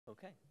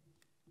Okay.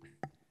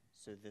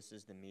 So this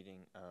is the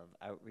meeting of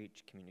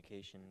Outreach,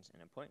 Communications,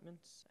 and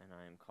Appointments, and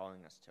I am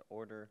calling us to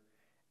order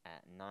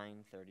at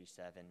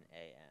 9:37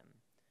 a.m.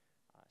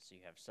 So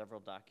you have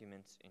several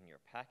documents in your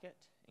packet,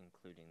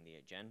 including the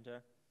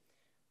agenda.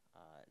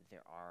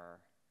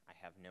 I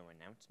have no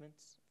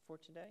announcements for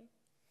today,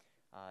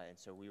 and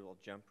so we will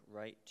jump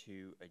right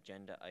to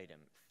agenda item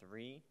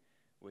 3,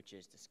 which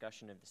is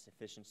discussion of the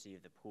sufficiency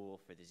of the pool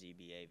for the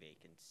ZBA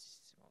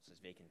vacancy. Well, it says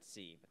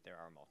vacancy, but there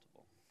are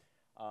multiple.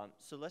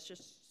 So let's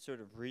just sort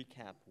of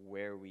recap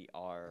where we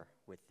are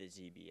with the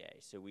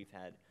ZBA. So we've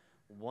had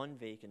one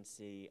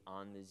vacancy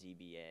on the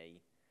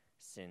ZBA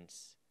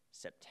since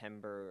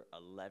September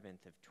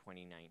 11th of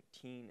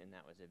 2019, and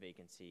that was a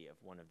vacancy of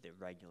one of the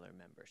regular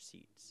member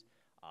seats.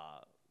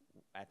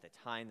 At the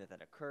time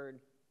that occurred,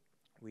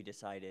 we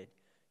decided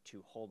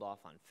to hold off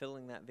on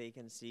filling that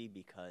vacancy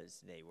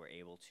because they were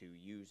able to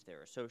use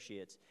their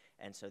associates,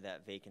 and so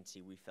that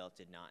vacancy we felt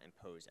did not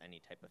impose any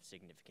type of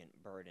significant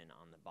burden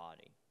on the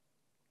body.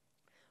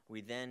 We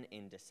then,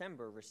 in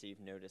December,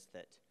 received notice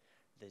that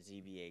the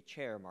ZBA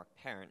chair, Mark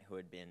Parent, who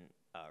had been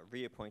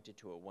reappointed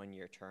to a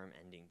one-year term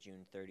ending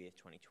June 30th,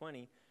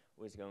 2020,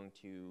 was going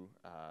to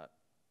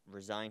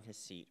resign his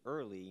seat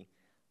early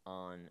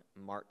on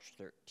March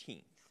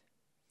 13th.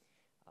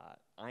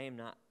 I am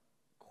not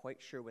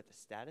quite sure what the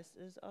status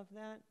is of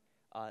that.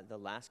 The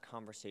last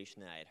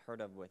conversation that I had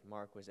heard of with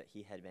Mark was that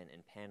he had been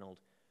impaneled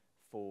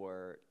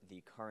for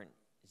the current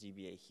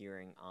ZBA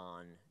hearing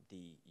on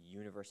the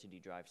University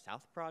Drive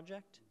South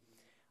project,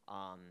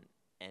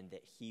 and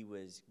that he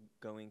was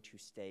going to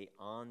stay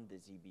on the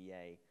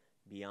ZBA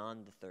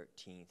beyond the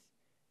 13th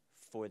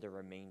for the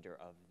remainder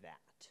of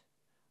that.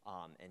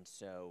 And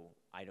so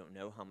I don't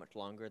know how much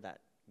longer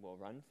that will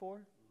run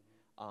for,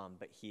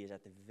 but he is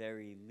at the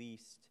very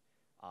least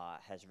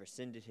has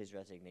rescinded his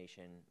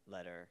resignation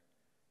letter,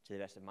 to the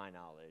best of my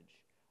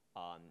knowledge,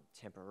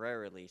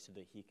 temporarily so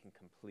that he can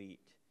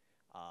complete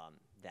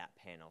that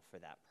panel for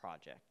that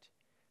project.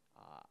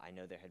 I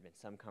know there had been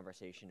some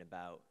conversation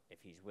about if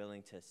he's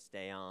willing to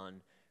stay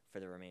on for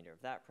the remainder of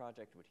that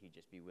project, would he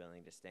just be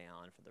willing to stay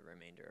on for the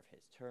remainder of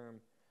his term?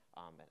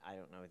 And I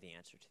don't know the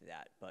answer to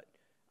that, but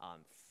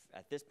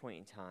at this point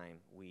in time,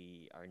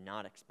 we are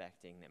not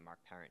expecting that Mark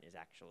Parent is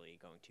actually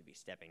going to be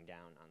stepping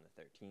down on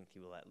the 13th.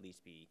 He will at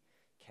least be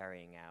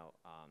carrying out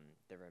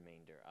the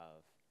remainder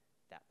of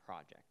that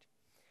project.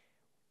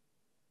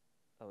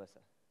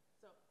 Alyssa.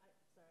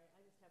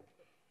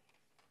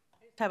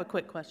 I have a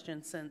quick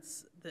question.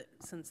 Since the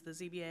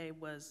ZBA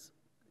was,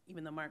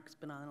 even though Mark's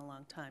been on a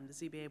long time, the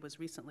ZBA was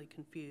recently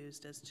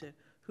confused as to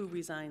who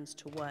resigns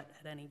to what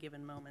at any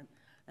given moment,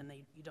 and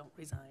you don't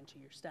resign to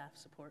your staff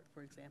support,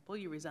 for example,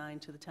 you resign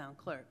to the town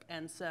clerk.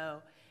 And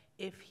so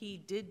if he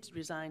did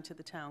resign to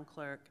the town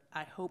clerk,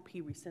 I hope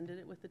he rescinded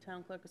it with the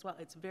town clerk as well.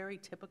 It's very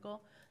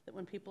typical that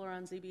when people are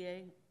on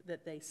ZBA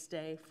that they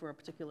stay for a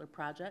particular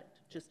project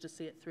just to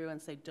see it through and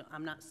say,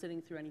 I'm not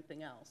sitting through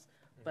anything else,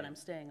 but I'm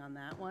staying on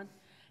that one.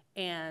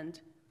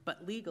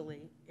 But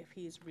legally, if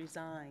he's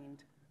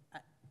resigned,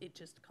 it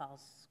just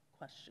calls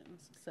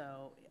questions.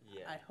 So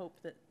yeah. I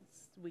hope that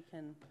we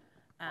can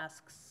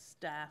ask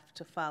staff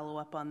to follow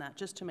up on that,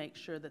 just to make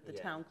sure that the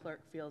town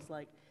clerk feels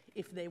like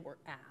if they were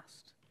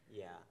asked,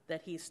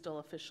 that he's still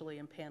officially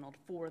impaneled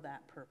for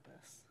that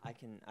purpose. I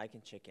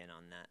can check in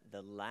on that.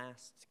 The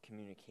last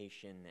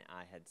communication that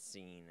I had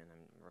seen, and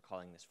I'm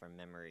recalling this from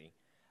memory,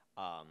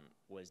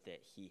 was that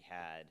he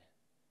had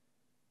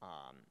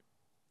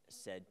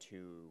said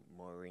to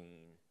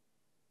Maureen,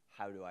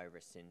 how do I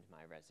rescind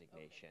my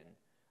resignation,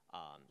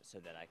 so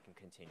that I can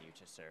continue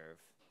to serve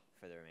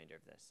for the remainder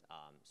of this.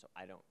 So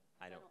I don't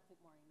think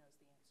Maureen knows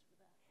the answer to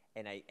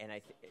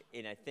that.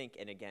 And I think,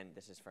 and again,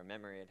 this is from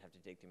memory, I'd have to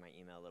dig through my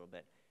email a little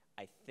bit.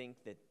 I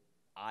think that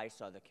I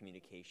saw the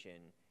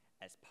communication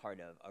as part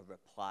of a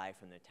reply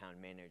from the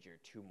town manager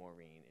to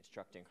Maureen,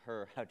 instructing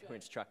her how to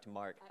instruct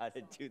Mark how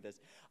to do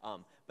this.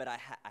 But I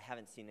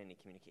haven't seen any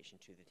communication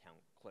to the town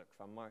clerk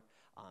from Mark,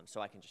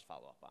 so I can just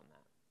follow up on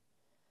that.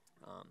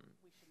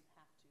 We shouldn't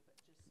have to, but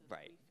just so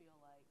that we feel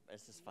like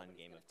it's this fun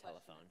game of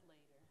telephone.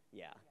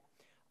 Later. Yeah.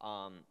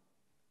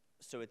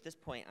 So at this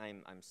point,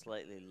 I'm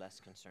slightly less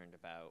concerned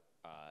about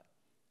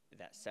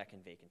that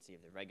second vacancy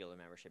of the regular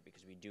membership,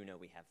 because we do know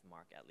we have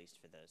Mark at least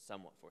for the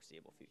somewhat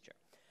foreseeable future.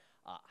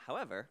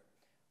 However,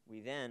 we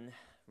then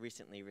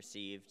recently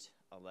received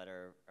a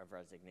letter of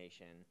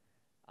resignation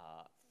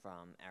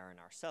from Aaron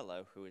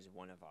Arcello, who is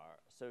one of our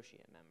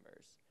associate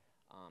members,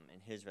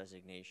 and his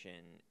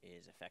resignation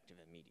is effective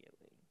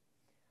immediately.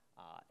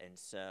 And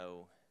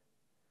so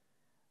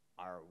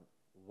our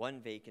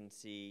one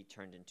vacancy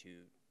turned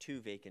into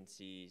 2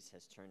 vacancies,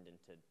 has turned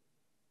into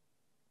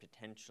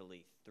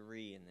potentially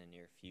 3 in the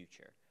near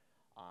future.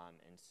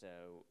 And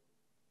so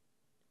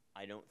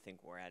I don't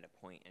think we're at a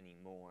point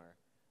anymore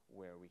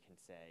where we can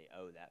say,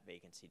 oh, that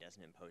vacancy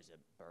doesn't impose a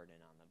burden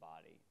on the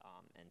body.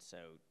 And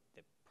so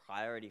the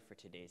priority for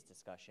today's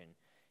discussion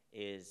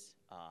is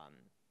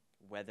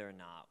whether or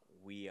not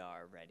we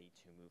are ready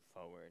to move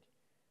forward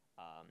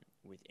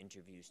with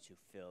interviews to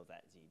fill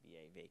that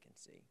ZBA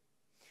vacancy.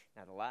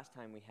 Now, the last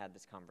time we had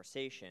this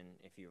conversation,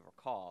 if you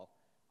recall,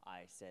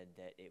 I said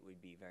that it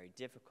would be very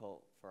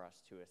difficult for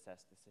us to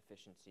assess the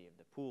sufficiency of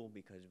the pool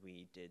because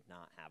we did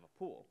not have a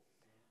pool.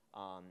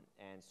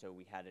 And so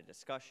we had a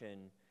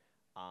discussion,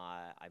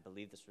 I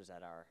believe this was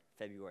at our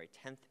February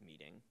 10th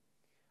meeting,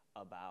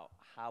 about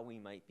how we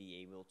might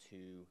be able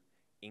to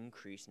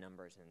increase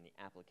numbers in the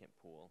applicant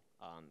pool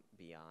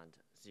beyond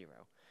 0.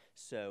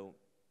 So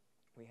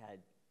we had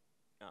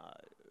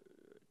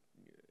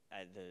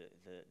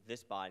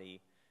this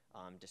body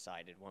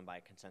decided, one by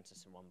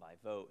consensus and one by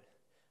vote,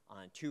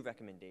 on 2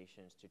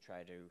 recommendations to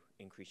try to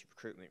increase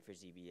recruitment for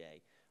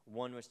ZBA.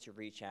 One was to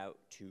reach out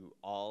to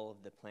all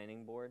of the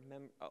planning board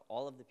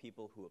all of the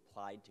people who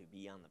applied to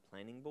be on the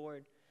planning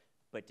board,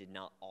 but did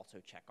not also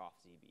check off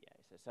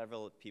ZBA. So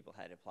several people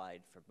had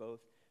applied for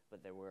both,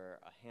 but there were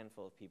a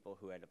handful of people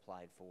who had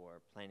applied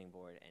for planning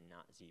board and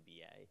not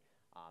ZBA.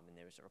 And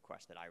there was a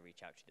request that I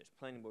reach out to those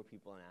planning board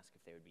people and ask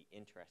if they would be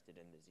interested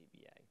in the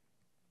ZBA.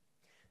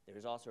 There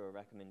was also a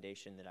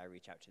recommendation that I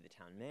reach out to the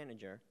town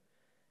manager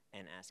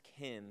and ask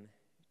him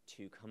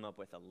to come up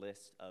with a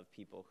list of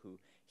people who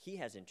he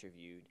has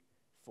interviewed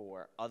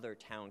for other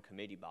town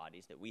committee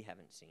bodies that we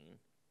haven't seen,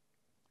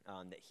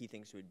 that he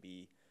thinks would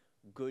be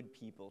good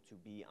people to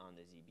be on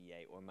the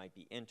ZBA or might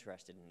be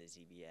interested in the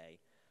ZBA,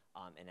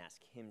 and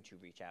ask him to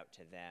reach out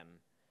to them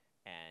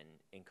and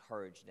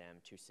encourage them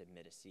to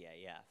submit a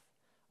CAF.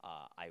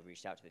 I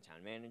reached out to the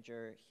town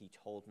manager. He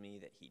told me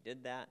that he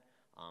did that.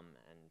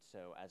 And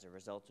so as a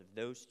result of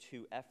those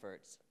 2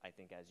 efforts, I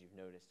think as you've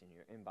noticed in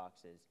your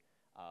inboxes,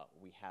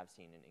 we have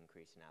seen an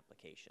increase in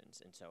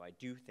applications. And so I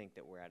do think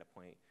that we're at a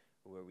point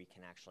where we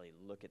can actually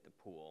look at the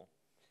pool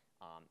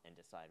and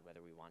decide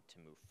whether we want to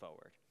move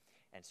forward.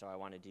 And so I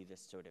want to do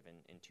this sort of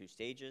in 2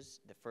 stages.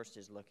 The first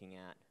is looking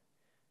at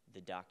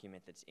the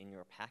document that's in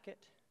your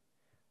packet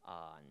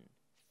on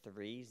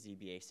 3,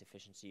 ZBA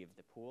sufficiency of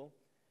the pool.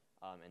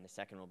 And the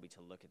second will be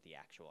to look at the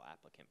actual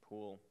applicant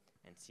pool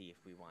and see if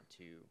we want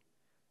to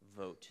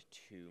vote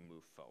to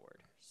move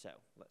forward. So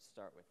let's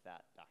start with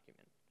that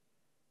document.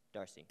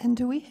 Darcy? And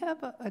do we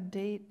have a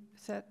date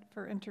set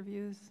for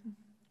interviews?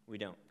 We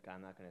don't.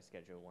 I'm not going to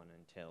schedule one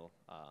until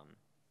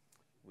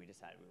we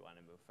decide we want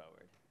to move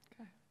forward.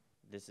 Okay.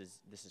 This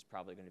is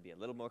probably going to be a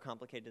little more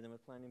complicated than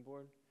with planning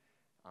board,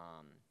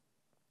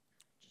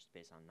 just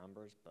based on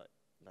numbers, but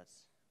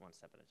let's one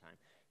step at a time.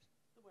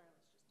 The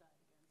wireless just died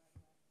again,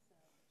 by the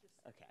way, so just,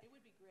 Okay. it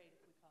would be great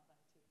if we call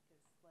that too,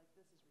 because like,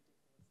 this is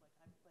ridiculous. Like,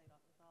 I've played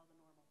off with all the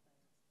normal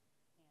things,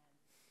 and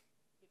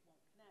it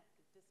won't connect,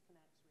 it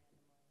disconnects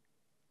randomly.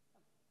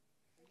 Oh,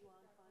 are you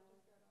on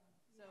finally?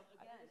 So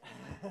again,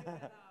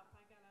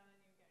 I got on and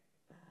you got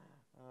kicked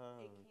off.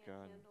 Oh, it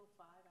can't handle 6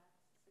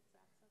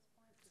 access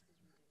points, this is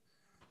ridiculous.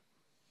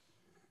 Get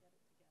it together.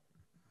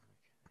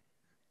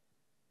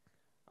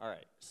 All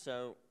right,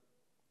 so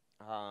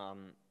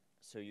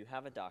you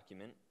have a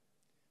document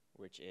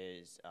which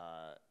is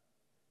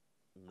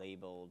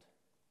labeled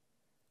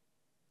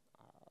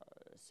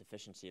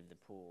sufficiency of the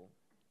pool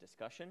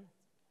discussion.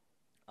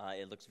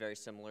 It looks very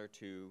similar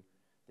to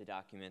the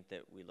document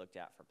that we looked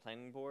at for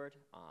planning board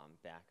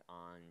back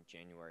on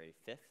January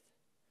 5th,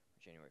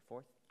 January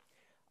 4th.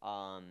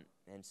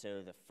 And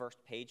so the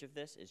first page of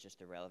this is just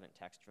the relevant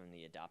text from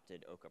the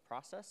adopted OCA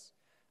process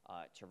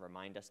to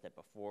remind us that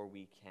before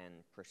we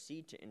can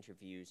proceed to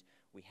interviews,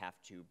 we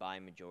have to, by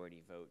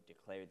majority vote,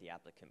 declare the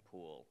applicant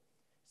pool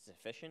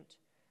sufficient.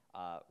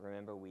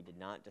 Remember, we did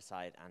not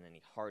decide on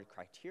any hard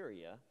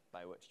criteria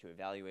by which to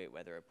evaluate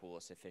whether a pool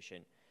is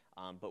sufficient,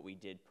 but we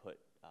did put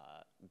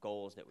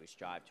goals that we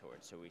strive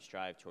towards. So we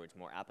strive towards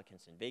more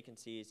applicants and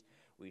vacancies,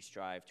 we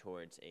strive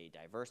towards a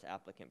diverse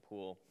applicant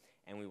pool,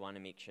 and we want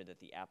to make sure that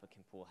the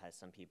applicant pool has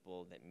some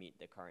people that meet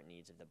the current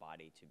needs of the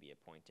body to be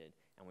appointed,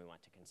 and we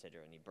want to consider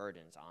any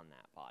burdens on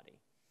that body.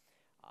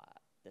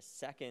 The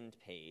second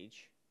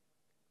page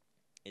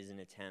is an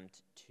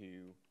attempt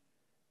to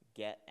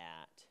get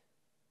at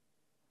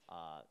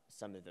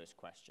some of those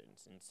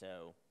questions. And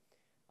so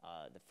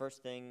the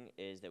first thing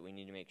is that we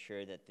need to make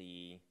sure that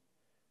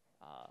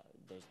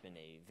there's been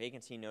a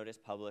vacancy notice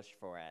published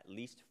for at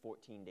least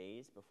 14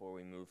 days before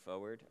we move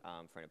forward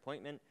for an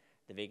appointment.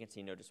 The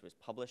vacancy notice was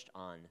published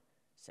on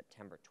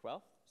September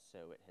 12th,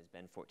 so it has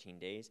been 14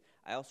 days.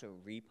 I also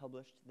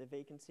republished the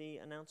vacancy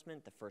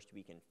announcement the first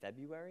week in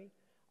February,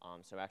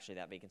 so actually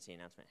that vacancy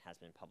announcement has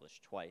been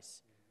published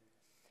twice.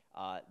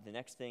 The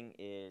next thing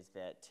is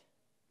that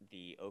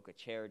the OCA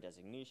chair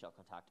designee shall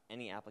contact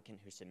any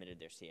applicant who submitted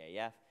their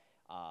CAF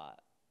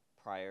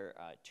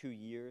 2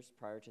 years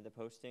prior to the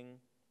posting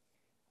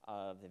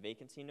of the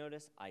vacancy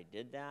notice. I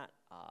did that.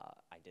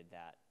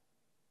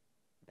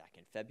 Back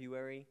in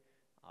February,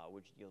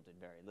 which yielded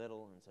very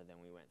little, and so then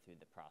we went through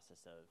the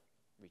process of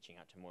reaching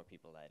out to more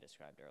people that I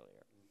described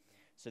earlier.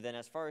 So then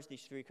as far as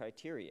these 3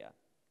 criteria,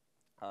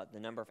 the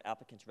number of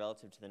applicants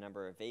relative to the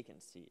number of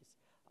vacancies,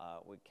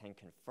 we can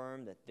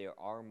confirm that there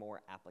are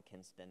more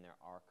applicants than there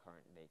are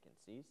current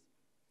vacancies.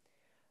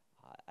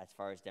 As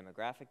far as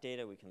demographic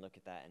data, we can look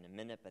at that in a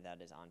minute, but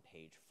that is on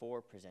page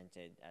 4,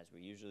 presented as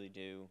we usually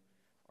do,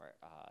 or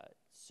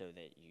so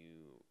that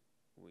you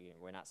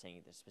we're not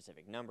saying the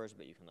specific numbers,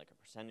 but you can look at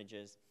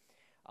percentages.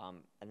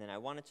 And then I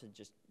wanted to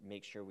just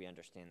make sure we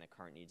understand the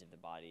current needs of the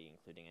body,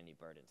 including any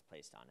burdens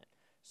placed on it.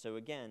 So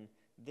again,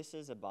 this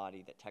is a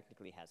body that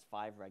technically has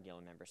 5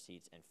 regular member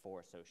seats and 4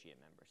 associate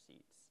member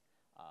seats.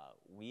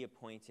 We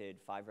appointed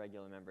 5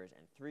 regular members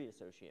and 3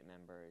 associate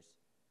members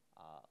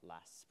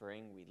last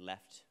spring. We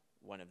left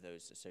one of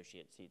those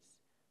associate seats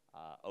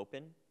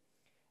open.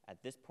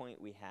 At this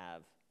point, we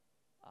have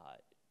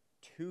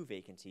 2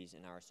 vacancies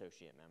in our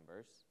associate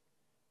members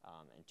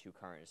and 2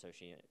 current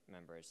associate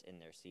members in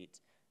their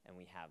seats, and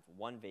we have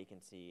 1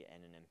 vacancy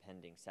and an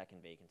impending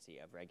 2nd vacancy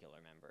of regular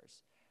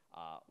members.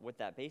 What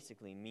that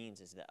basically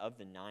means is that of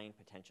the 9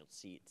 potential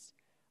seats,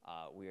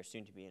 we are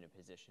soon to be in a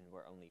position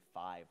where only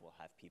 5 will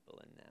have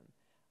people in them.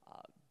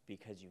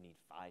 Because you need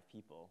 5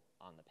 people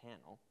on the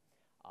panel,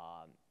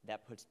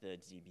 that puts the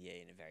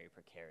ZBA in a very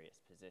precarious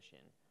position.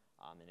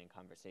 And in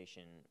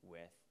conversation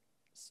with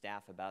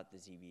staff about the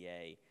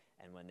ZBA,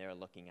 and when they're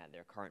looking at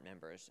their current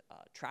members'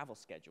 travel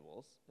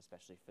schedules,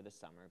 especially for the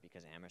summer,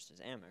 because Amherst is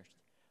Amherst,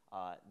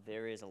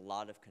 there is a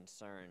lot of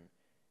concern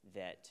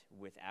that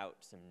without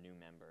some new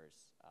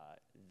members,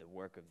 the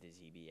work of the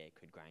ZBA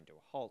could grind to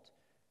a halt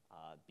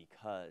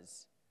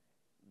because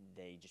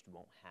they just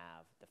won't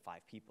have the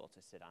 5 people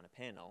to sit on a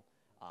panel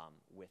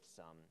with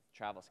some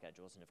travel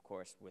schedules. And of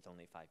course, with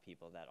only 5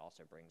 people, that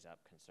also brings up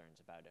concerns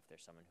about if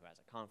there's someone who has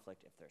a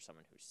conflict, if there's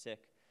someone who's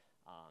sick.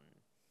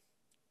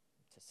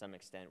 To some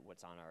extent,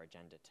 what's on our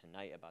agenda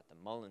tonight about the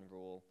Mullen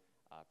Rule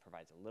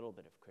provides a little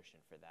bit of cushion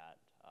for that,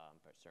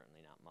 but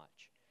certainly not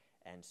much.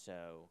 And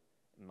so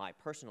my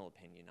personal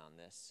opinion on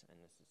this,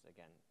 and this is,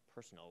 again,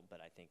 personal, but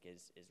I think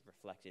is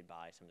reflected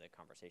by some of the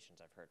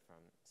conversations I've heard from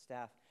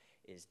staff,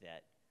 is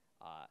that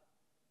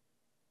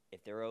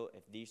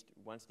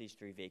once these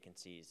 3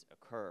 vacancies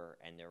occur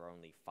and there are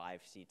only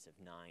 5 seats of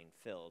 9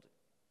 filled,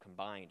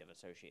 combined of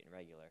associate and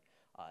regular,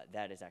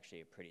 that is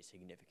actually a pretty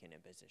significant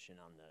imposition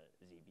on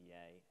the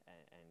ZBA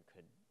and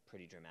could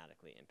pretty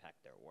dramatically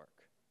impact their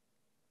work.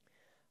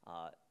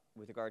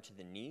 With regard to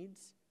the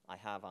needs, I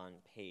have on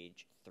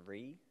page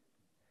 3,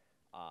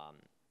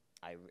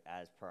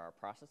 as per our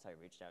process, I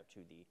reached out to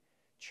the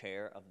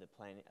chair of the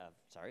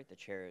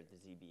chair of the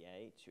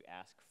ZBA to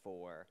ask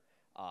for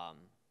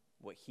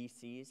what he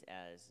sees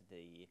as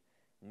the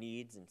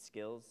needs and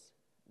skills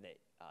that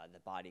the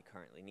body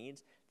currently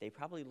needs. They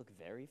probably look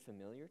very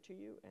familiar to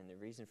you, and the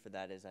reason for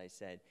that is I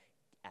said,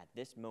 at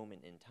this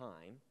moment in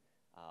time,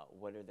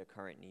 what are the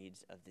current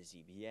needs of the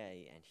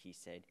ZBA? And he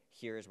said,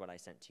 here's what I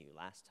sent to you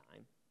last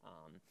time.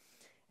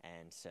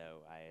 And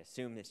so I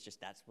assume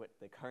that's what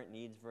the current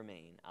needs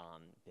remain.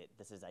 That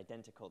this is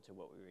identical to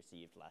what we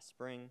received last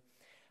spring.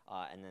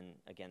 And then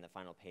again, the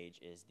final page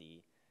is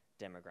the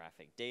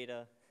demographic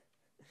data.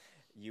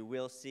 You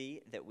will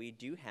see that we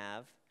do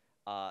have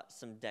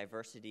some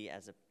diversity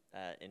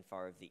in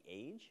far of the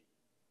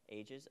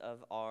ages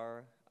of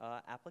our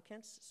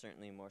applicants,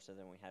 certainly more so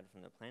than we had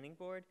from the planning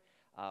board.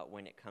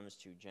 When it comes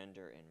to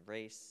gender and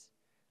race,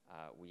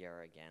 we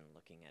are again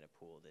looking at a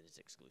pool that is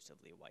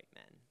exclusively white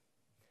men.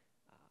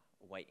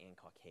 White and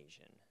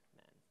Caucasian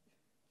men.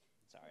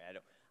 Sorry,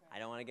 I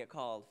don't want to get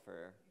called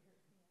for.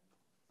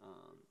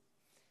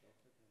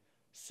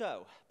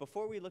 So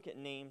before we look at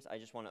names, I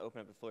just want to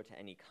open up the floor to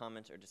any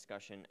comments or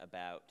discussion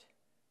about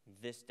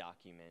this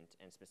document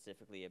and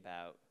specifically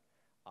about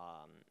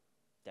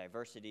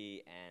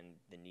diversity and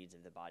the needs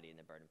of the body and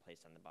the burden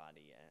placed on the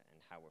body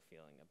and how we're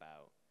feeling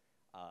about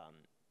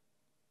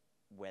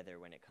whether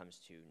when it comes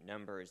to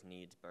numbers,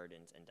 needs,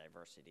 burdens, and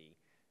diversity,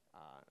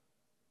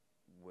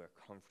 we're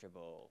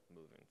comfortable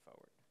moving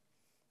forward.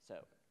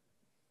 So,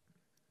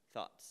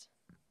 thoughts?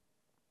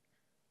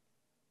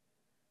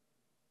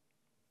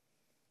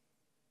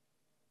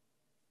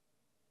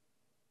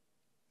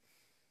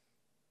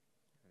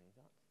 Any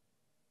thoughts?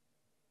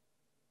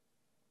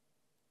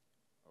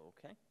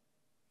 Okay.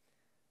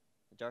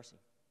 Darcy?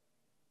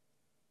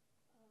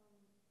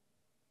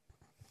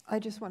 I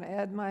just want to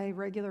add my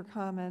regular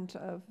comment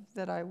of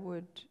that I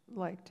would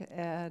like to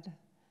add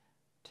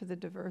to the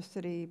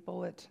diversity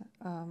bullet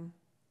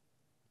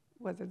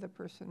whether the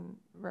person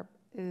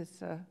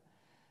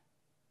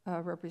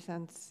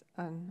represents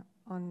an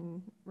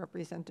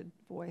unrepresented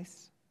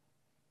voice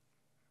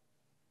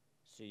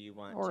So you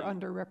want or to,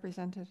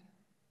 underrepresented.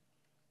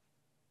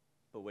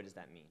 but what does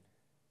that mean?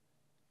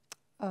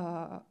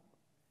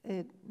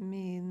 It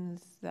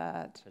means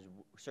that Because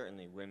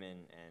certainly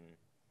women and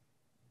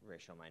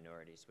racial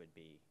minorities would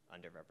be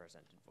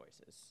underrepresented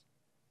voices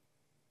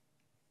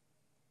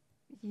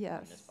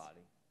yes. in this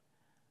body.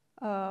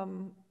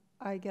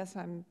 I guess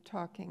I'm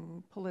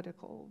talking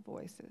political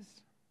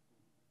voices.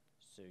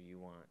 So you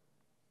want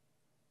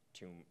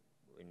to,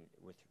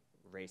 with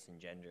race and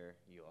gender,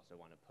 you also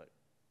want to put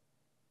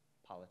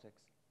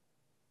politics?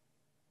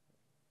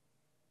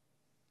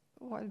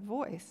 What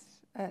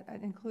voice,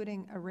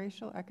 including a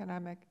racial,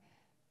 economic,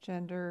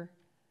 gender,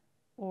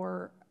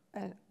 or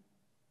and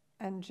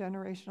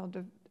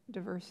generational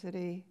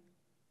diversity,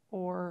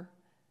 or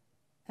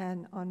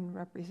an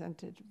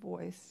unrepresented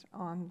voice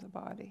on the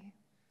body.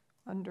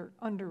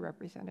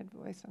 underrepresented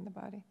voice on the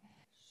body.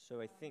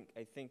 So I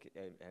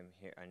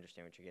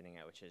understand what you're getting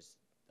at, which is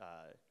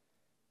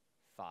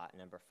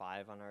number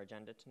 5 on our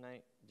agenda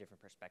tonight,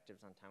 different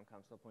perspectives on town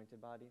council appointed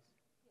bodies?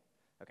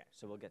 Yeah. Okay,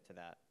 so we'll get to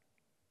that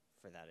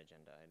for that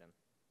agenda item.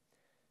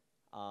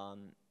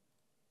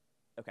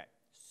 Okay,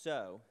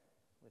 so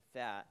with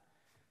that,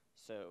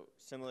 so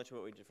similar to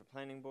what we did for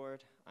planning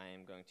board, I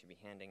am going to be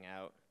handing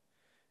out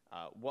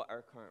what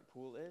our current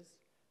pool is.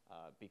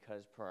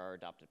 Because per our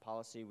adopted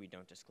policy, we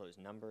don't disclose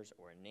numbers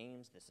or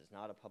names. This is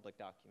not a public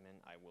document.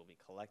 I will be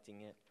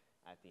collecting it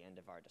at the end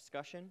of our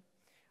discussion.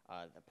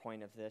 The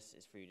point of this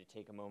is for you to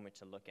take a moment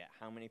to look at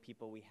how many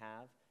people we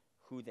have,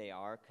 who they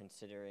are,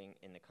 considering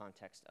in the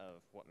context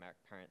of what Mark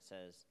Parent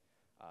says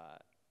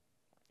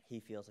he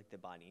feels like the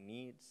body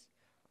needs.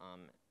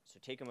 So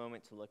take a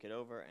moment to look it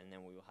over, and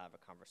then we will have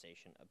a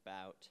conversation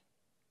about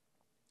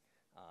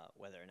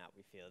whether or not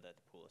we feel that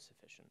the pool is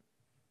sufficient.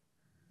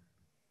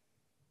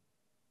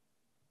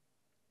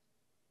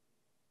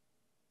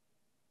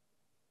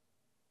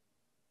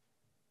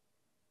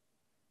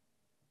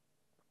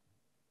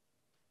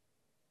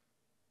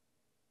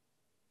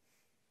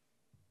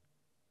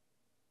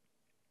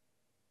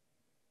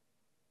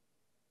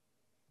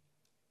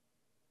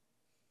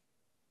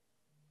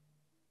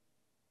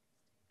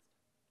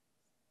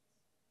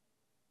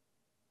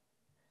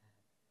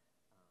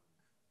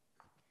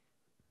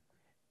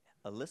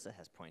 Alyssa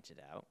has pointed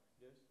out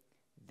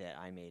that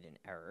I made an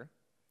error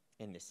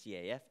in the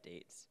CAF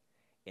dates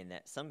in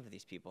that some of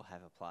these people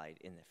have applied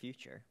in the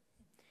future.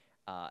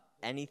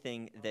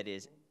 Anything that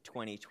is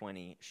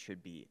 2020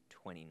 should be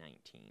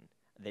 2019.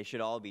 They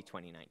should all be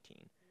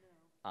 2019,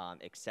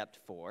 except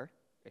for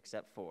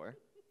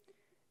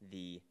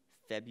the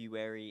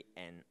February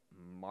and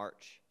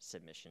March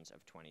submissions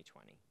of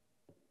 2020.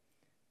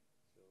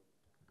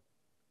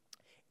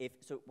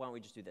 So why don't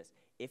we just do this?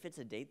 If it's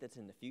a date that's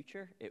in the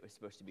future, it was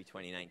supposed to be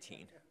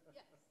 2019. Yes,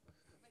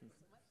 makes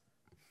so much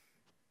sense.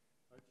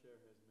 Our chair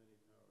has many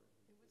powers.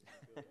 It's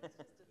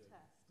just a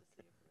test to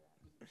see if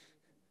we're actually.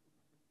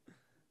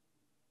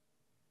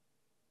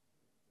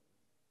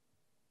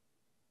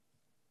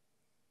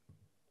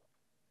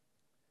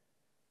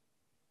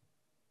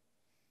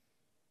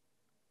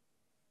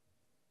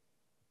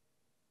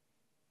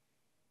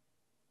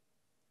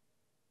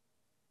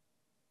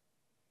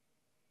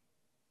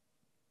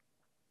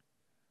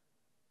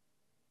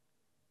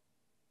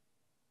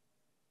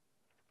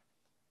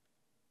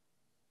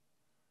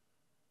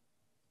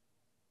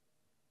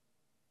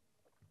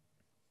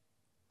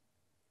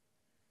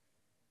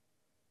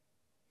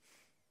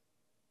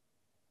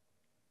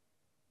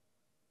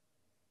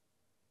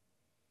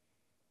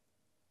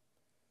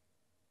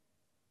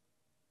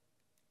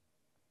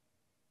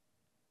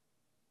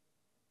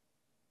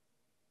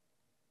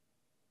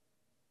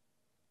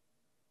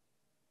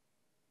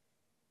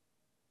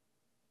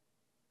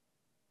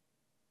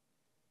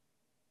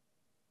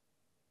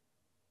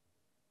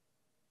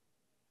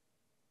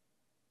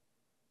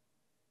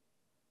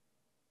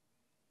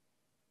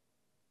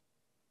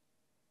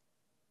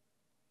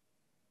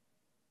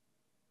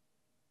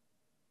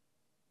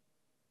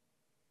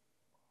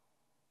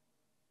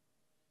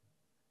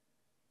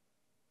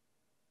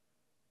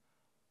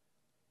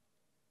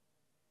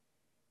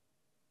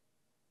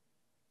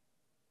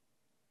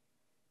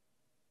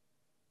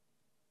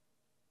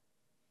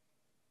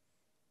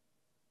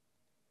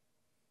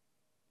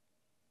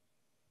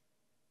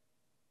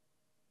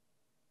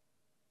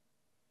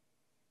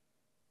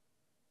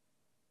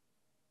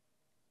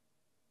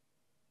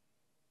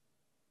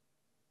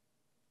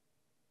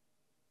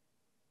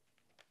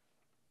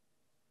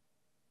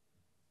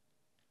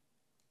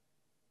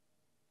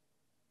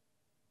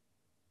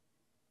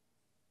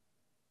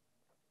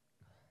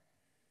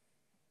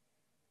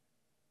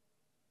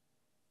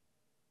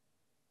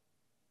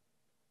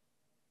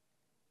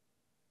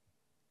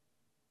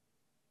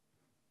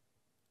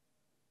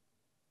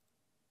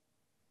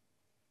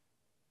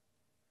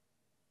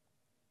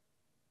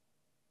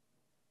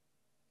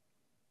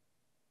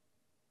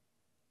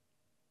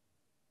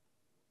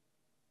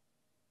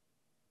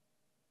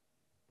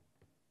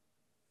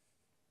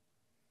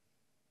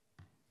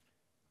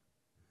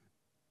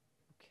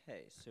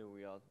 Okay, so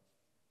we all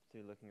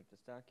through looking at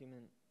this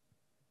document?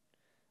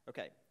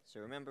 Okay,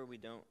 so remember we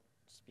don't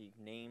speak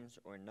names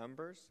or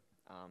numbers,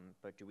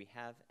 but do we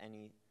have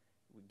any,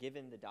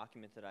 given the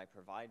document that I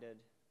provided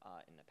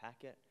in the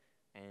packet,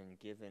 and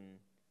given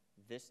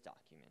this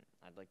document,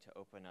 I'd like to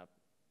open up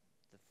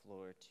the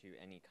floor to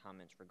any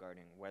comments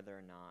regarding whether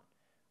or not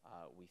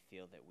we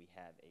feel that we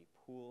have a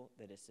pool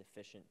that is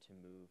sufficient to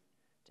move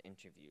to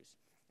interviews.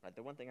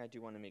 The one thing I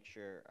do want to make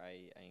sure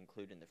I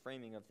include in the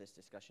framing of this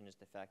discussion is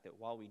the fact that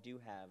while we do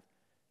have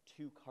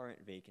 2 current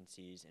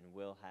vacancies and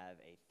will have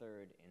a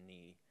 3rd in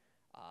the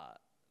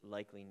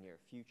likely near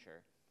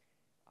future,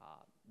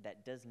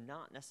 that does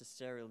not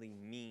necessarily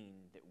mean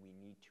that we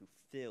need to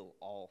fill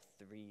all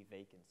 3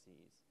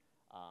 vacancies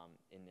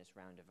in this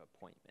round of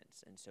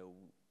appointments. And so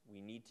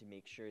we need to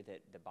make sure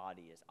that the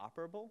body is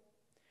operable,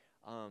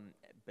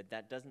 But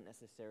that doesn't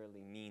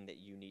necessarily mean that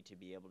you need to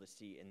be able to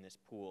see in this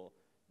pool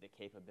the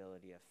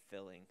capability of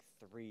filling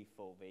 3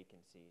 full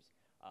vacancies,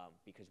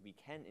 because we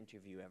can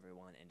interview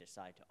everyone and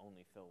decide to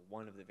only fill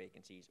one of the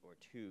vacancies or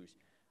 2s,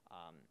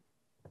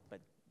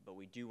 but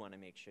we do want to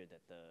make sure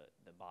that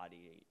the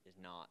body is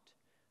not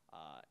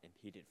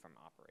impeded from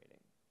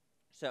operating.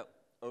 So,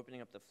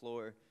 opening up the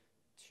floor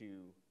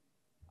to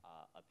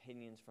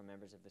opinions from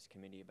members of this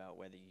committee about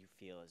whether you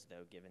feel as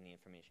though, given the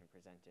information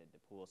presented, the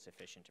pool is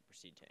sufficient to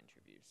proceed to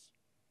interviews.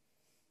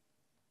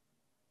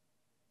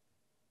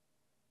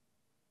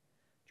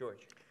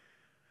 George?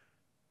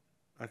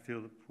 I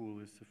feel the pool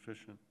is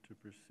sufficient to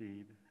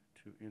proceed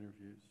to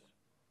interviews.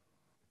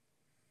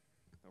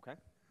 Okay.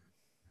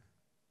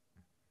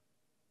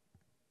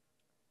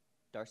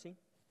 Darcy?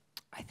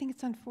 I think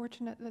it's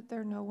unfortunate that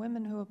there are no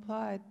women who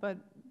applied, but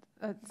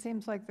it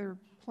seems like there are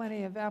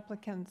plenty of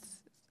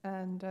applicants,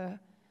 and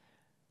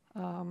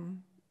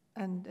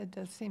it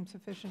does seem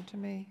sufficient to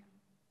me,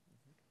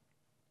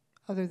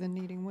 other than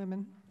needing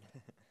women,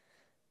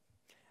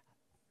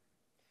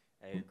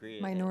 I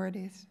agree.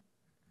 minorities.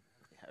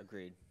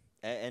 Agreed.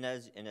 And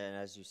as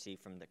you see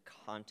from the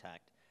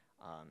contact,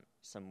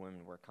 some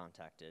women were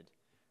contacted,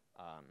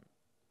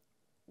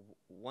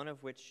 one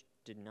of which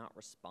did not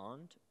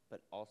respond,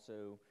 but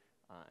also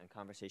in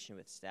conversation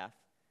with staff,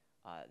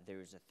 there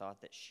was a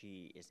thought that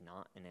she is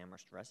not an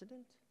Amherst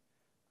resident.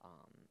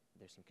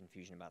 There's some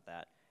confusion about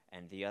that.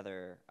 And the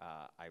other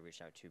I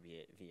reached out to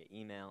via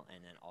email,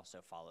 and then also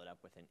followed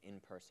up with an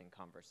in-person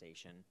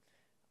conversation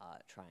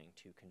trying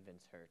to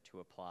convince her to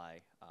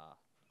apply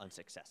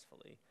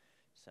unsuccessfully.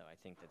 So I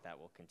think that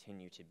will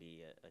continue to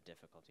be a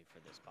difficulty for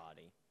this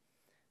body.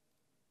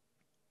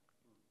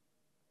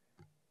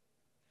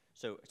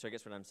 So I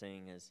guess what I'm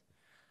saying is,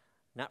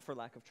 not for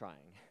lack of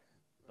trying,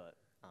 but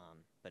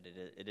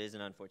it is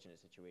an unfortunate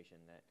situation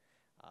that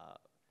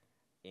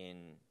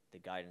in the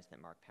guidance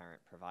that Mark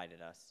Parent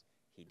provided us,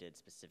 he did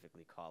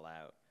specifically call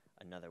out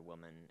another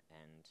woman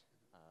and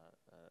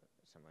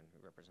someone who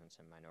represents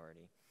a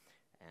minority,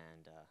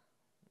 and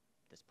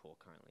this pool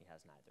currently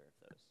has neither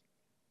of those.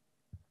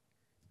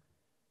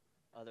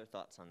 Other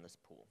thoughts on this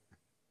pool?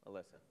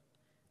 Alyssa?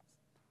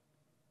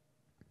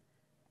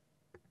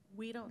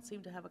 We don't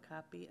seem to have a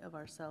copy of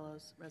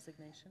Arcelo's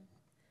resignation.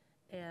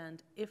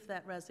 And if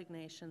that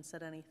resignation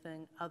said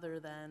anything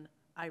other than,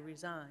 I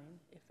resign,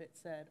 if it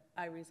said,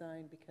 I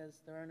resign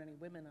because there aren't any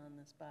women on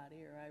this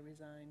body, or I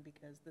resign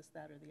because this,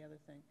 that, or the other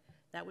thing,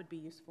 that would be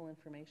useful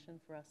information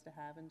for us to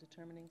have in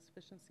determining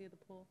sufficiency of the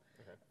pool.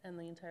 Okay. And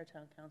the entire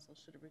town council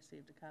should have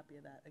received a copy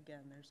of that.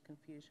 Again, there's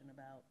confusion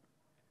about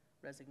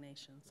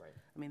resignations. Right.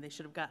 I mean, they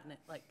should have gotten it,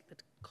 like, the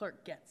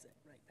clerk gets it,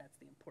 right? That's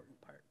the important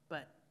part.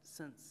 But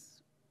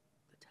since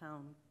the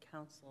town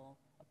council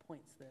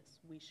appoints this,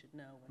 we should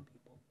know when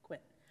people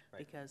quit.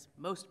 Right. Because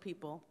most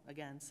people,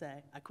 again,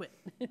 say, I quit,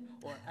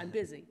 or I'm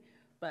busy.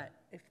 But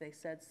if they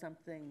said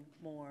something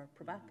more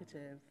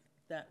provocative,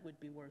 that would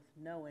be worth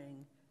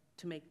knowing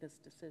to make this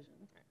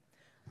decision.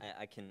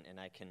 I can. If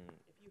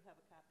you have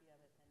a copy of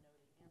it and know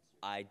the answer.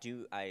 I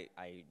do.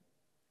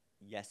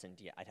 Yes,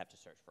 indeed. I'd have to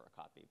search for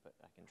a copy, but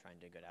I can try and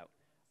dig it out.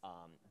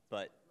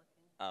 But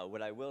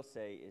what I will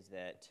say is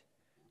that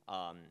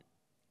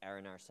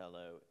Aaron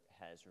Arcelo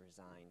has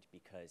resigned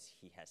because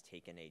he has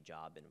taken a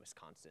job in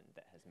Wisconsin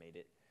that has made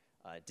it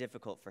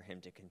difficult for him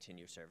to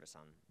continue service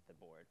on the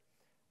board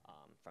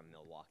from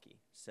Milwaukee.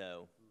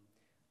 So,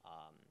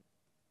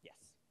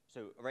 yes.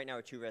 So right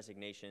now, 2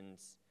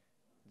 resignations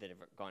that have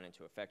gone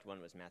into effect. One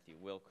was Matthew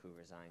Wilk, who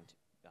resigned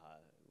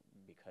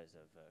because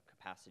of a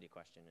capacity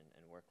question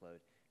and workload,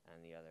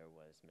 and the other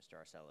was Mr.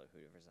 Arcelo, who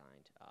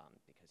resigned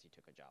because he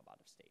took a job out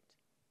of state.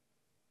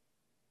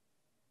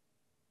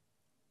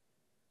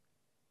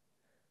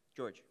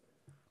 George.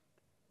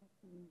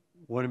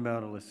 What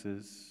about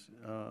Alyssa's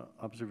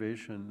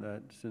observation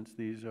that since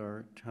these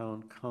are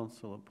town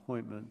council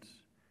appointments,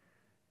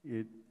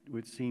 it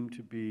would seem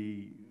to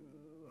be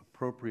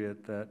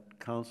appropriate that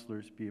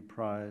councilors be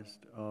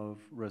apprised of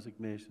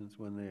resignations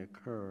when they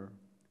occur,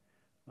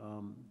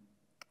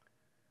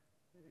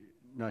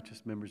 not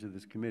just members of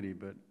this committee,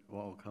 but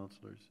all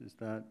councilors. Is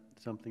that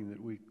something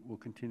that we will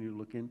continue to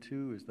look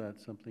into? Is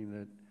that something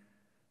that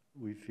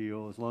we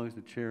feel, as long as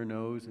the chair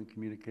knows and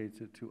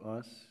communicates it to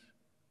us,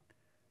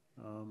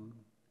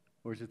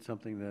 or is it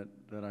something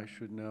that I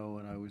should know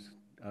and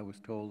I was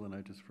told and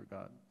I just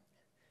forgot,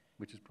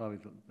 which is probably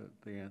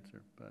the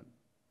answer. But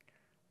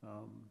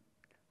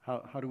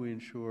how do we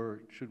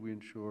ensure, should we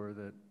ensure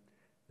that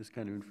this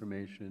kind of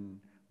information,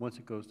 once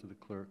it goes to the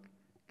clerk,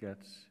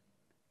 gets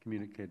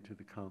communicated to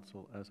the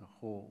council as a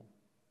whole?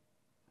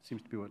 It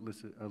seems to be what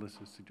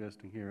Alyssa's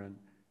suggesting here, and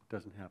it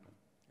doesn't happen.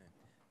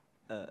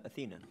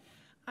 Athena.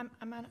 I'm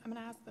going to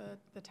ask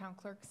the town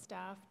clerk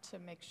staff to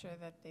make sure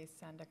that they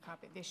send a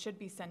copy. They should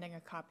be sending a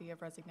copy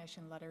of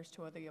resignation letters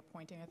to the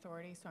appointing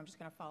authority, so I'm just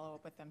going to follow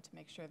up with them to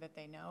make sure that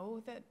they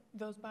know that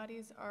those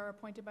bodies are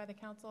appointed by the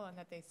council and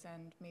that they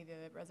send me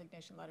the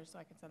resignation letters so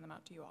I can send them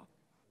out to you all.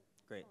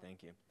 Great,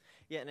 thank you.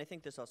 Yeah, and I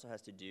think this also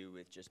has to do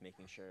with just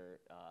making sure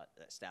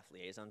that staff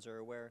liaisons are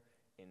aware.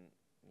 In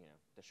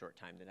the short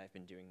time that I've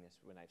been doing this,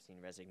 when I've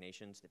seen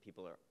resignations, that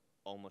people are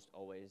almost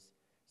always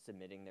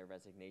submitting their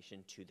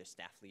resignation to the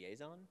staff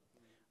liaison,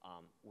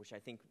 which I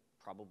think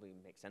probably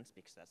makes sense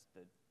because that's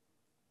the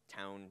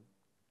town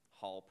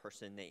hall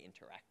person they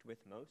interact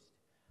with most.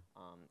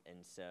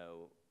 And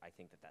so I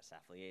think that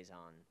staff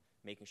liaison,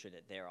 making sure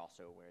that they're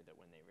also aware that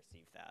when they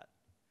receive that,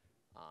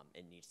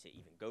 it needs to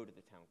even go to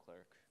the town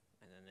clerk,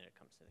 and then it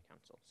comes to the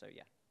council. So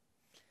yeah.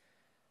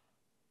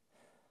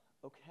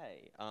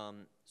 Okay,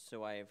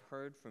 so I have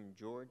heard from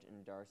George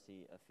and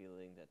Darcy a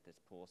feeling that this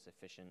pool is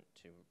sufficient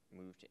to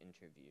move to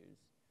interviews.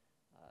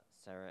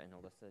 Sarah and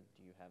Alyssa,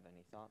 do you have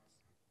any thoughts?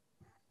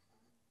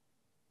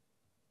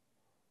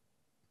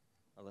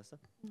 Alyssa?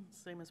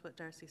 Same as what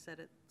Darcy said,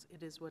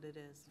 it is what it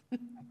is.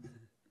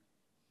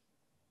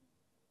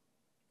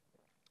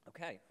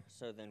 Okay,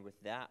 so then with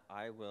that,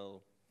 I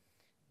will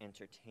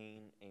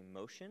entertain a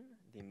motion.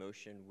 The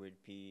motion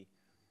would be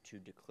to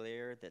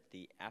declare that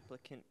the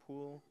applicant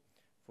pool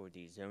for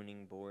the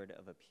Zoning Board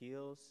of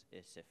Appeals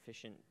is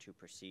sufficient to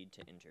proceed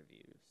to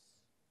interviews.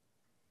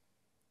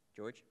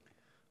 George?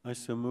 I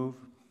so move.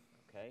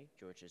 Okay,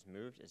 George has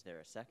moved. Is there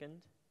a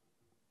second?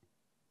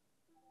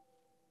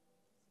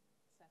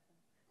 Second.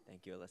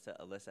 Thank you, Alyssa.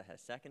 Alyssa has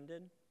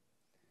seconded.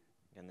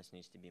 Again, this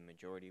needs to be a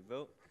majority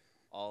vote.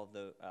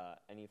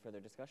 Any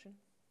further discussion?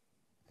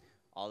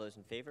 All those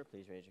in favor,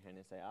 please raise your hand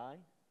and say aye.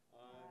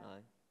 Aye.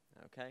 Aye.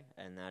 Okay,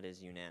 and that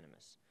is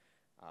unanimous.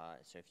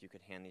 So if you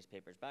could hand these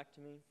papers back to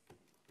me.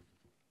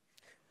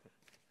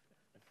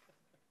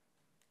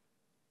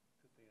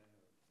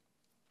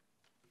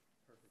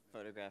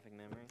 Photographic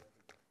memory.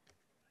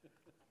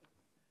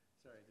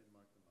 Sorry, I didn't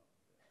mark them up.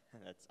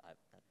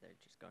 They're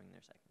just going there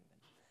second. Then.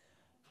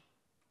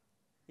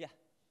 Yeah.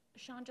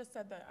 Sean just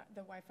said that the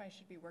Wi-Fi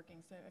should be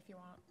working, so if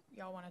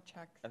y'all want to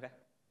check. Okay.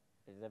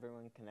 Is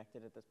everyone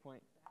connected at this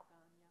point? Back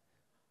on, yep.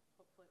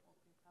 Hopefully it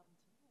won't be a problem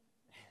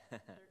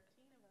tonight.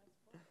 13 of us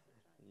plus are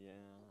trying. Yeah.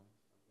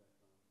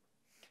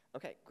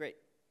 Okay, great.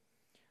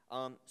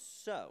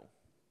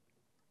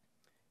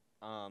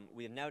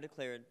 We have now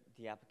declared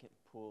the applicant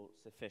pool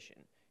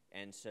sufficient.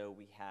 And so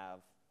we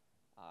have,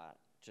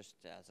 just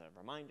as a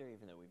reminder,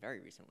 even though we very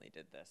recently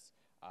did this,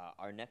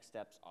 our next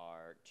steps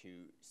are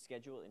to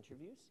schedule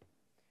interviews.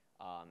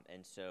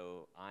 And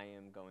so I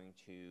am going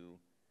to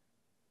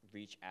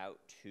reach out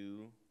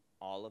to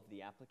all of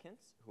the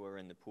applicants who are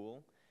in the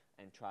pool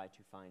and try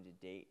to find a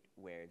date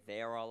where they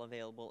are all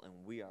available and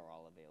we are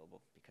all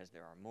available, because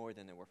there are more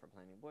than there were for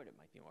planning board. It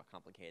might be more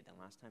complicated than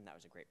last time. That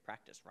was a great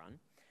practice run.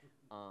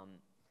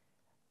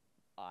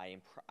 I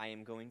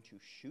am going to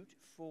shoot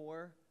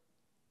for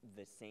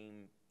the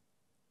same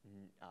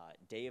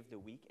day of the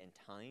week and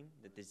time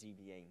that the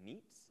ZBA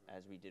meets,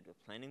 as we did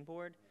with planning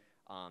board,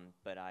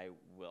 but I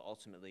will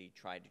ultimately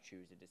try to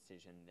choose a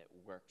decision that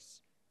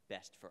works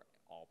best for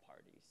all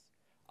parties.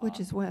 Which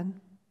is when?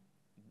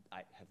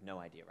 I have no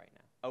idea right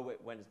now. Oh wait,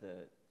 when is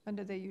When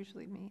do they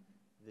usually meet?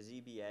 the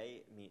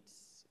ZBA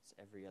meets? It's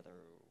every other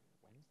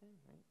Wednesday,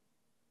 right?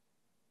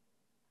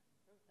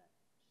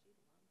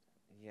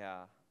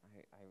 Yeah,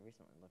 I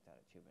recently looked at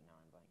it too, but now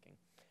I'm blanking.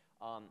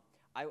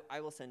 I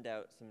will send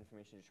out some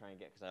information to try and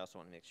get, because I also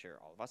want to make sure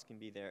all of us can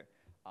be there.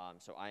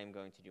 So I am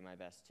going to do my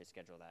best to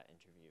schedule that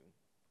interview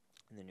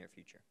in the near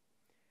future.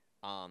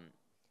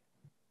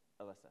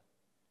 Alyssa?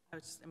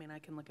 I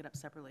can look it up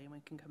separately and we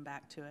can come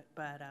back to it,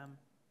 but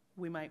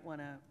we might want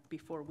to,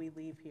 before we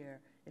leave here,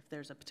 if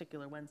there's a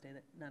particular Wednesday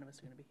that none of us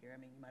are going to be here,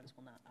 you might as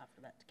well not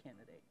offer that to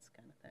candidates,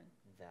 kind of thing.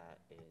 That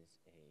is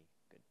a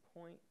good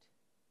point.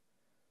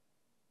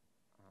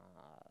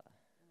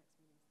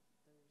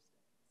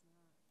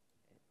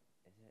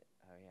 Is it?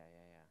 Oh, yeah.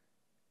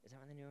 Is that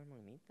when they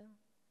normally meet, though?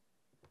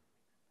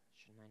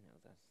 Shouldn't I know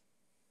this?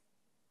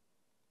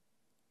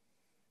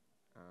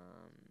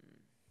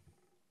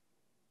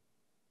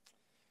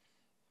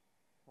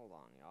 Hold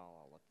on,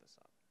 y'all. I'll look this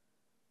up.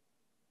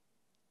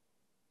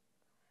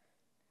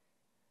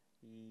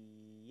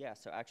 Yeah,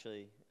 so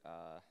actually,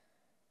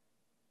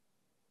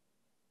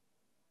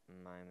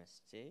 my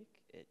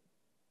mistake. It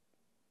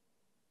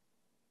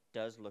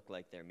does look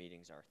like their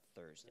meetings are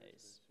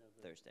Thursdays.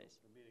 Thursdays.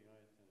 The meeting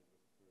I attended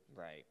was Thursday.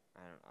 Right.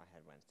 I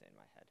had Wednesday in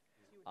my head.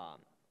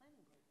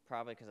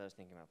 Probably because I was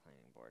thinking about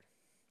planning board.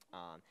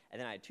 And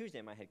then I had Tuesday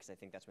in my head because I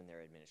think that's when their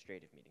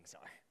administrative meetings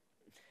are,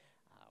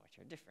 which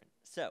are different.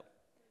 So.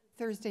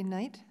 Thursday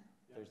night?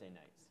 Thursday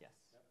nights, yes.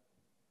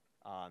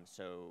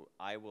 So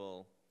I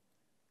will.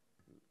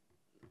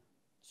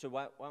 So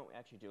why don't we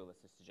actually do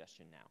Alyssa's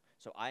suggestion now?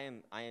 So I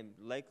am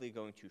likely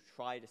going to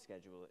try to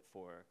schedule it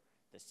for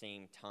the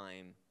same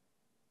time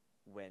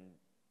when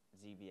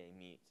ZBA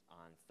meets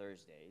on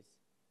Thursdays.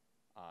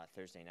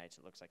 Thursday nights,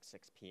 it looks like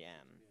 6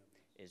 p.m.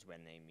 is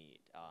when they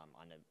meet,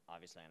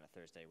 obviously on a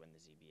Thursday when the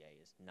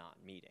ZBA is not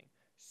meeting.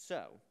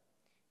 So,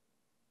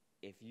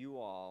 if you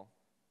all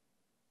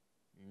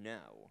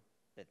know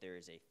that there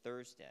is a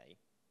Thursday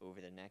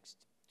over the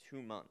next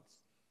 2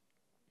 months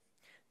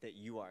that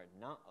you are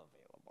not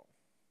available,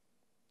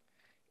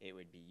 it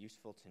would be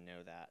useful to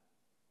know that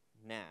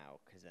now,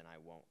 because then I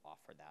won't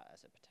offer that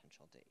as a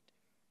potential date.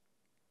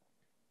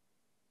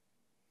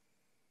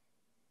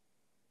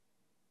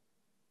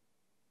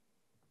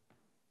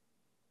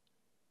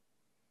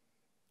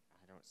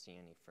 don't see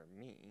any for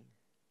me.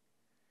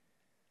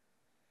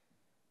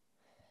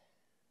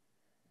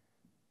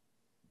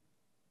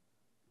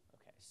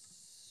 Okay,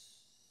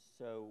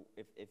 so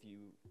if you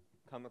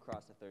come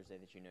across a Thursday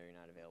that you know you're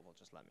not available,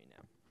 just let me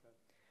know.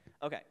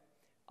 Okay,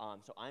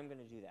 so I'm going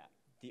to do that.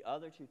 The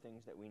other two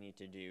things that we need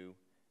to do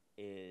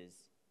is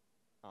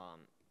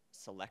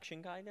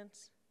selection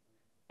guidance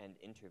and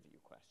interview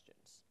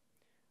questions.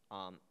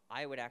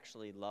 I would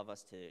actually love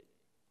us to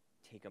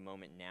take a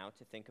moment now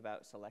to think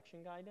about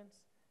selection guidance.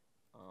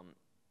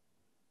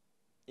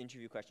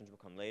 Interview questions will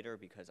come later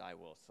because I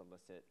will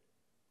solicit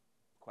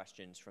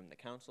questions from the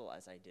council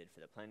as I did for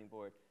the planning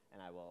board,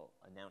 and I will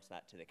announce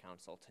that to the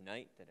council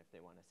tonight that if they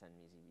want to send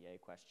me ZBA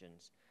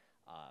questions,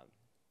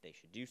 they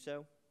should do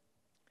so.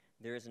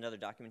 There is another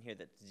document here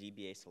that's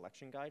ZBA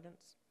selection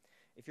guidance.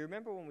 If you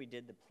remember when we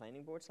did the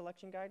planning board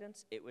selection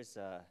guidance, it was,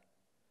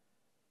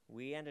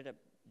 we ended up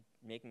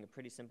making a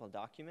pretty simple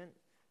document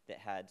that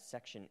had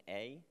section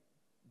A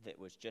that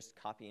was just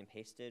copy and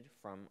pasted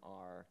from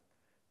our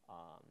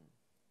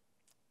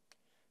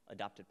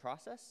adopted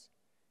process.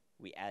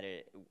 We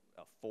added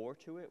a 4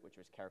 to it, which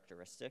was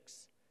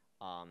characteristics.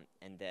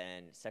 And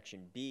then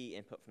section B,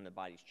 input from the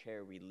body's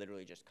chair, we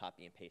literally just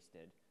copy and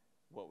pasted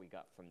what we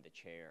got from the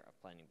chair of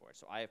planning board.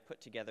 So I have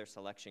put together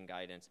selection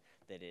guidance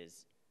that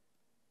is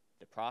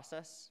the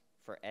process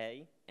for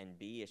A, and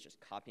B is just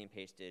copy and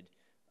pasted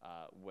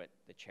what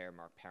the chair,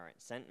 Mark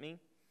Parent, sent me.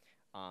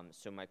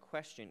 So my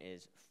question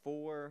is,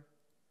 for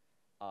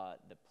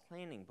the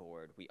planning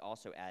board, we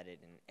also added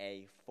an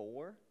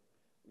A4,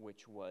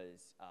 which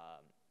was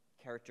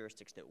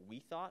characteristics that we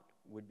thought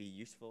would be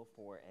useful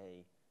for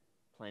a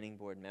planning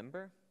board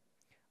member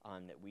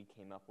that we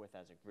came up with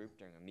as a group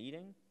during a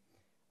meeting.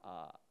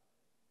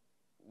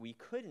 We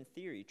could, in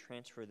theory,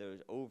 transfer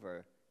those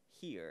over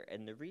here,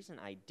 and the reason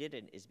I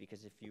didn't is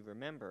because if you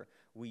remember,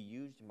 we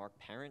used Mark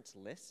Parent's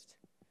list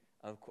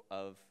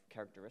of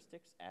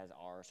characteristics as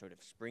our sort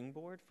of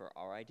springboard for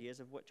our ideas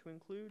of what to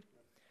include.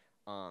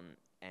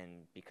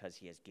 And because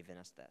he has given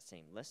us that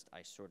same list,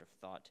 I sort of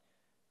thought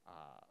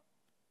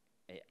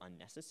it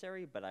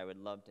unnecessary, but I would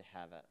love to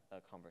have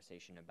a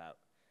conversation about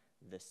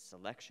this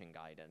selection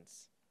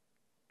guidance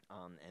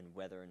and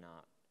whether or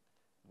not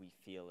we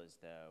feel as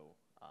though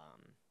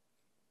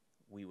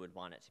we would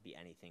want it to be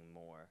anything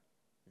more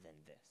than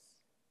this.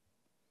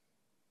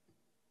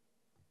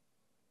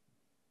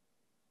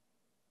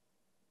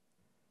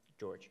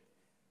 George.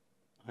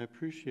 I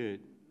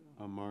appreciate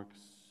Mark's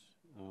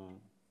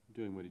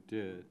doing what he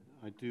did.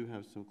 I do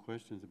have some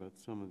questions about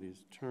some of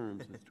these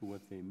terms as to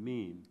what they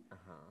mean.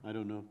 I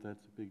don't know if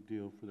that's a big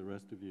deal for the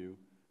rest of you.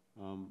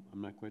 I'm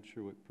not quite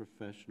sure what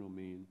professional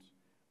means.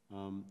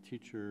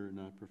 Teacher,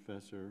 not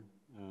professor,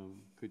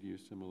 could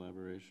use some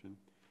elaboration.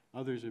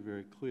 Others are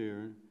very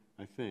clear,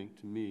 I think,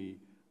 to me.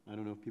 I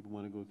don't know if people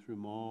want to go through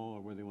them all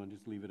or whether they want to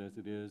just leave it as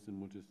it is and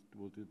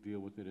we'll just deal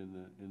with it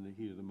in the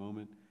heat of the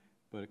moment.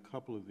 But a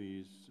couple of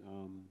these,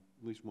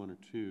 at least one or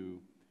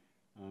two,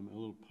 a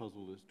little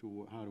puzzled as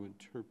to how to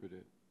interpret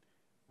it.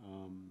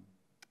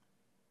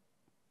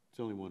 It's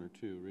only one or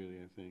two, really,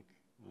 I think.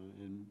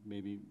 And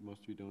maybe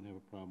most of you don't have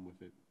a problem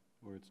with it,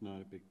 or it's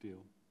not a big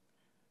deal.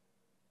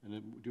 And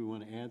then, do we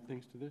want to add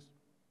things to this?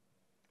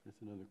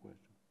 That's another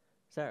question.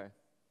 Sarah.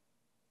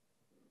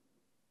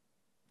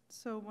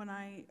 So when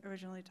I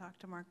originally talked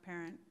to Mark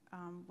Parent,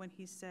 when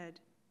he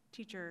said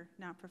teacher,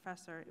 not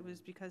professor, it was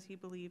because he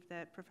believed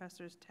that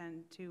professors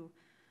tend to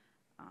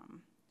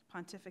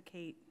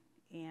pontificate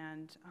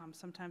and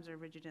sometimes are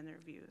rigid in their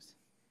views.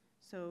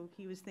 So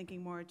he was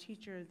thinking more a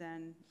teacher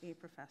than a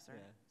professor.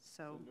 Yeah.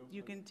 So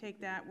you can take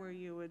that where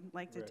you would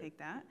like to take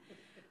that.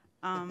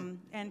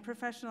 And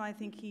professional, I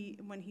think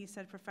when he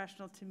said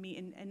professional to me,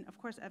 and of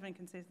course Evan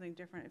can say something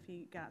different if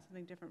he got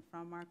something different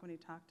from Mark when he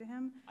talked to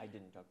him. I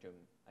didn't talk to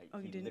him.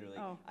 You didn't?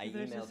 I He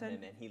literally emailed said-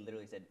 him and he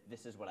literally said,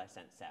 "This is what I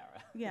sent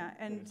Sarah." Yeah,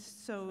 and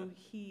so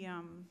he,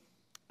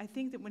 I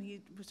think that when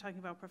he was talking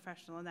about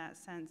professional in that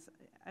sense,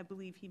 I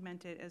believe he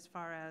meant it as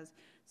far as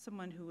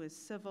someone who is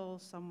civil,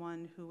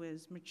 someone who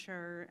is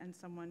mature, and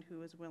someone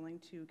who is willing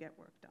to get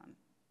work done.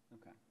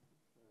 Okay.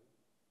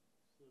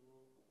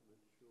 Civil,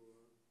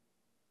 mature,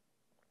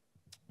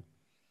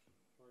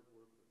 hard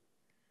worker.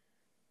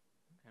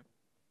 Okay.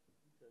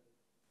 Okay.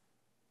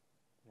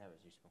 That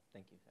was useful.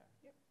 Thank you, Sarah.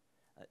 Yep.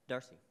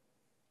 Darcy.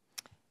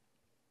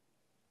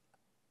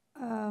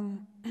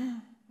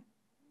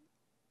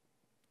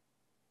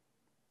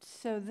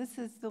 So this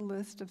is the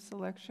list of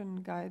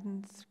selection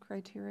guidance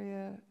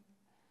criteria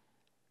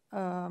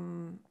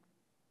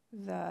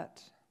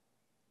that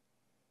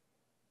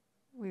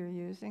we're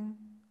using,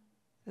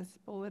 this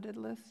bulleted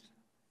list?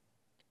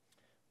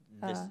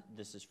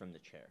 This is from the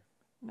chair.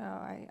 No,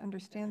 I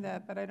understand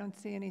that, but I don't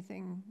see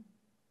anything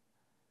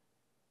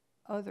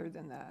other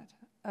than that.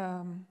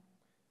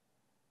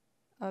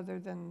 Other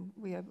than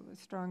we have a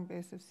strong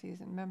base of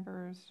seasoned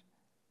members,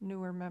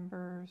 newer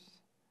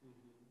members.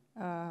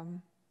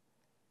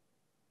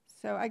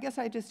 So I guess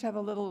I just have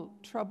a little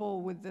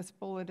trouble with this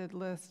bulleted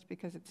list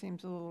because it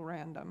seems a little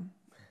random.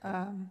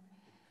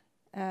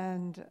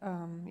 And,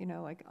 you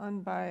know, like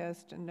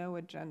unbiased and no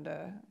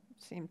agenda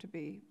seem to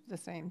be the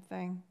same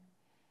thing.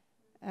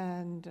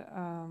 And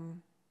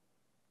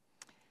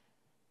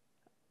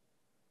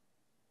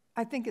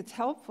I think it's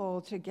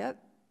helpful to get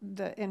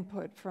the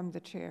input from the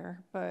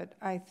chair, but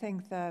I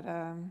think that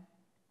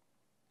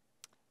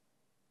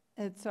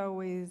it's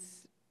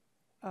always,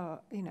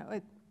 you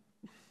know,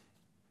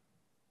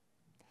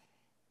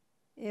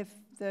 if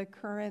the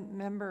current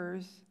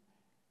members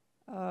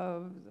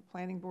of the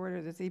planning board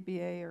or the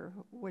ZBA or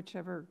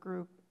whichever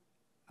group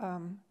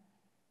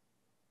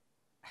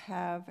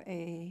have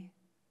a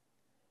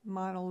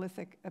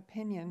monolithic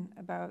opinion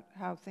about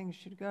how things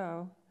should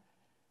go,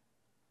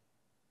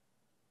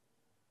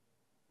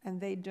 and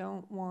they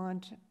don't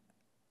want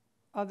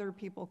other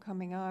people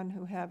coming on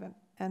who have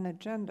an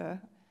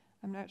agenda,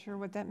 I'm not sure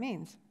what that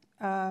means.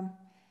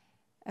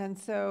 And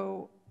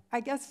so I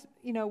guess,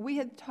 you know, we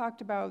had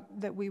talked about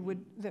that we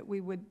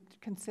would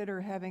consider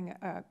having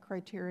a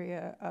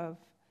criteria of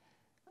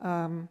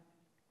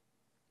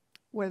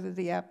whether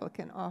the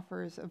applicant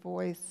offers a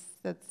voice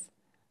that's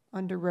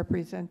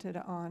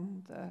underrepresented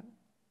on the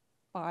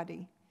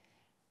body.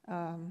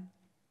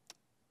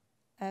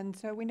 And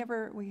so we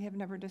have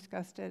never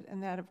discussed it,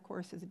 and that, of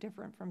course, is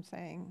different from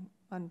saying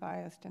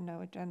unbiased and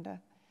no agenda.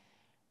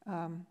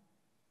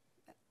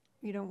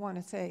 You don't want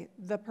to say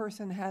the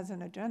person has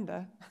an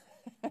agenda,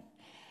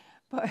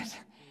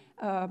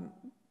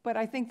 but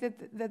I think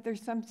that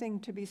there's something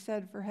to be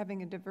said for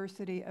having a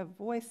diversity of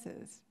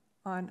voices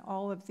on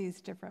all of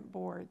these different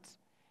boards.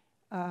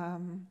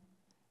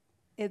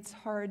 It's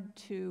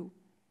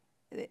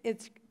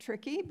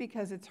tricky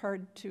because it's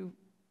hard to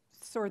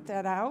sort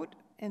that out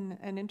in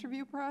an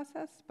interview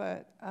process,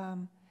 but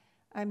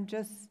I'm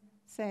just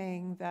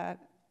saying that,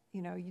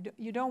 you know,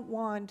 you don't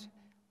want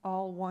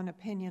all one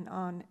opinion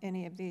on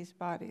any of these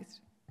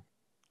bodies.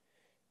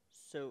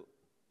 So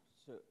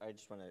I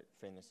just want to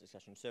frame this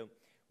discussion. So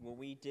when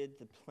we did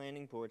the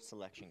planning board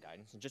selection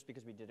guidance, and just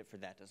because we did it for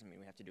that doesn't mean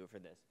we have to do it for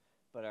this,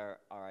 but our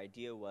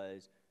idea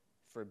was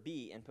for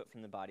B, input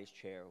from the body's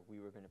chair, we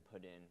were going to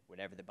put in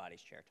whatever the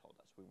body's chair told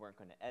us. We weren't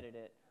going to edit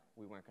it.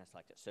 We weren't going to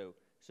select it. So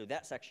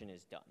that section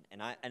is done.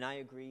 And I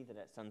agree that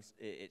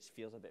it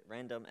feels a bit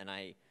random, and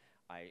I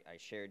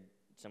shared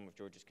some of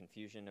George's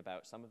confusion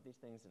about some of these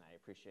things, and I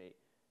appreciate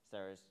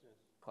Sarah's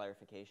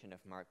clarification of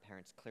Mark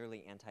Parent's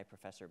clearly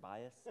anti-professor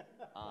bias.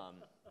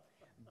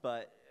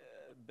 But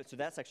so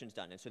that section's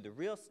done. And so the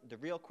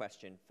real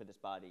question for this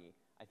body,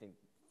 I think,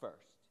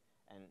 first,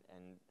 and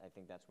I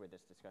think that's where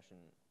this discussion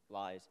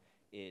lies,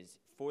 is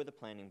for the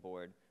planning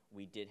board,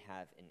 we did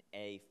have an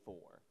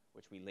A4,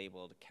 which we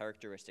labeled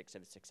characteristics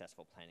of a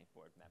successful planning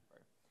board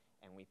member.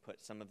 And we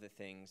put some of the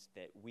things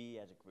that we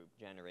as a group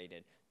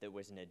generated that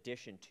was in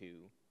addition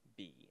to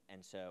B.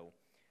 And so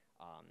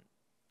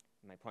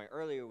my point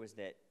earlier was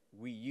that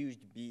we used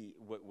B,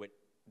 what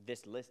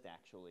this list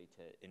actually,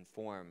 to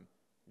inform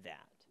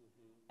that.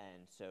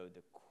 And so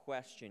the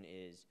question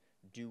is,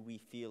 do we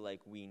feel like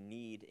we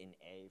need an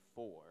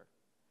A4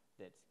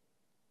 that's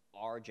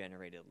our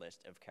generated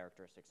list of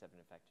characteristics of an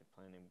effective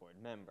planning board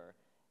member,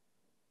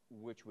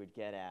 which would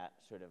get at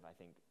sort of, I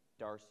think,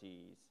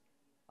 Darcy's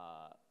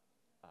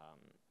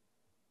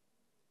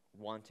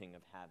wanting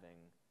of having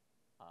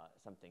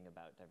something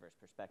about diverse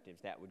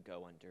perspectives, that would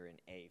go under an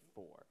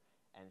A4.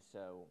 And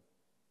so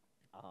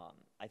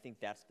I think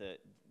that's the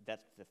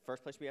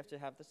first place we have to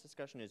have this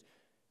discussion is,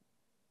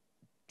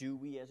 do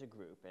we as a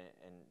group,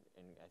 and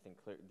I think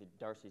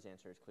Darcy's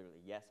answer is clearly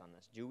yes on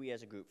this, do we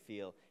as a group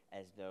feel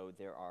as though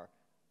there are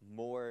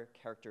more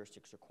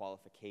characteristics or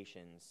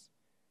qualifications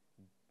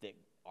that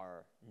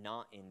are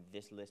not in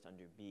this list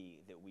under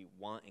B that we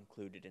want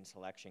included in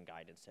selection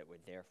guidance that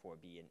would therefore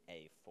be an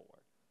A4?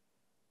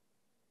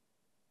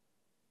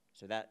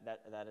 So that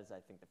is, I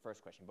think, the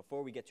first question.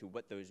 Before we get to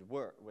what those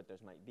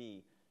might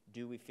be,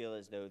 do we feel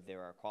as though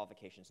there are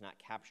qualifications not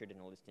captured in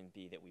the list in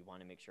B that we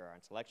want to make sure are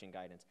in selection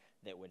guidance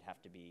that would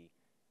have to be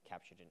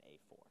captured in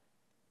A4?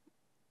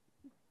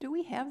 Do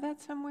we have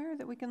that somewhere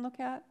that we can look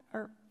at,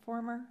 our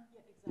former?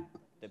 Yeah,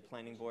 exactly. The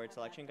planning board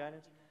selection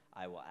guidance?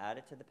 I will add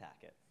it to the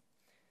packet.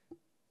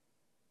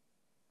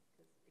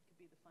 Because it could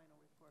be the final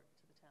report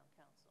to the town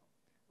council,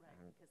 right?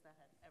 Because that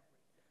had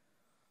everything.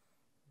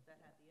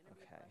 That had the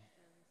interview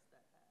questions,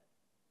 that had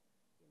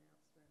the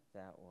announcement.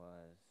 That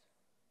was...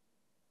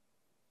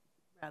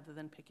 Rather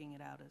than picking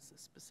it out as a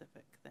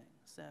specific thing.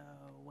 So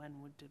when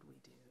did we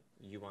do?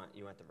 You want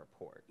the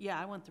report? Yeah,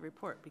 I want the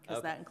report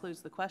because that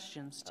includes the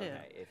questions too.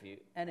 Okay,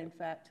 And in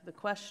fact, the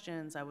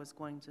questions, I was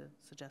going to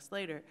suggest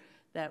later,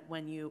 that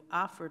when you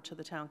offer to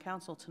the town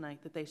council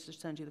tonight that they should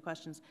send you the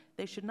questions,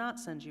 they should not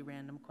send you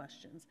random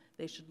questions.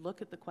 They should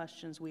look at the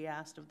questions we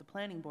asked of the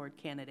planning board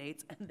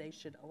candidates and they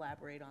should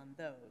elaborate on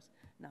those,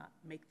 not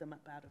make them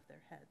up out of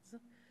their heads.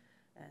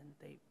 And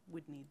they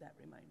would need that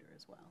reminder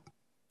as well.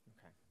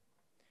 Okay.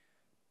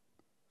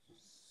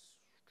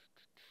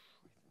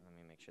 Let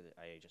me make sure that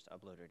I just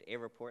uploaded a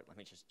report. Let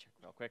me just check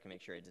real quick and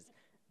make sure it is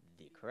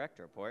the correct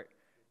report.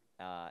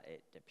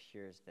 It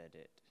appears that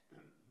it...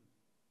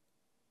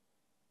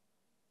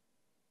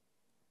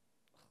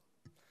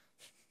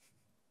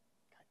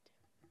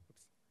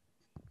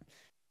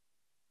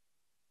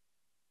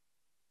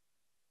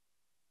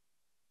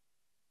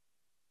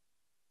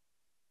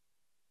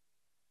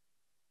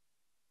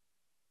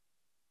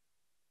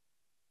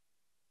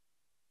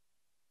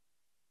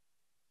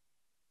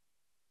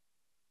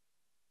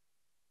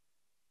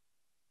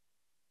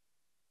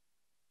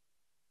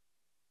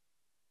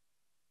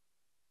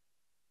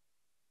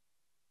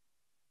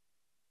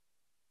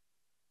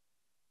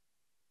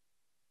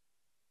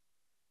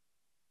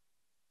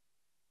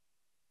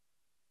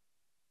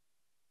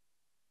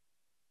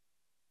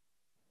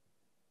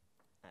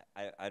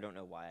 I don't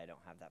know why I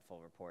don't have that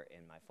full report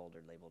in my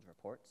folder labeled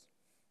reports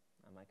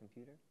on my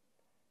computer.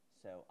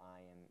 So I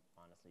am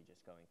honestly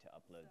just going to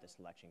upload the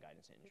selection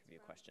guidance and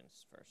interview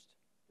questions first.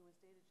 It was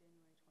dated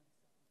January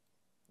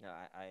 27th. No,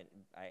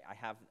 I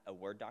have a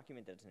Word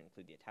document that doesn't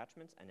include the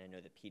attachments, and I know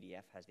the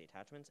PDF has the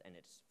attachments, and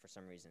it's for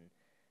some reason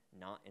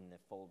not in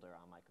the folder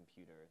on my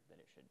computer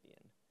that it should be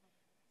in.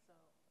 So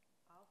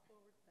I'll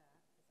forward that.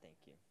 'Cause Thank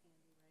you. I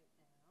have it handy right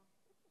now, and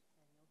you'll do the other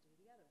one, because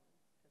that'll be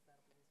easier to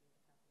copy and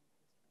paste from you.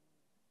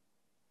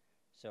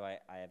 So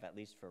I have, at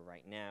least for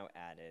right now,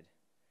 added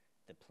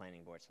the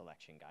planning board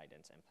selection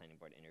guidance and planning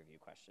board interview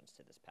questions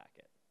to this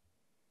packet.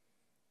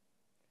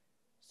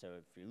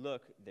 So if you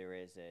look, there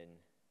is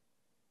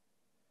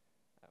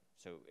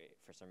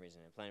for some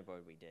reason in planning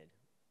board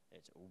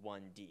it's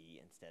 1D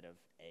instead of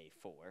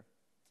A4,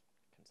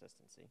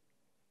 consistency.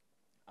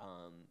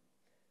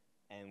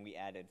 And we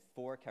added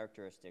 4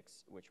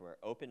 characteristics which were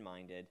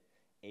open-minded,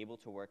 able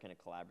to work in a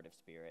collaborative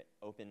spirit,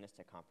 openness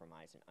to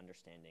compromise, and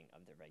understanding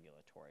of the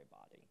regulatory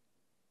body.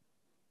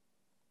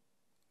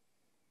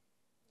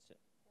 So,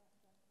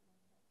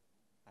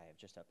 I have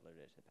just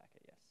uploaded it to the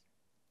packet, yes.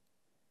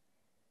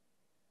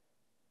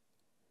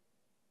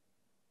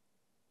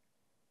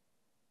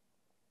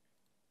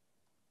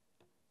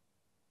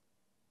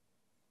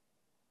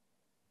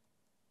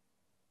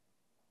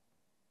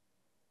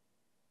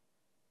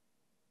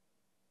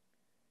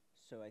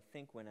 So I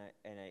think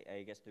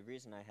I guess the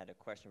reason I had a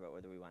question about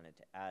whether we wanted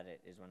to add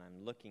it is when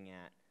I'm looking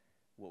at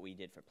what we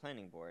did for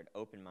planning board,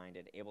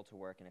 open-minded, able to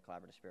work in a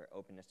collaborative spirit,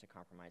 openness to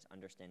compromise,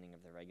 understanding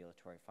of the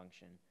regulatory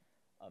function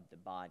of the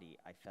body,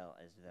 I felt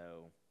as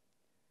though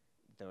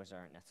those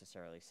aren't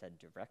necessarily said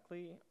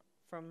directly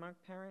from Mark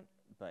Parent,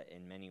 but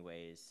in many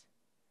ways,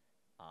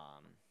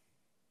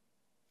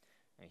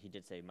 he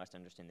did say must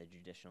understand the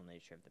judicial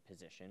nature of the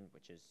position,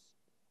 which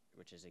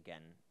is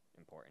again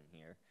important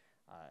here.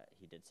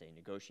 He did say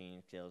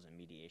negotiating skills and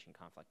mediation,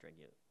 conflict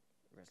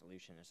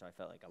resolution, and so I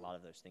felt like a lot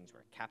of those things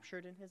were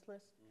captured in his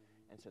list.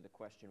 And so the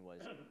question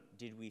was,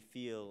 did we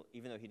feel,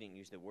 even though he didn't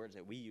use the words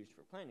that we used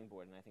for planning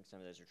board, and I think some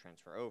of those are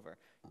transfer over,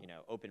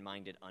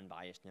 open-minded,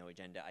 unbiased, no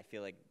agenda, I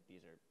feel like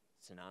these are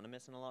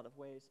synonymous in a lot of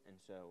ways. And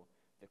so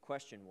the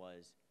question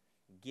was,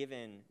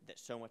 given that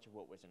so much of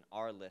what was in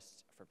our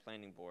list for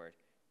planning board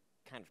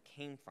kind of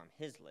came from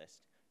his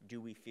list,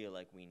 do we feel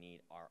like we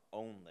need our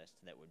own list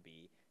that would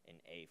be an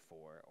A4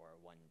 or a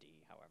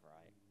 1D, however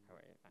I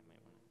might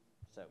want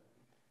to. So,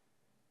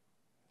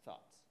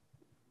 thoughts?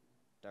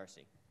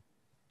 Darcy?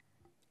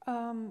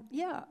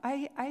 Yeah,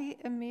 I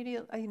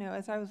immediately,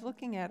 as I was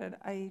looking at it,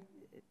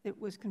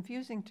 it was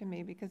confusing to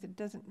me because it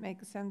doesn't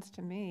make sense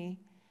to me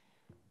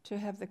to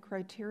have the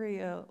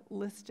criteria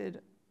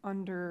listed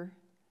under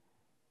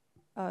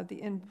the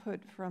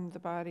input from the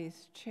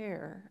body's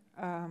chair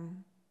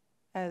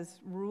as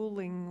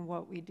ruling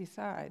what we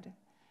decide,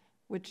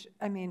 which,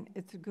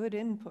 it's a good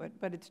input,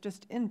 but it's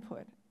just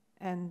input.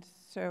 And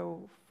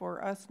so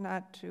for us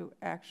not to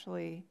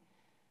actually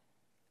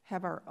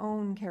have our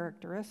own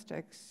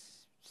characteristics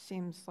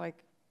seems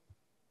like,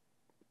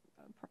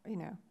 a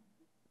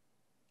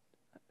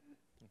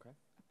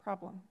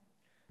problem.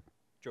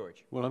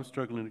 George? Well, I'm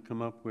struggling to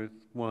come up with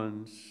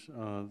ones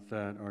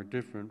that are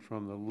different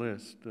from the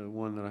list. The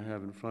one that I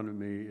have in front of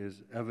me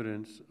is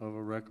evidence of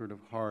a record of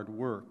hard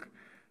work,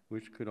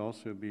 which could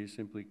also be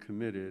simply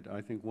committed.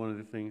 I think one of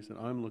the things that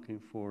I'm looking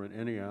for in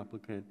any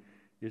applicant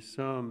is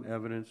some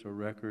evidence or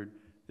record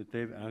that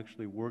they've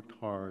actually worked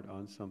hard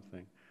on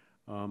something.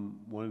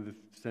 One of the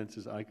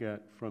senses I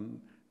get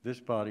from this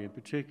body in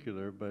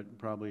particular, but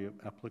probably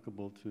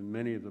applicable to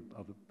many of the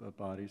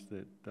bodies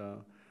that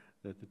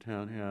the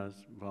town has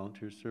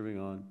volunteers serving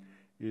on,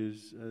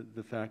 is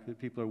the fact that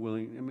people are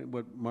willing,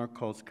 what Mark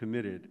calls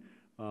committed,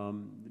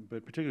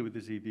 but particularly with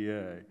the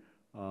ZBA,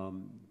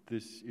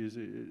 this is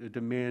a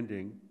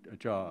demanding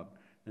job.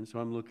 And so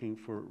I'm looking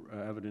for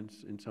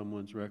evidence in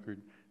someone's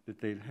record that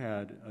they've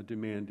had a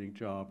demanding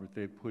job, or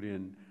they've put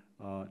in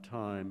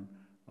time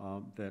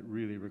that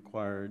really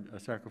required a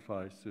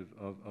sacrifice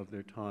of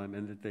their time,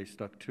 and that they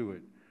stuck to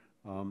it.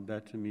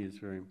 That to me is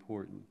very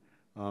important.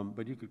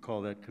 But you could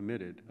call that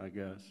committed, I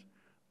guess.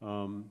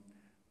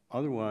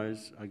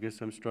 Otherwise, I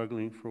guess I'm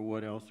struggling for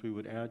what else we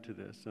would add to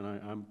this, and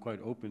I'm quite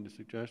open to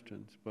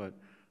suggestions, but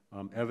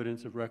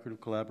evidence of record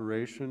of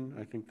collaboration,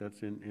 I think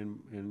that's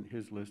in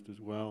his list as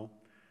well.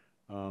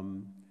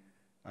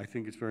 I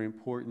think it's very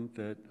important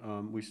that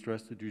we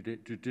stress the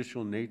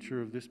judicial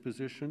nature of this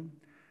position,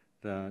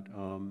 that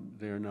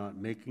they are not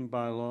making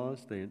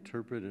bylaws, they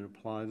interpret and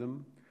apply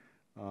them.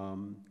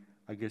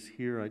 I guess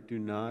here I do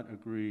not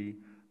agree.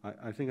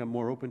 I think I'm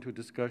more open to a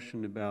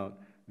discussion about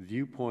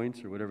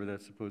viewpoints, or whatever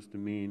that's supposed to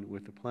mean,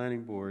 with the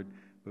planning board,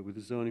 but with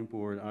the zoning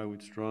board, I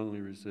would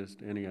strongly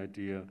resist any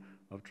idea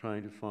of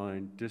trying to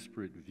find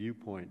disparate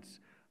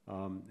viewpoints.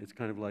 It's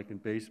kind of like in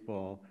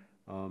baseball,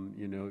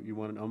 you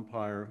want an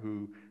umpire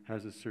who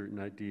has a certain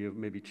idea of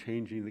maybe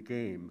changing the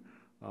game.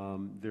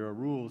 There are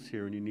rules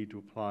here, and you need to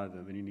apply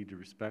them, and you need to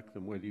respect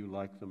them, whether you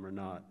like them or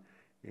not.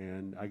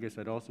 And I guess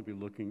I'd also be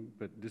looking,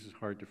 but this is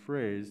hard to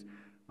phrase,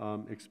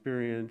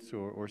 experience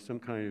or some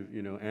kind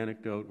of,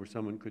 anecdote where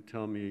someone could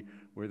tell me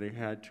where they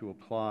had to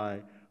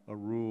apply a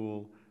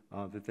rule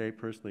that they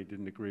personally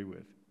didn't agree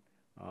with.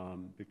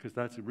 Because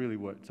that's really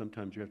what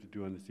sometimes you have to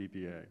do on the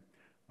ZBA.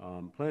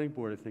 Planning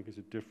board, I think, is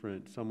a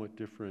somewhat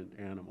different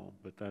animal,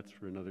 but that's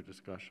for another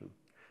discussion.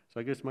 So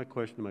I guess my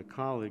question to my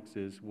colleagues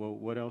is, well,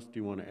 what else do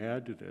you want to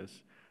add to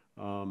this?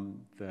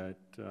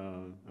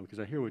 Because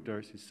I hear what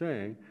Darcy's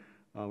saying,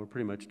 we're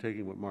pretty much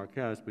taking what Mark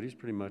has, but he's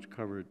pretty much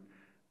covered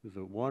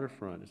the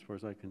waterfront as far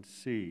as I can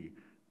see,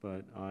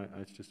 but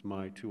it's just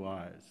my two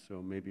eyes,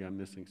 so maybe I'm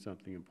missing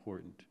something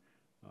important.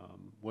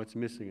 What's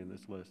missing in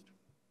this list?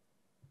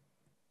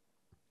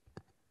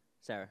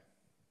 Sarah?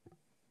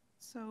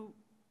 So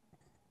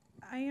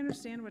I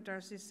understand what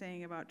Darcy's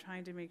saying about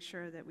trying to make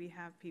sure that we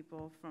have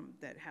people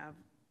that have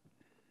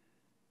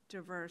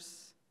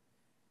diverse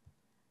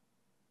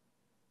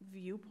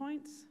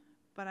viewpoints,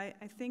 but I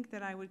think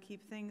that I would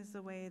keep things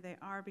the way they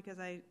are, because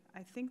I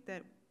think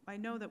that, I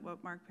know that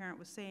what Mark Parent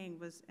was saying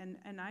was, and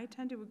I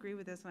tend to agree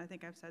with this, and I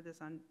think I've said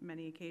this on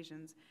many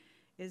occasions,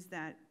 is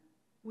that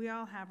we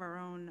all have our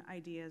own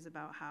ideas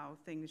about how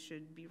things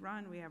should be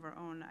run. We have our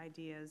own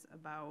ideas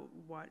about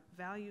what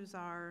values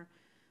are,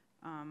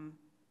 and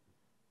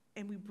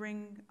we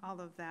bring all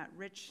of that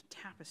rich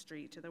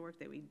tapestry to the work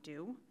that we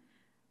do.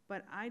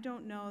 But I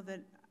don't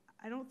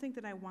think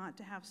that I want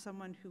to have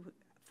someone who,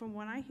 from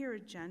when I hear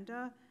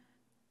agenda,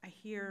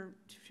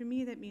 to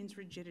me that means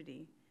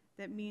rigidity.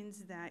 That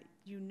means that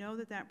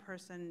that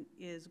person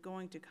is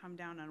going to come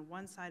down on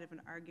one side of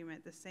an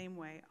argument the same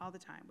way all the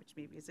time, which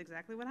maybe is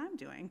exactly what I'm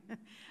doing.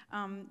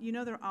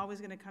 They're always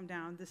going to come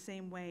down the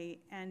same way,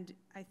 and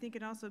I think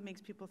it also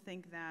makes people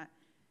think that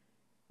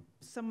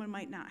someone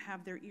might not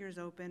have their ears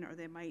open, or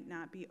they might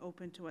not be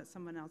open to what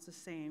someone else is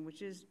saying,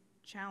 which is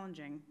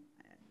challenging.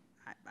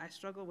 I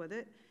struggle with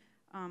it,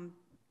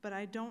 but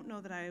I don't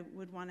know that I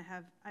would want to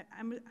have,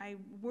 I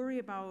worry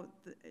about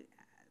the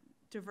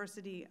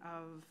diversity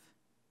of,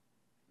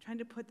 trying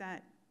to put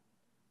that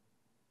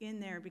in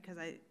there, because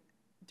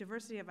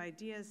diversity of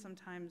ideas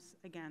sometimes,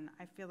 again,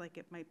 I feel like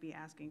it might be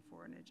asking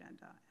for an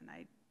agenda, and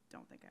I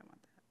don't think I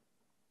want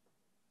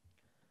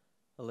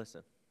that.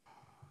 Alyssa?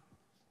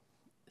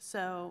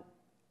 So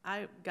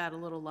I got a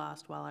little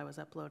lost while I was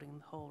uploading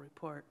the whole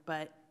report,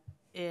 but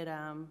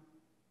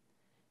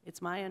it's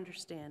my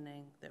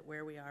understanding that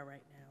where we are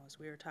right now is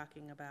we are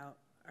talking about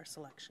our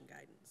selection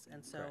guidance.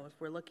 And so Correct. if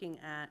we're looking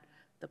at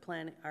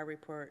our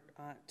report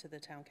to the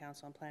Town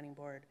Council and Planning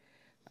Board,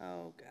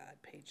 oh God,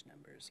 page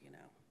numbers,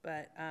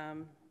 But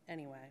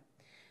anyway,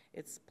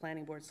 it's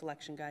Planning Board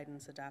Selection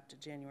Guidance adopted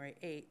January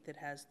 8th that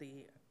has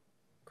the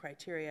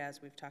criteria,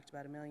 as we've talked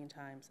about a million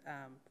times,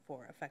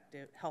 for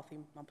effective,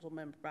 healthy,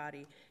 multiple-member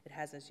body. It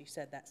has, as you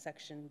said, that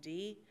section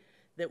D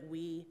that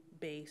we,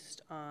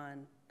 based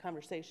on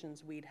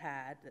conversations we'd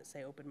had that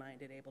say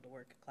open-minded, able to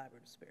work,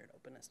 collaborative spirit,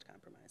 openness to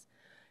compromise.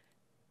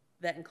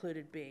 That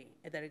included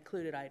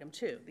item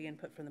 2, the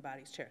input from the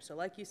body's chair. So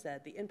like you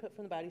said, the input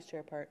from the body's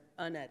chair part,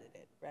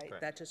 unedited, right? Correct.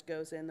 That just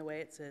goes in the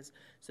way it says.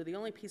 So the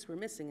only piece we're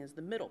missing is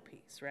the middle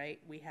piece, right?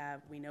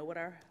 We know what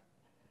our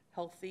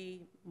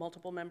healthy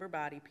multiple member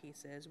body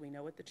piece is, we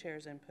know what the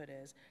chair's input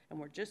is, and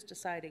we're just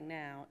deciding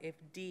now if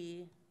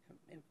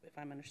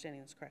I'm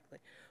understanding this correctly,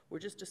 we're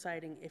just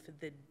deciding if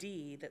the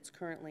D that's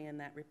currently in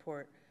that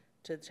report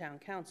to the Town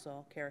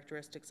Council,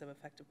 characteristics of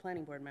effective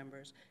planning board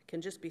members,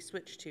 can just be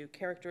switched to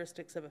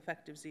characteristics of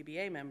effective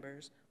ZBA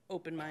members,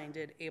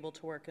 open-minded, able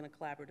to work in a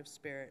collaborative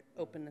spirit,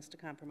 openness to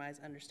compromise,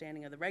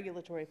 understanding of the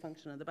regulatory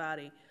function of the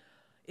body,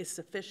 is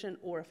sufficient,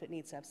 or if it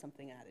needs to have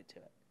something added to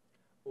it.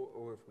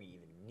 Or if we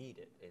even need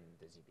it in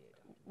the ZBA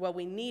document. Well,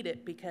 we need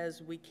it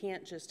because we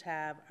can't just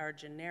have our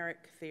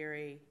generic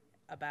theory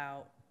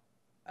about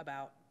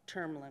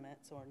term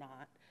limits or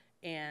not,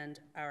 and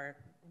our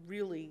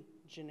really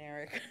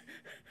generic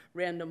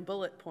random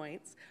bullet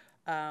points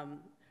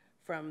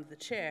from the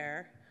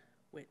chair,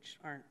 which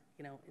aren't,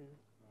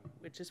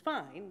 which is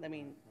fine. I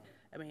mean,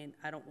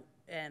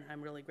 and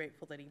I'm really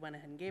grateful that he went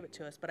ahead and gave it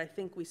to us, but I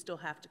think we still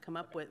have to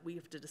we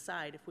have to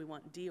decide if we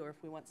want D or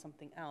if we want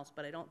something else,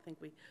 but I don't think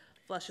we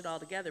flush it all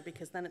together,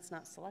 because then it's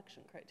not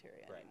selection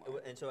criteria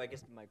anymore. And so I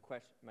guess my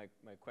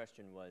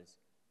question was,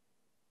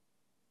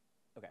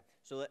 okay,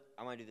 so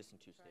I want to do this in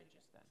two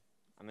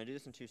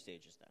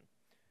stages then.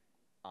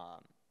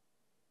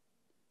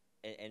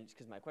 And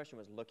because my question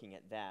was looking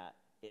at that,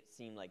 it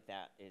seemed like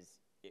that is,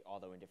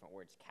 although in different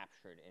words,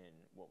 captured in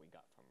what we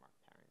got from Mark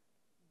Parent.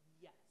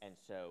 Yes. And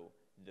so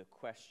the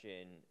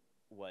question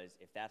was,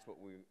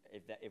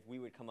 if we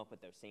would come up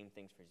with those same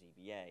things for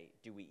ZBA,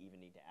 do we even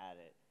need to add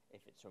it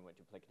if it's somewhat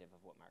duplicative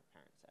of what Mark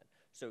Parent said?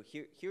 So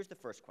here's the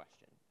first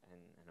question,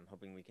 and I'm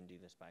hoping we can do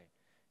this by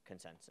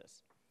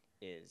consensus,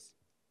 is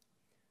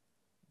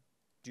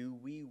do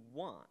we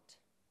want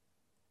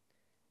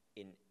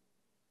in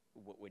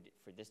what would,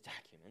 for this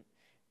document,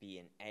 be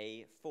an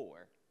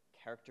A4,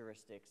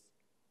 characteristics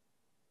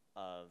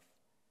of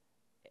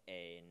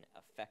an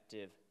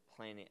effective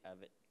planning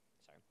of it,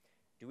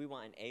 do we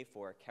want an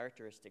A4,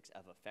 characteristics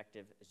of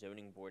effective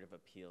zoning board of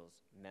appeals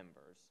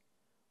members,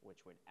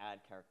 which would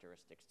add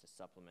characteristics to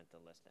supplement the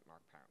list that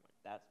Mark Parent went.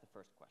 That's the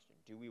first question.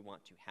 Do we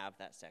want to have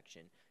that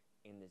section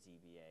in the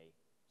ZBA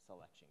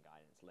selection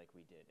guidance like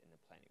we did in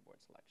the planning board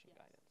selection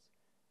guidance?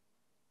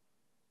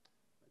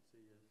 I'd say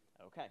yes.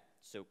 Okay,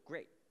 so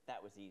great,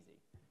 that was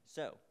easy.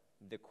 So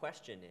the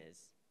question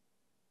is,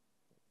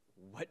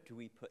 what do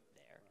we put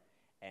there?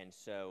 And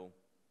so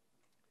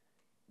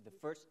the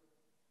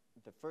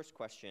first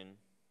question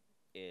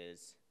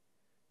is,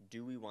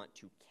 do we want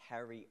to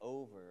carry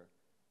over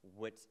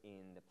what's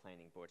in the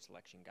planning board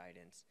selection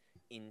guidance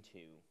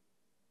into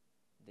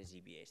the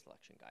ZBA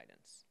selection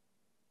guidance?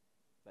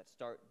 Let's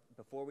start,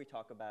 before we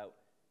talk about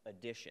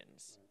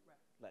additions,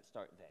 let's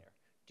start there.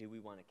 Do we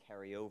want to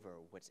carry over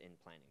what's in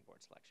planning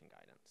board selection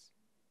guidance?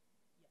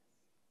 Yes.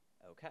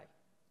 Okay.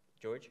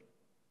 George?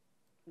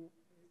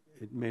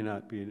 It may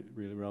not be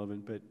really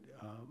relevant, but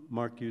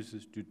Mark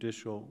uses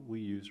judicial, we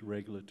use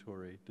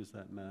regulatory. Does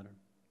that matter?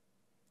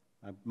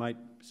 I might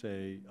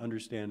say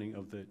understanding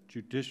of the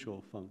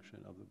judicial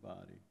function of the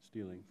body,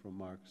 stealing from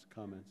Mark's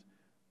comments,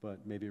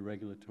 but maybe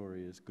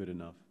regulatory is good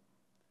enough.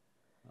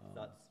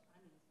 Thoughts?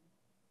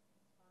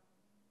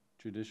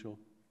 Judicial?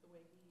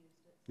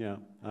 Yeah,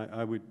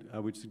 I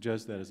would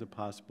suggest that as a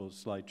possible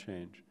slight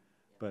change,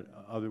 but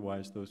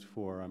otherwise those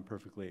four, I'm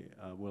perfectly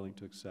willing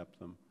to accept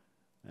them,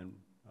 and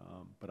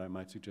but I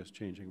might suggest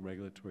changing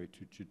regulatory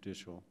to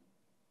judicial.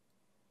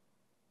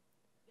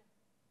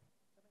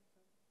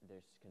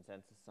 There's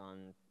consensus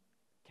on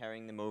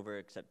carrying them over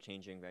except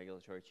changing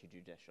regulatory to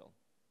judicial.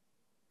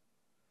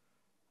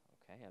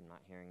 Okay, I'm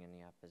not hearing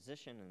any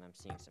opposition, and I'm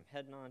seeing some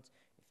head nods.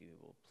 If you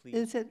will please.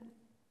 Is it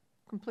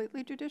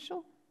completely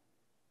judicial?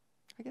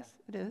 I guess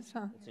it is,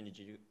 huh? It's an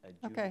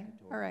Okay,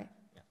 all right.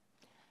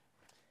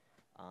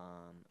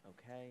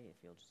 Okay, if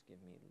you'll just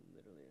give me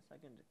literally a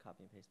second to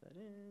copy and paste that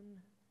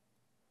in.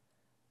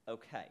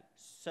 Okay,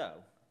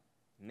 so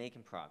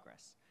making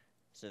progress.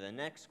 So the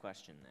next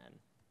question then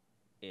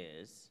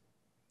is,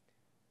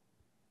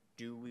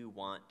 do we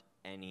want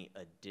any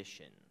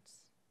additions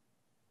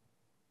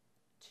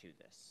to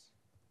this?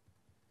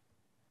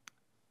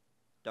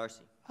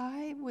 Darcy?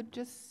 I would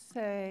just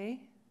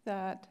say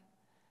that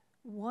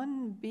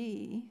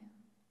 1B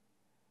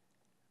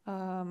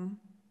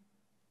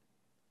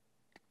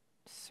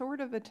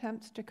sort of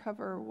attempts to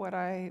cover what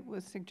I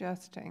was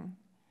suggesting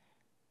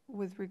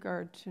with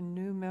regard to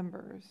new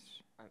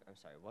members. I'm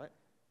sorry, what?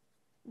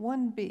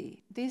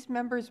 1B, these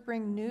members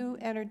bring new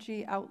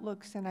energy,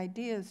 outlooks, and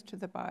ideas to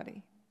the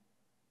body.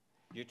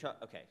 You're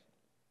okay.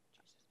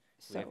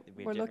 Jesus. So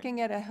we're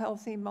looking at a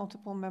healthy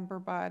multiple member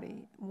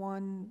body.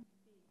 What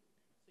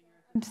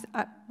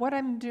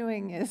I'm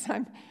doing is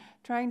I'm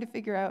trying to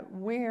figure out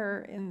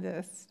where in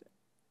this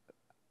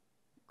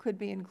could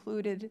be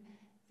included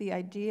the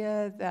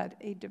idea that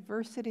a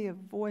diversity of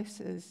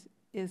voices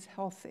is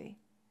healthy.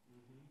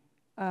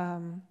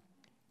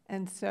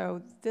 And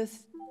so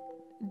this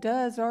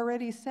does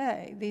already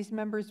say these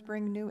members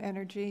bring new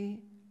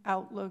energy,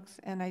 outlooks,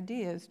 and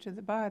ideas to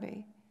the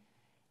body.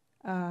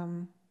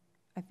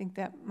 I think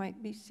that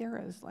might be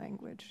Sarah's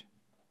language.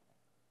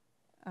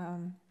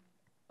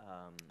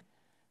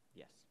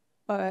 Yes.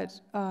 But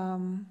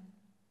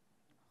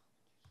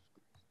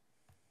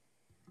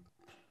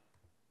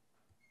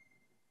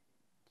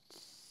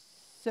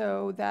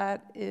so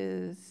that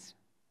is,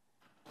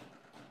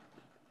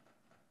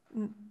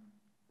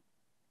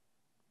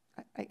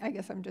 I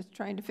guess I'm just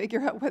trying to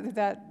figure out whether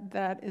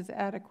that is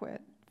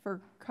adequate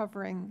for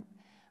covering.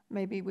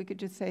 Maybe we could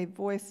just say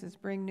voices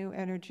bring new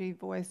energy,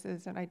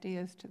 voices, and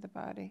ideas to the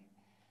body.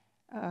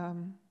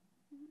 And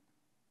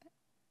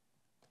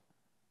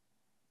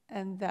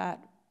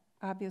that,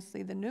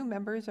 obviously, the new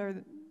members are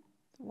the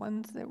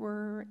ones that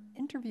we're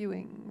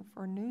interviewing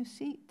for new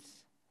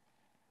seats.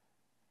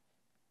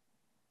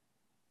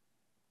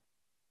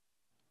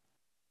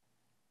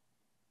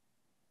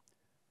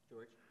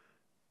 George?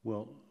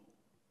 Well,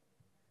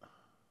 I'm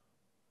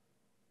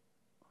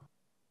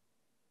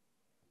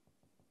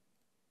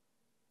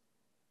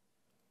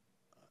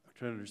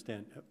trying to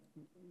understand.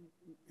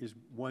 Is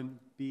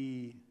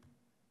 1B,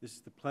 this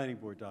is the planning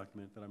board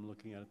document that I'm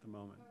looking at the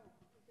moment.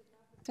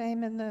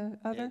 Same in the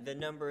other? The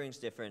numbering's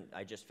different.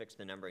 I just fixed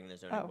the numbering in the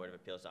zoning board of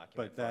appeals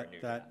document. But for our new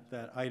draft.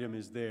 that item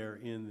is there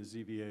in the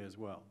ZBA as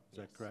well. Is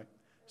that correct?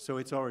 So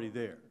it's already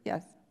there.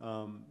 Yes.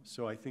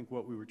 So I think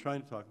what we were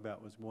trying to talk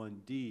about was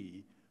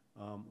 1D.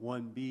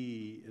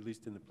 1B, at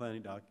least in the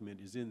planning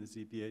document, is in the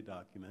ZBA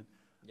document.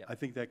 Yep. I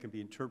think that can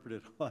be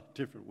interpreted a lot of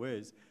different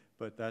ways,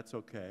 but that's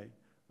okay.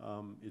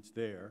 It's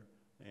there.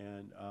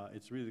 And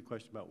it's really the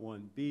question about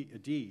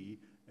 1D.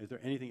 Is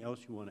there anything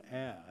else you want to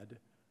add?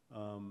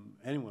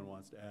 Anyone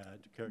wants to add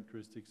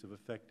characteristics of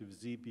effective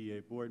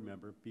ZBA board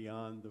member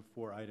beyond the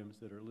 4 items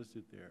that are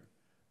listed there.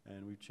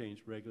 And we've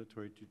changed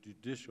regulatory to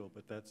judicial,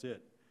 but that's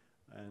it.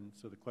 And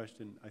so the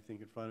question I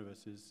think in front of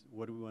us is,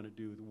 what do we want to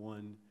do with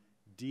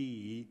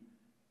 1D?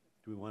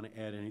 Do we want to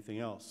add anything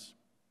else?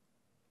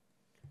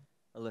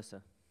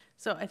 Alyssa?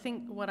 So I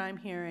think what I'm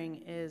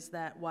hearing is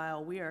that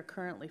while we are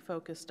currently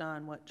focused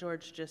on what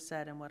George just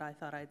said and what I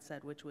thought I'd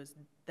said, which was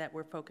that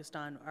we're focused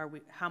on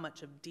how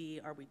much of D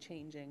are we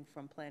changing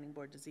from planning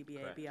board to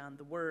ZBA Correct. beyond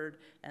the word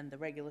and the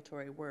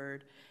regulatory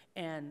word.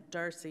 And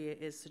Darcy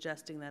is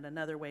suggesting that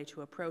another way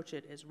to approach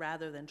it is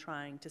rather than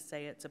trying to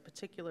say it's a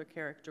particular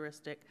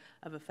characteristic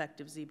of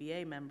effective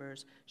ZBA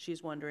members,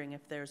 she's wondering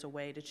if there's a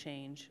way to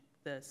change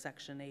the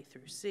section A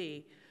through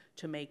C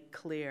to make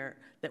clear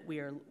that we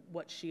are,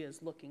 what she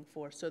is looking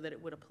for, so that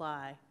it would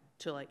apply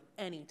to like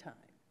any time.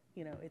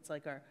 You know, it's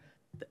like the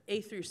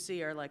A through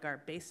C are like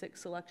our basic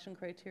selection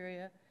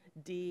criteria.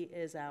 D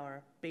is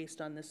our based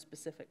on this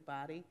specific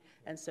body.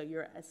 And so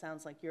it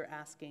sounds like you're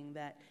asking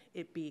that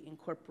it be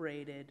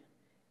incorporated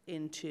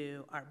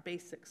into our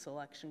basic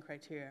selection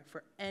criteria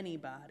for any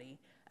body,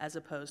 as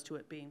opposed to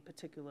it being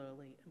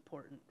particularly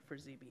important for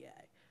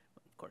ZBA.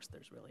 Of course,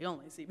 there's really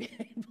only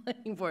ZBA,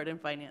 Planning Board, and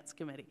Finance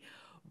Committee.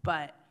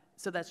 But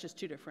so that's just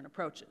two different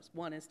approaches.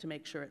 One is to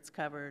make sure it's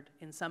covered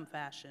in some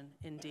fashion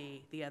in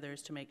D. The other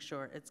is to make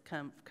sure it's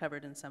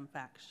covered in some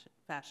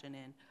fashion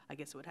in, I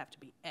guess it would have to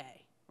be A,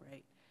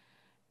 right?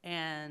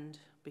 And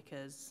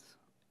because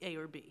A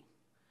or B.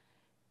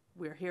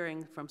 We're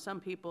hearing from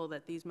some people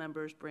that these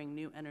members bring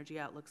new energy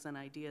outlooks and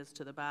ideas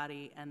to the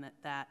body, and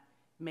that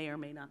may or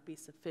may not be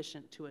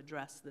sufficient to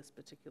address this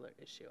particular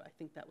issue. I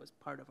think that was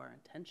part of our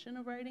intention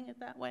of writing it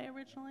that way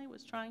originally,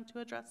 was trying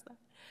to address that.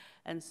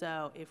 And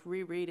so if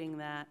rereading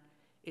that,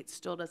 it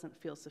still doesn't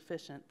feel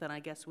sufficient, then I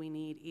guess we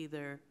need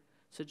either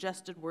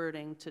suggested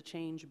wording to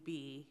change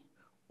B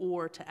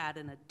or to add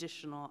an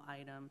additional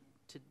item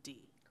to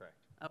D. Correct.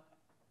 Okay.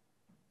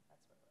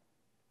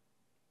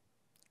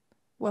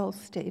 Well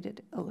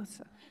stated,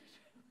 Alyssa.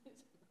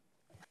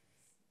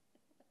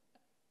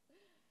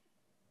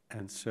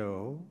 And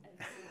so, How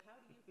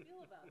do you feel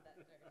about that,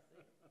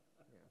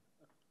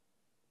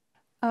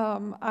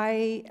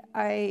 Darcy?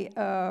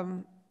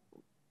 I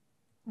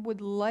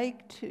would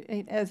like to,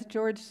 as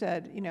George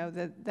said, you know,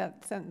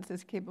 that sentence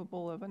is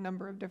capable of a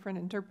number of different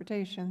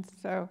interpretations.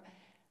 So,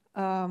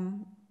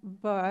 and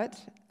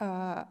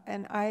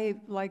I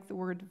like the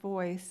word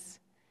voice.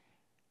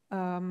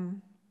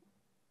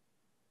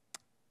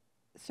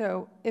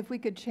 So if we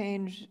could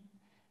change,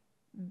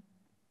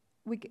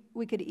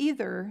 we could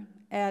either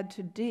add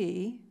to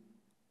D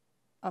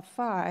a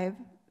 5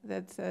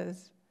 that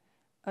says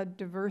a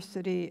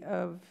diversity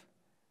of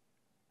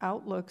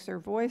outlooks or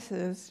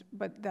voices,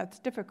 but that's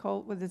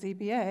difficult with the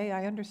ZBA,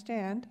 I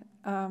understand.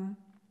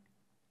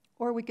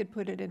 Or we could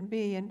put it in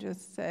B and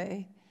just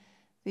say,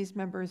 these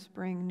members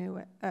bring new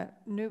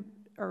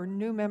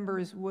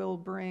members will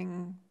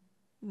bring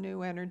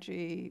new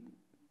energy,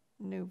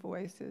 new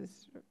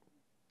voices,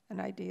 and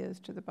ideas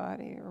to the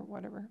body, or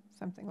whatever,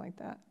 something like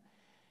that.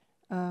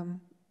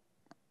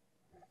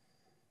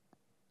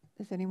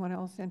 Is anyone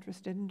else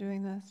interested in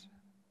doing this?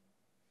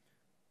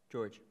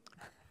 George?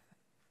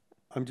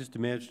 I'm just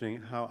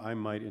imagining how I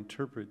might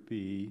interpret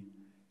B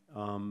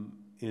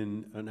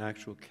in an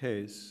actual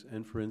case.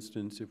 And for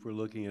instance, if we're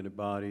looking at a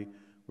body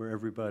where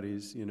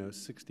everybody's,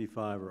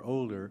 65 or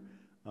older,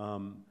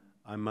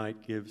 I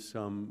might give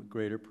some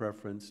greater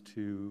preference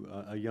to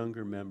a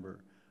younger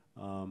member.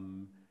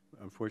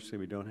 Unfortunately,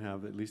 we don't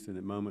have, at least in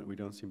the moment, we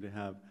don't seem to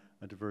have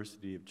a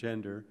diversity of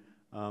gender.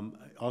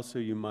 Also,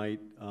 you might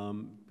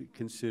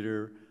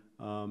consider,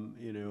 a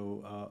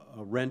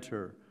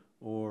renter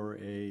or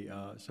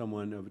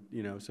someone of,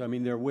 so I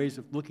mean, there are ways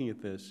of looking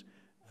at this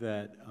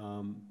that,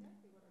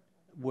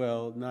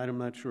 well, I'm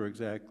not sure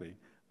exactly,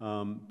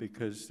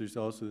 because there's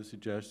also the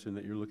suggestion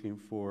that you're looking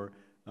for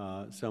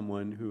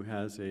someone who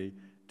has a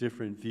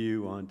different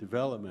view on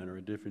development, or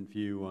a different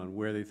view on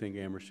where they think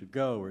Amherst should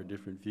go, or a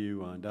different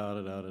view on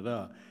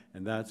da-da-da-da-da,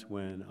 and that's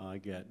when I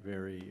get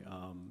very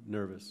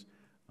nervous.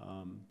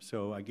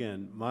 So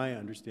again, my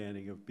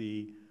understanding of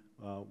B,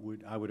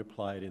 I would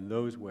apply it in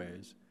those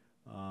ways,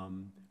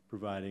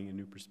 providing a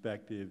new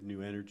perspective,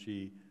 new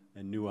energy,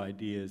 and new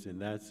ideas in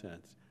that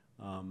sense.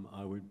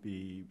 I would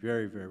be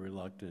very, very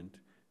reluctant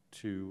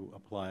to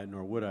apply it,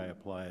 nor would I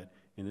apply it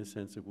in the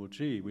sense of, well,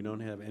 gee, we don't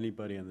have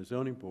anybody on the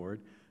zoning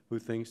board who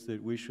thinks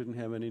that we shouldn't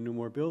have any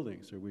more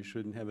buildings, or we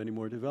shouldn't have any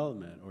more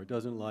development, or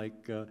doesn't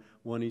like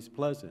 1 East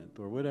Pleasant,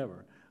 or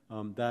whatever.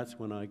 That's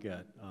when I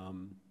get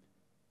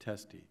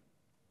testy.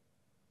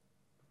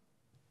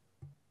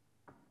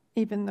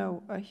 Even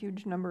though a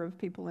huge number of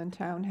people in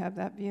town have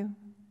that view?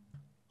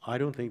 I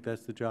don't think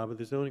that's the job of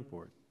the zoning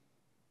board.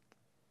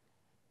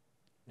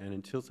 And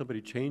until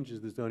somebody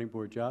changes the zoning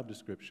board job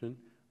description,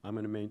 I'm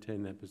going to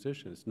maintain that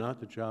position. It's not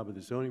the job of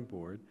the zoning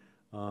board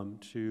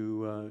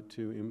to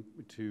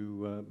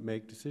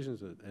make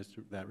decisions as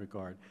to that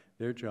regard.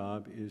 Their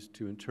job is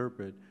to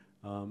interpret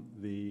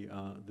the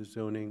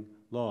zoning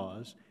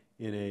laws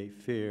in a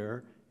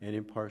fair and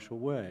impartial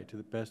way to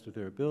the best of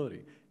their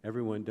ability.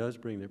 Everyone does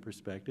bring their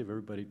perspective.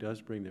 Everybody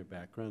does bring their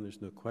background.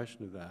 There's no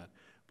question of that.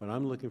 But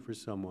I'm looking for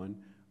someone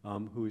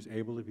who is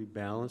able to be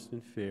balanced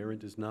and fair and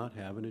does not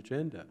have an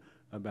agenda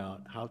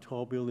about how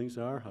tall buildings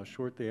are, how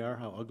short they are,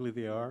 how ugly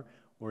they are,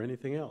 or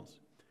anything else.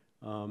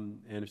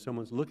 And if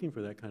someone's looking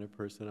for that kind of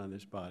person on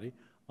this body,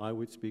 I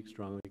would speak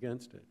strongly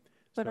against it.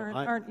 But So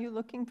aren't you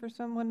looking for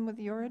someone with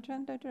your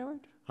agenda,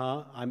 George?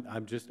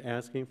 I'm just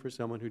asking for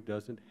someone who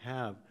doesn't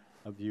have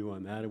a view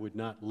on that, and would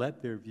not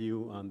let their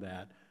view on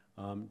that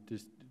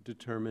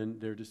determine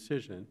their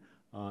decision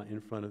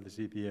in front of the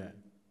ZBA.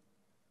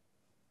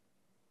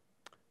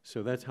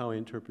 So that's how I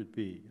interpret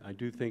B. I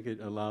do think it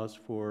allows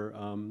for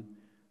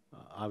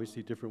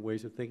obviously different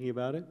ways of thinking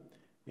about it,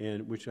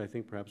 and which I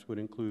think perhaps would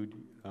include,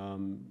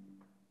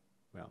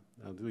 well,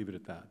 I'll leave it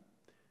at that.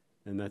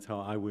 And that's how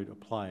I would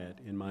apply it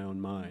in my own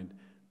mind.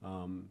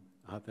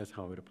 That's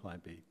how I would apply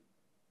B.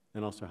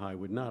 And also how I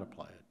would not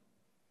apply it.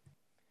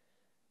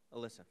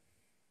 Alyssa?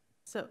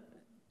 So,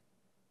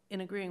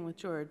 in agreeing with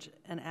George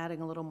and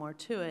adding a little more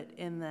to it,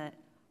 in that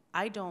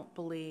I don't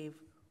believe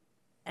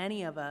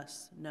any of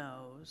us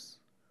knows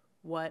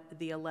what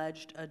the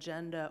alleged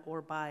agenda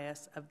or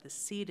bias of the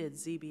seated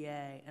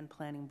ZBA and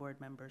planning board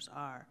members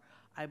are.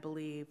 I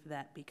believe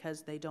that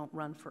because they don't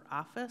run for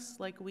office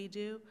like we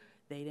do,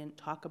 they didn't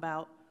talk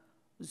about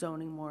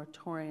zoning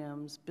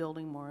moratoriums,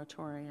 building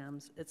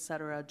moratoriums, et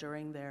cetera,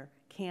 during their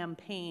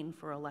campaign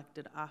for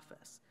elected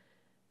office.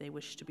 They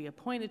wish to be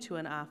appointed to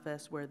an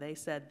office where they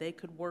said they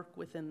could work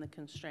within the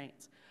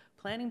constraints.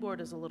 Planning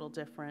board is a little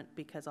different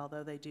because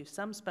although they do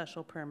some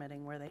special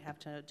permitting where they have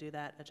to do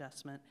that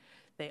adjustment,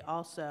 they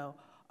also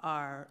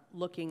are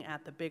looking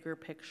at the bigger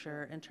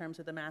picture in terms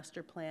of the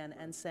master plan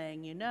and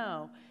saying, you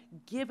know,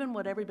 given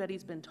what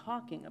everybody's been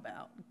talking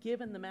about,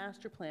 given the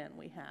master plan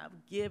we have,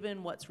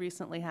 given what's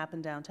recently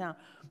happened downtown,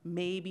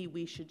 maybe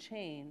we should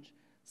change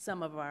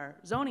some of our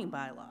zoning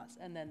bylaws.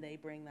 And then they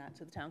bring that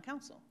to the town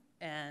council.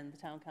 And the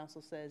town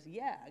council says,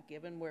 yeah,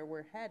 given where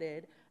we're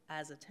headed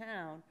as a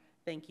town,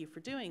 thank you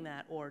for doing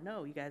that, or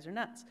no, you guys are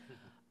nuts.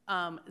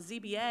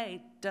 ZBA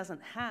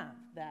doesn't have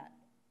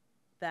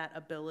that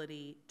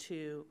ability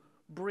to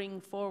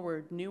bring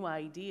forward new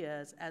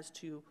ideas as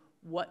to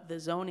what the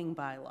zoning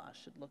bylaw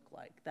should look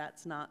like.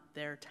 That's not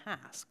their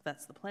task.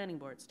 That's the planning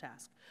board's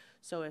task.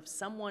 So if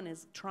someone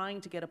is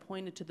trying to get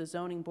appointed to the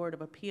Zoning Board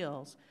of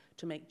Appeals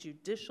to make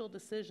judicial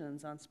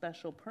decisions on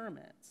special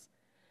permits,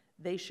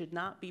 they should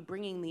not be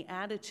bringing the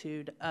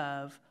attitude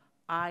of,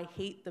 I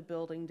hate the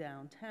building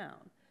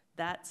downtown.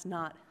 That's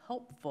not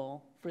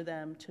helpful for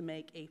them to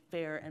make a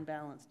fair and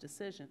balanced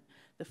decision.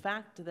 The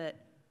fact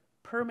that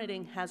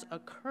permitting has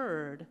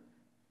occurred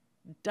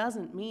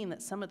doesn't mean that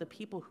some of the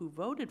people who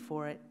voted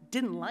for it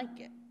didn't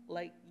like it.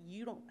 Like,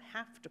 you don't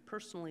have to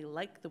personally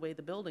like the way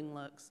the building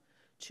looks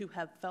to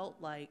have felt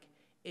like,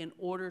 in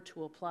order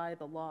to apply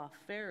the law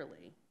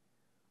fairly,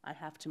 I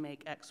have to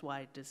make X,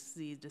 Y,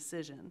 Z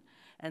decision.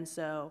 And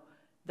so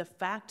the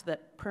fact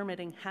that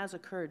permitting has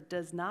occurred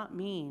does not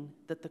mean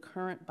that the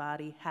current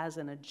body has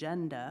an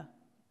agenda,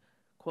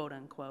 quote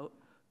unquote,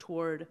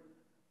 toward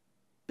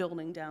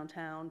building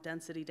downtown,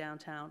 density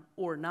downtown,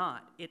 or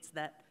not. It's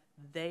that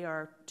they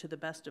are, to the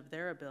best of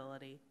their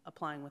ability,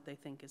 applying what they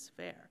think is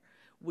fair.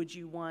 Would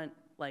you want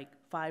like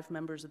 5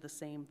 members of the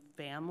same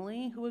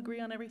family who agree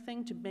on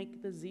everything to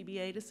make the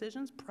ZBA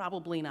decisions?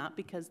 Probably not,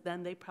 because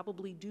then they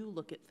probably do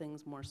look at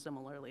things more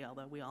similarly,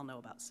 although we all know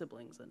about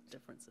siblings and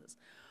differences.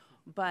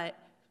 But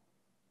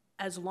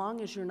as long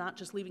as you're not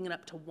just leaving it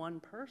up to one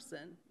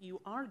person, you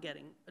are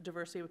getting a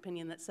diversity of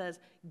opinion that says,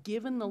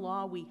 given the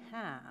law we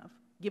have,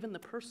 given the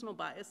personal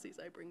biases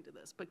I bring to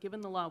this, but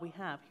given the law we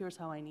have, here's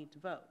how I need to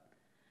vote.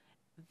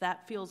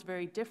 That feels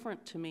very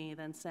different to me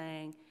than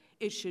saying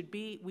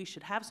we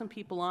should have some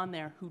people on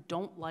there who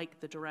don't like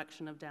the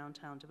direction of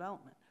downtown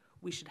development.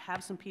 We should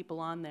have some people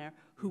on there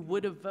who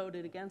would have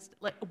voted against it.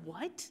 Like,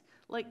 what?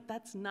 Like,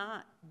 that's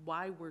not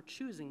why we're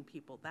choosing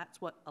people.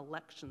 That's what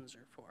elections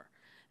are for.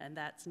 And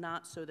that's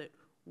not so that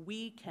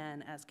we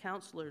can, as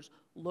counselors,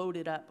 load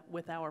it up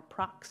with our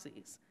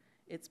proxies.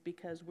 It's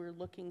because we're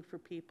looking for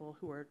people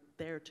who are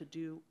there to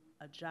do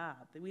a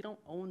job. We don't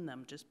own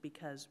them just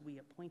because we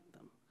appoint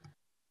them.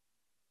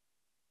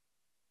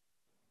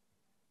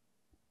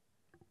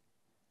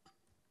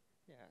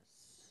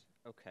 Yes.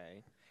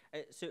 Okay.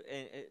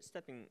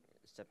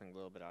 Stepping a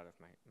little bit out of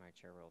my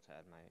chair role to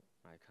add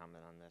my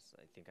comment on this,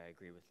 I think I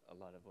agree with a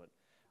lot of what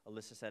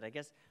Alyssa said. I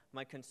guess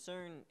my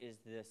concern is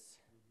this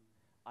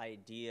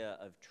idea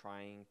of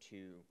trying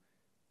to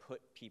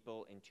put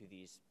people into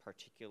these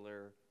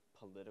particular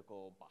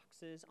political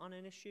boxes on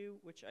an issue,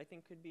 which I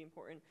think could be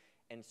important.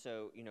 And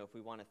so, you know, if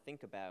we want to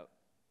think about,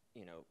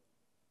 you know,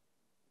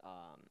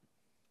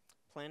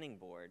 planning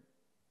board,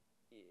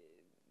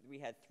 we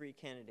had 3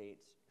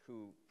 candidates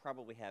who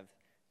probably have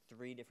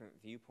 3 different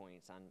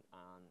viewpoints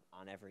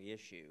on every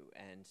issue.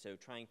 And so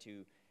trying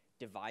to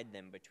divide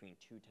them between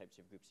 2 types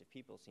of groups of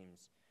people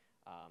seems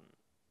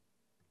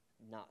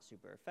not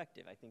super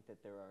effective. I think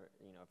that there are,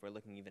 you know, if we're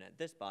looking even at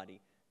this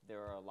body,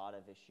 there are a lot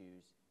of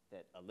issues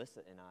that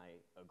Alyssa and I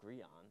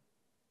agree on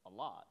a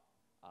lot.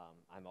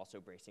 I'm also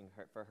bracing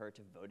for her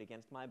to vote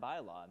against my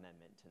bylaw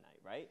amendment tonight,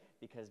 right?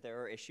 Because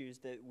there are issues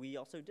that we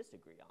also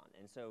disagree on.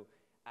 And so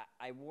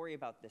I worry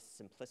about this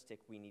simplistic,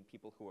 we need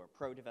people who are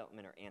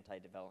pro-development or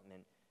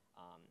anti-development.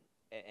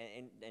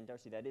 And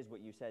Darcy, that is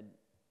what you said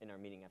in our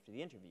meeting after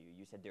the interview.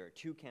 You said there are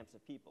two camps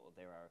of people.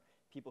 There are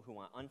people who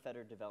want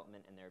unfettered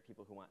development, and there are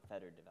people who want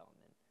fettered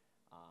development.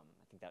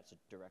 I think that's a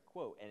direct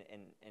quote.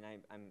 And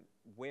I'm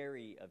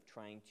wary of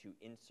trying to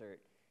insert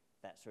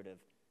that sort of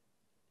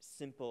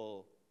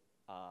simple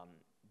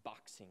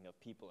boxing of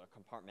people or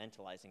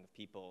compartmentalizing of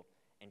people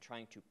and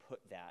trying to put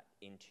that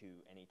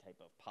into any type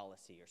of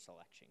policy or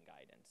selection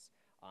guidance.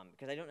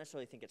 Because I don't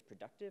necessarily think it's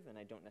productive, and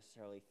I don't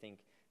necessarily think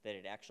that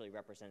it actually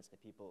represents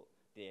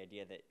the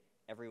idea that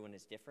everyone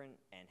is different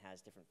and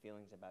has different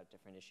feelings about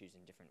different issues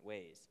in different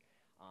ways.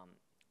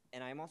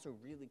 And I'm also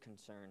really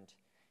concerned,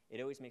 it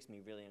always makes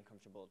me really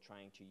uncomfortable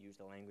trying to use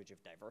the language of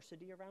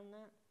diversity around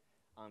that.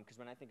 Because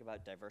when I think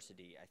about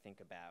diversity, I think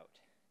about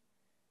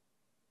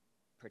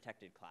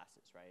protected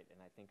classes, right?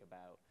 And I think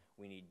about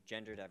we need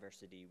gender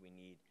diversity, we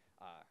need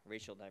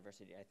racial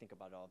diversity. I think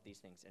about all of these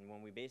things. And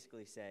when we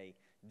basically say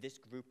this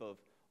group of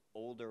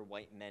older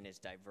white men is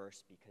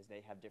diverse because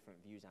they have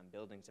different views on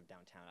buildings of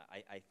downtown,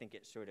 I think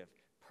it sort of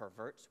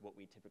perverts what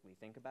we typically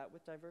think about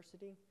with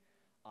diversity.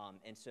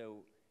 And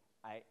so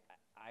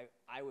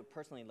I would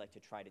personally like to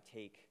try to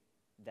take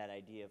that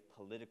idea of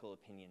political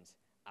opinions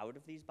out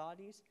of these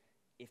bodies.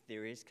 If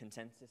there is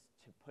consensus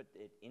to put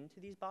it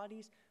into these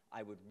bodies,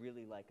 I would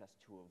really like us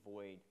to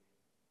avoid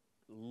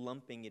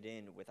lumping it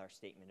in with our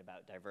statement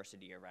about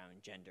diversity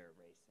around gender,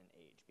 race, and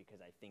age,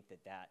 because I think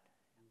that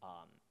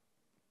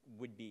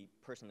would be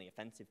personally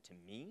offensive to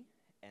me,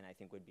 and I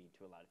think would be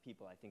to a lot of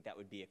people. I think that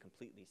would be a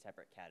completely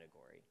separate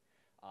category.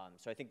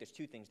 So I think there's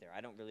two things there.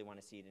 I don't really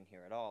want to see it in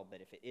here at all,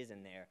 but if it is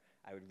in there,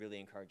 I would really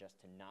encourage us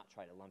to not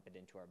try to lump it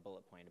into our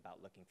bullet point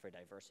about looking for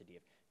diversity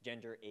of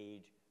gender,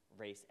 age,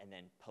 race, and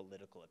then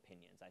political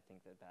opinions. I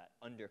think that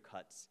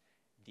undercuts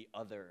the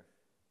other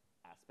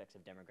aspects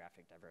of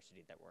demographic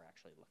diversity that we're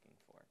actually looking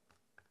for.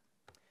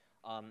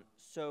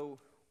 So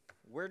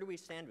where do we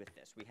stand with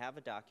this? We have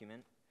a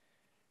document,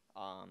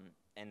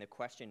 and the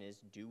question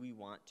is, do we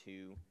want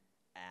to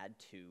add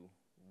to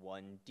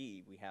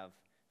 1D? We have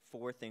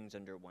 4 things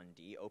under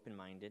 1D: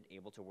 open-minded,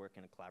 able to work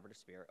in a collaborative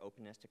spirit,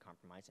 openness to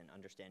compromise, and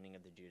understanding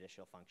of the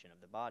judicial function of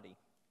the body.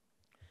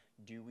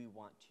 Do we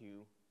want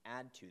to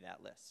add to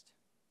that list?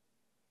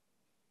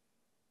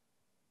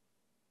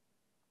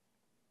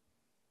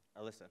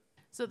 Alyssa.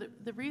 So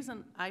the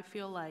reason I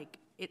feel like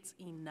it's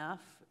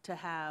enough to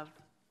have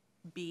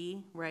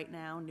B right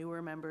now,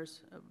 newer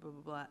members, blah,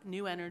 blah, blah,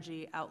 new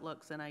energy,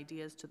 outlooks, and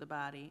ideas to the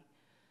body.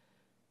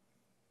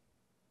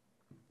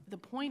 The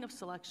point of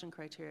selection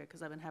criteria,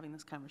 because I've been having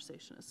this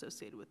conversation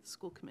associated with the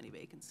school committee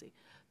vacancy,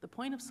 the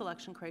point of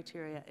selection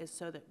criteria is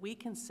so that we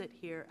can sit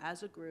here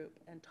as a group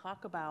and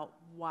talk about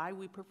why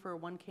we prefer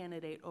one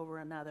candidate over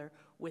another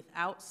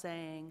without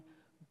saying,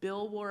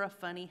 Bill wore a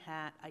funny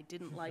hat, I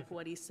didn't like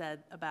what he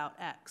said about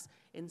X.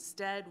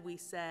 Instead, we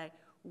say,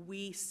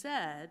 we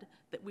said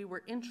that we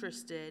were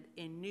interested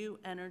in new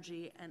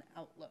energy and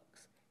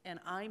outlooks. And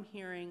I'm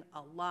hearing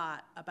a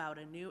lot about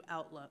a new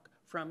outlook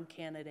from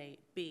candidate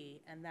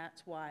B, and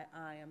that's why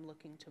I am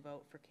looking to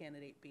vote for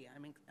candidate B.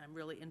 I'm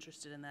really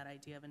interested in that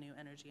idea of a new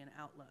energy and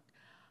outlook.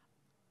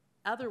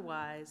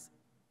 Otherwise,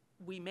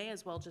 we may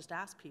as well just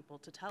ask people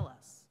to tell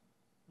us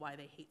why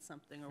they hate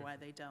something or why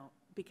they don't,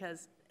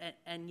 because,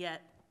 and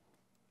yet,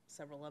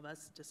 several of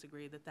us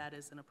disagree that that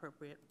is an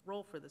appropriate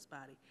role for this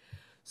body.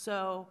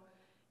 So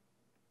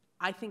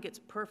I think it's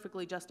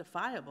perfectly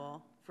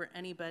justifiable for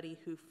anybody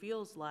who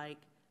feels like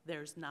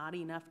there's not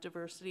enough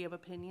diversity of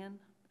opinion,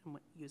 I'm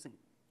using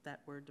that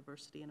word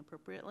diversity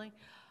inappropriately,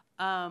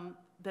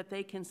 that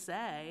they can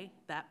say,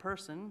 that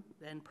person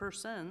and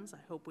persons, I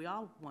hope we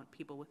all want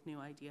people with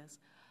new ideas,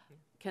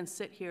 can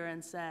sit here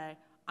and say,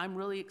 I'm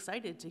really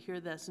excited to hear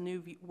this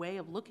new way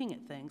of looking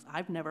at things.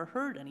 I've never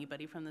heard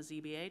anybody from the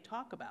ZBA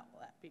talk about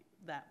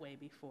that way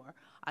before.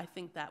 I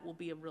think that will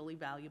be a really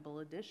valuable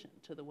addition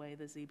to the way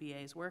the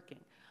ZBA is working.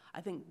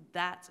 I think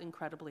that's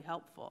incredibly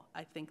helpful.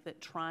 I think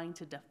that trying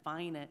to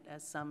define it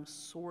as some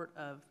sort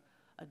of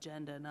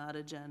agenda, not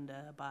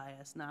agenda,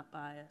 bias, not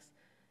bias,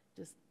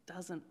 just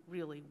doesn't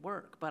really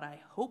work. But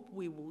I hope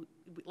we will,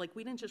 like,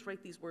 we didn't just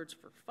write these words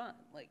for fun.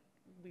 Like,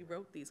 we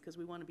wrote these because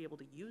we want to be able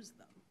to use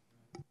them.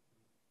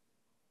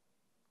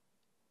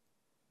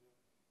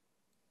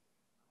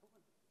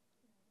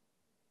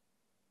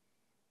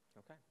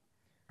 Okay.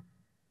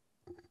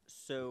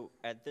 So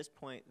at this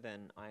point,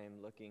 then, I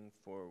am looking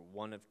for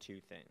one of two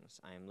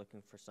things. I am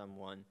looking for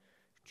someone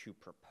to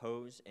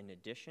propose an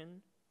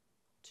addition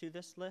to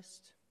this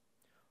list,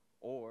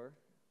 or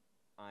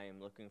I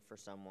am looking for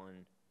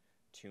someone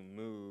to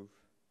move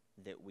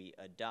that we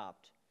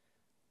adopt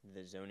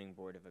the Zoning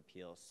Board of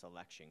Appeals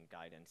selection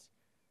guidance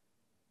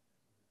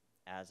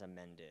as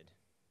amended.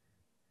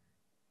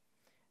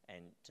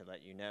 And to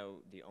let you know,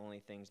 the only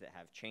things that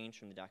have changed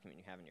from the document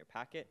you have in your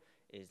packet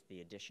is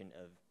the addition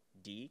of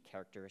D,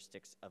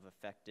 characteristics of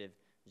effective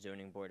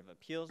Zoning Board of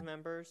Appeals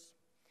members,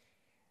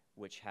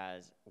 which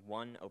has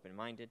 1,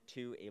 open-minded,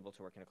 2, able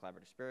to work in a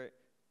collaborative spirit,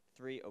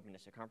 3,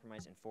 openness to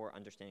compromise, and 4,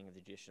 understanding of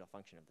the judicial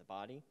function of the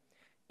body.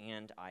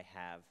 And I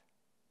have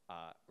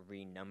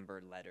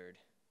renumber lettered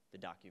the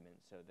document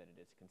so that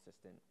it is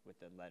consistent with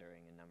the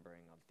lettering and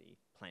numbering of the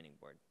planning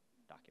board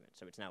document.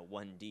 So it's now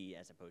 1D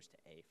as opposed to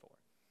A4.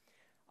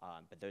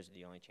 But those are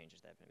the only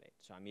changes that have been made.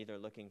 So I'm either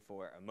looking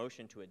for a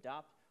motion to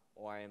adopt,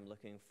 or I am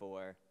looking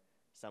for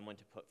someone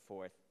to put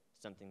forth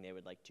something they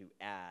would like to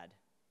add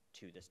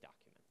to this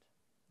document.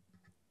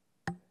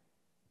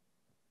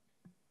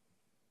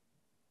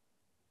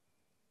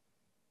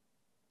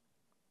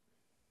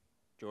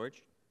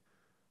 George?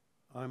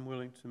 I'm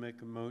willing to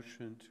make a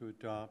motion to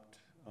adopt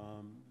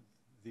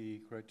the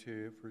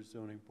criteria for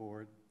zoning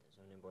board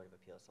The Zoning Board of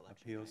Appeals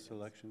selection. appeal guidance.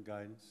 selection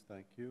guidance,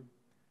 thank you,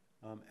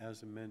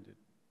 as amended.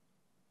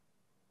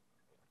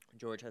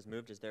 George has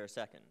moved. Is there a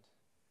second?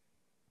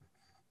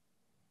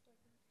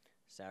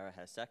 Sarah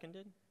has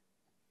seconded.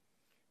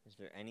 Is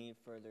there any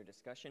further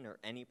discussion or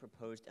any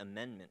proposed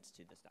amendments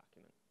to this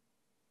document?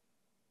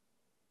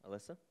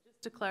 Alyssa?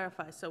 Just to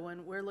clarify, so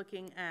when we're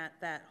looking at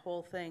that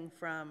whole thing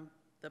from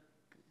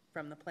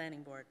the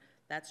planning board,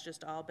 that's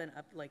just all been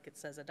up, like it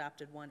says,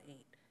 adopted 1-8.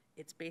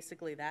 It's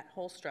basically that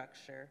whole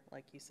structure,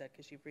 like you said,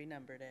 because you've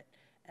renumbered it,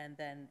 and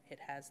then it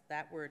has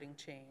that wording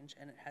change,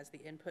 and it has the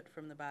input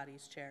from the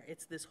body's chair.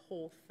 It's this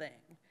whole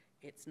thing.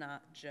 It's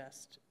not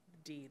just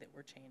D that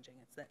we're changing.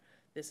 It's that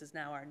this is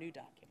now our new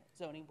document,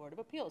 Zoning Board of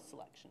Appeals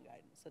Selection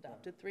Guidance,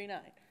 adopted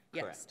 3-9.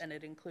 Yes, Correct. and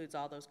it includes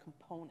all those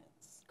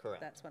components.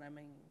 Correct. That's what I'm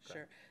making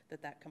sure,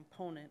 that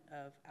component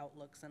of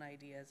outlooks and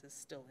ideas is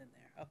still in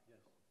there. Oh,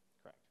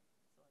 Correct.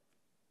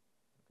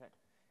 Okay.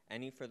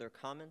 Any further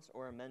comments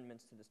or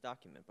amendments to this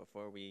document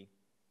before we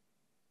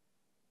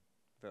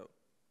vote?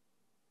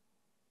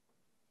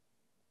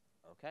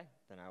 Okay,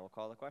 then I will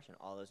call the question.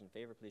 All those in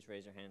favor, please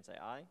raise your hand and say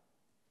aye.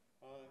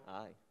 Aye.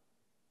 Aye.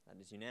 That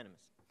is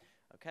unanimous.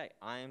 Okay,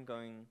 I am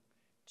going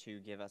to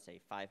give us a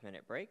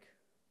 5-minute break,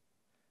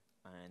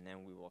 and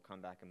then we will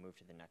come back and move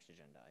to the next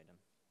agenda item.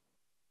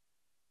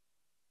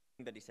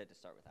 But he said to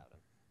start without him.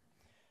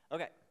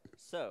 Okay,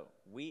 so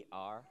we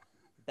are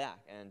back,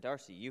 and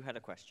Darcy, you had a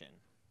question.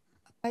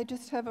 I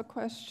just have a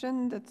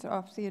question that's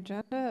off the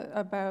agenda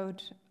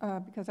about,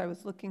 because I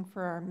was looking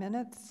for our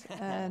minutes,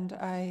 and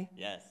I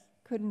Yes.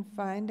 couldn't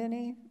find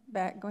any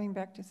going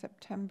back to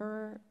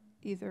September,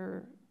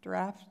 either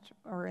draft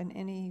or in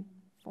any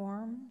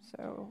form,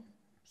 so.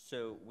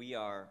 So we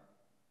are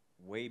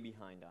way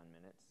behind on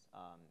minutes.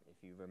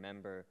 If you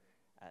remember,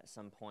 at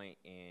some point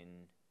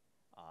in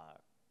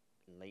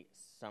late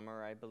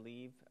summer, I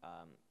believe,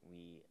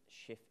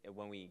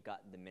 when we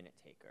got the minute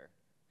taker,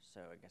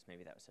 so I guess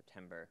maybe that was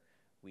September,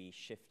 we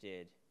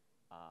shifted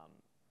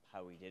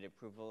how we did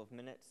approval of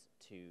minutes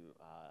to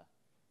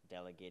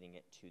delegating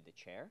it to the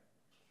chair.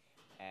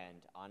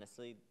 And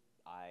honestly,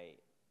 I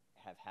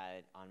have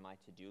had on my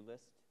to-do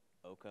list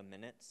OCA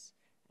minutes,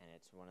 and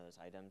it's one of those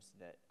items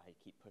that I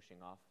keep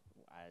pushing off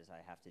as I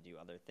have to do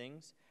other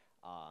things.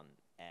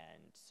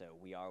 And so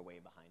we are way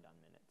behind on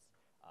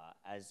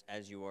minutes.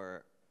 As you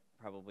are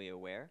probably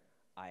aware,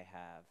 I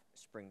have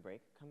spring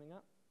break coming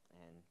up,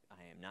 and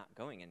I am not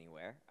going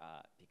anywhere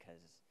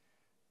because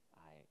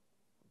I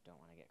don't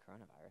want to get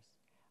coronavirus.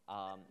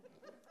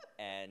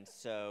 And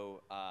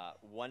so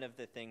one of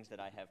the things that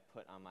I have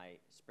put on my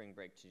spring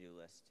break to-do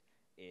list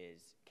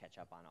is catch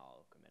up on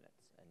all OCA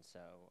minutes. And so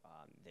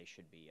they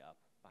should be up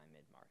by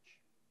mid-March.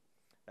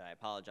 But I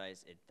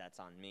apologize, that's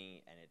on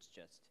me, and it's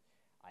just,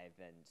 I've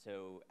been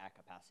so at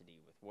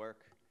capacity with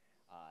work,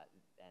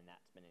 and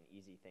that's been an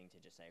easy thing to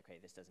just say, okay,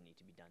 this doesn't need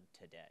to be done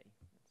today.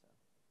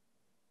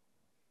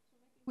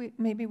 So.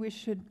 Maybe we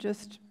should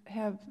just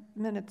have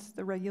minutes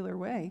the regular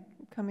way,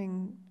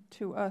 coming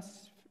to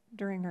us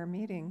during our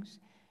meetings,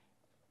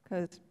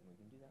 because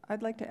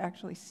I'd like to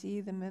actually see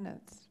the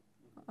minutes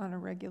on a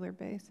regular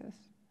basis.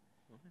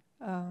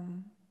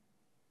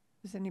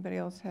 Does anybody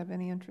else have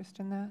any interest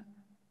in that?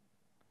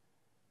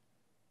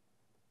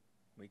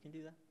 We can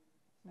do that.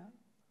 No?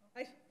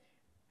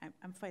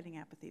 I'm fighting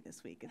apathy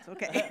this week. It's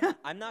okay.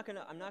 I'm not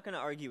gonna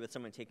argue with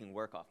someone taking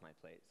work off my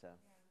plate. So.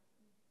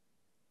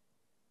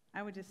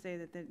 I would just say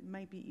that it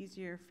might be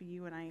easier for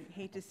you, and I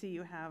hate to see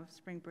you have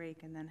spring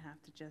break and then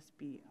have to just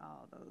be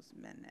all those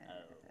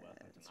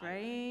minutes,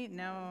 right?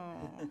 No.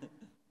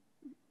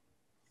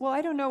 Well,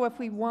 I don't know if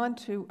we want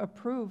to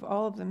approve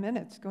all of the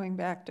minutes going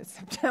back to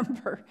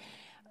September.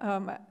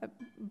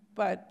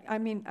 But, I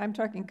mean, I'm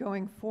talking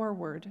going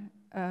forward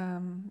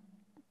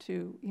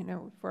to,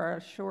 for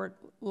our short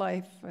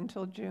life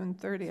until June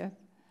 30th.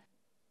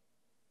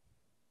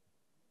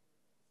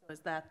 So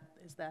is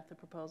that the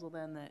proposal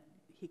then, that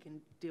he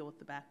can deal with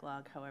the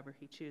backlog however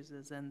he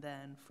chooses, and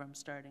then from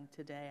starting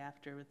today,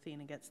 after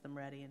Athena gets them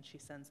ready and she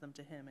sends them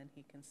to him, and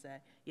he can say,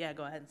 yeah,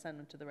 go ahead and send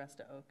them to the rest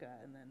of OCA,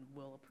 and then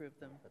we'll approve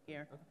them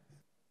here? Okay.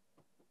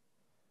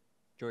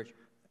 George?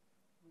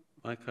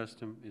 My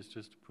custom is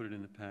just to put it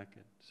in the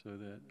packet so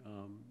that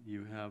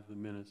you have the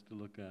minutes to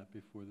look at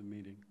before the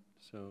meeting.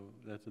 So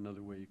that's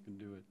another way you can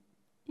do it.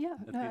 Yeah,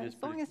 I no, think as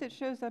it's long pretty- as it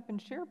shows up in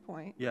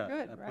SharePoint, Yeah,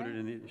 good, I right? put it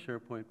in the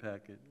SharePoint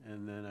packet,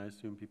 and then I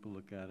assume people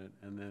look at it,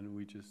 and then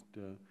we just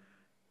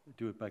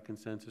do it by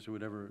consensus or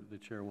whatever the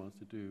chair wants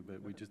to do,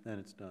 but then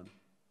it's done.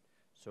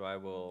 So I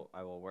will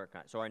work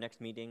on, so our next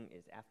meeting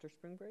is after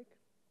spring break.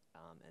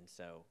 And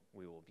so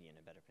we will be in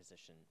a better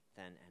position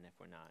then, and if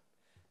we're not,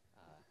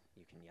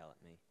 you can yell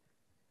at me.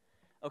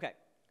 Okay,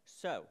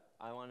 so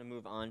I want to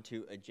move on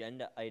to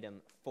agenda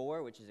item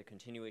 4, which is a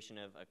continuation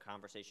of a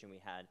conversation we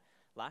had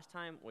last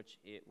time, which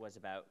it was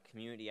about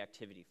community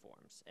activity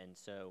forums. And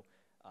so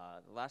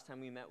the last time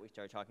we met, we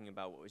started talking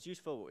about what was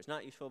useful, what was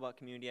not useful about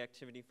community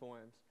activity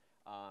forums,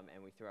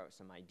 and we threw out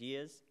some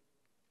ideas.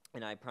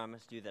 And I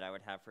promised you that I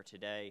would have for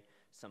today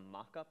some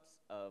mock-ups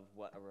of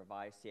what a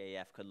revised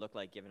CAF could look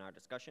like given our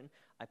discussion.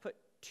 I put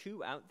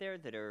 2 out there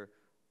that are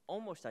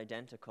almost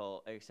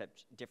identical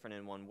except different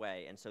in one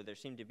way. And so there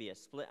seemed to be a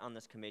split on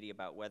this committee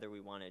about whether we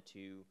wanted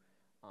to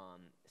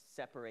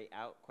separate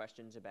out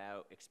questions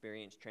about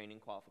experience, training,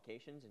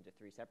 qualifications into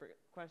 3 separate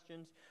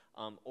questions,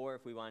 or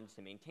if we wanted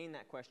to maintain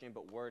that question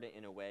but word it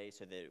in a way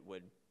so that it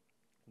would,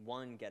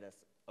 1, get us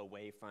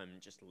away from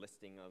just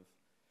listing of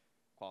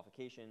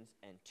qualifications,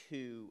 and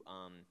 2,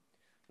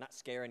 not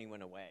scare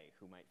anyone away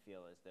who might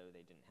feel as though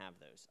they didn't have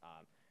those.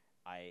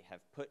 I have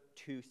put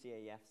 2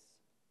 CAFs,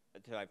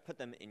 so I've put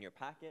them in your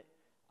packet.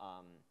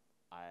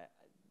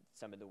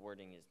 Some of the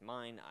wording is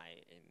mine. I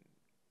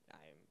am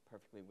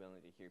perfectly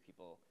willing to hear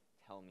people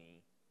tell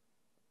me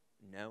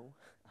no.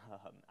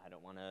 I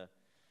don't want to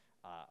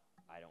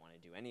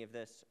do any of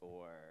this,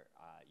 or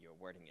your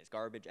wording is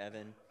garbage,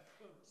 Evan.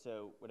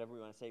 So whatever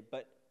we want to say.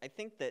 But I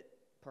think that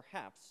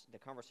perhaps the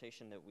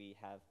conversation that we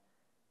have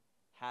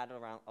had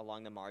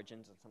along the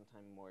margins and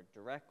sometime more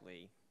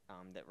directly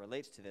that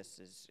relates to this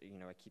is,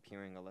 I keep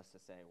hearing Alyssa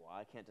say, well,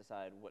 I can't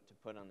decide what to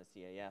put on the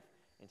CAF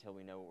until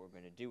we know what we're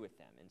going to do with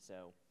them. And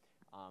so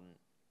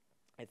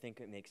I think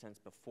it makes sense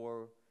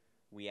before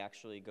we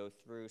actually go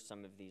through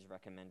some of these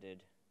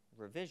recommended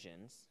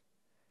revisions,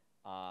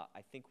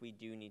 I think we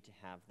do need to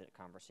have the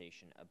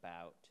conversation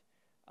about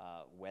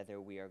whether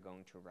we are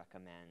going to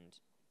recommend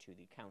to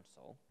the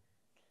council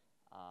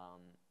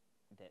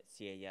that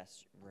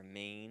CAS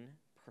remain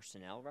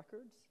personnel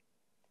records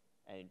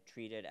and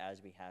treated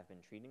as we have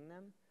been treating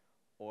them,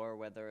 or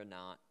whether or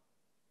not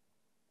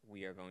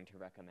we are going to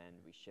recommend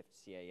we shift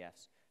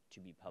CAFs to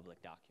be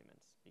public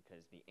documents,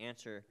 because the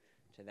answer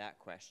to that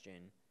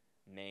question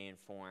may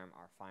inform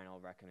our final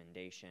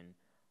recommendation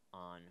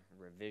on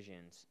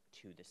revisions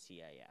to the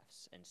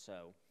CAFs. And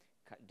so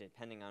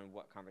depending on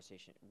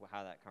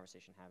how that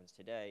conversation happens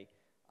today,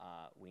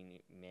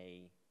 we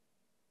may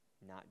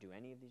not do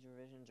any of these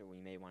revisions, or we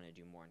may want to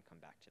do more and come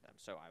back to them.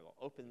 So I will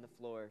open the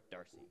floor.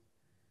 Darcy.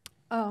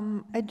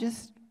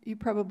 You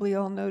probably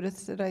all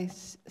noticed that I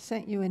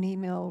sent you an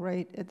email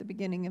right at the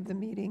beginning of the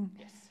meeting.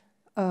 Yes.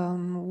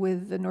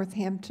 With the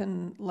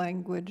Northampton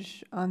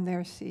language on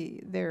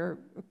their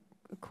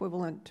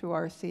equivalent to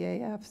our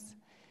CAFs.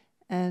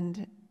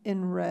 And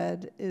in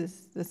red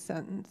is the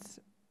sentence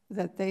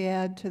that they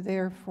add to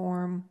their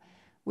form,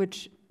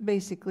 which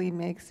basically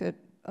makes it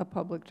a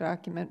public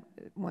document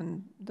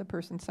when the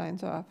person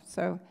signs off.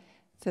 So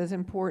it says,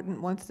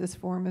 important, once this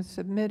form is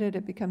submitted,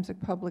 it becomes a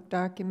public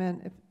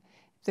document. If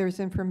there's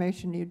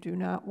information you do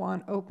not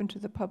want open to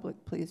the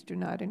public, please do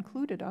not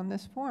include it on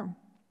this form.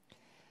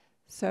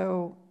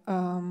 So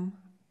I'm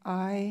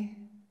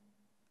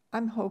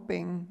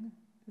hoping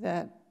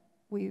that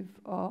we've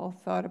all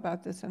thought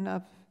about this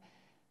enough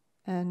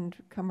and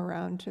come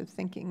around to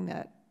thinking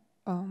that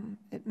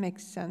it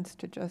makes sense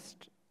to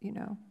just,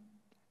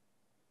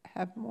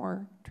 have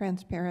more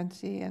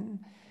transparency and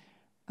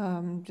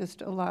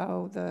just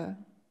allow the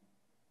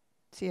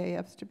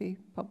CAFs to be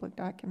public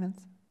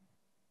documents.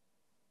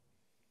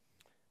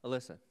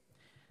 Alyssa.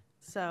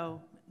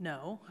 So,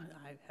 no,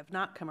 I have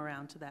not come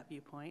around to that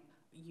viewpoint.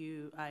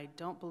 I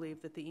don't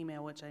believe that the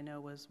email, which I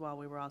know was while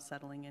we were all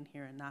settling in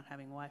here and not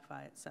having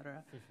Wi-Fi, et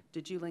cetera,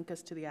 did you link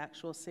us to the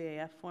actual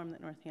CAF form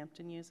that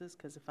Northampton uses?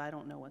 Because if I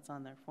don't know what's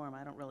on their form,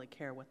 I don't really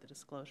care what the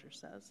disclosure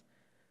says.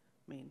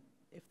 I mean,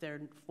 if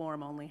their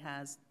form only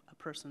has a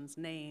person's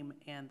name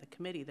and the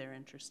committee they're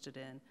interested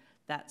in,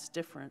 that's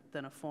different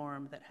than a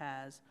form that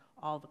has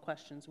all the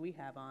questions we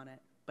have on it,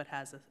 but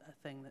has a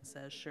thing that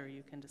says, sure,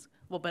 you can just,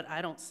 well, but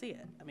I don't see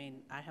it. I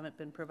mean, I haven't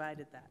been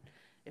provided that.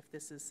 If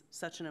this is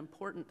such an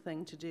important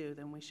thing to do,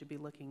 then we should be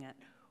looking at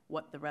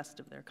what the rest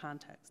of their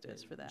context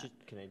is for that.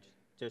 Can I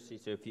just see,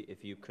 so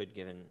if you could,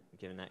 given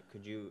that,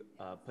 could you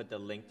put the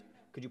link,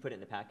 could you put it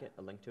in the packet,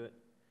 a link to it?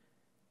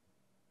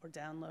 Or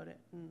download it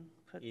and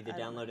put. Either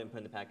download it and put it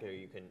in the packet, or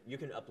you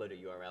can upload a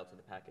URL to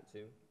the packet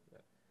too.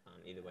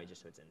 Either way,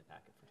 just so it's in the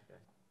packet for today.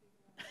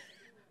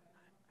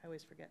 I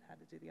always forget how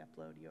to do the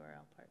upload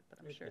URL part, but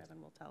I'm sure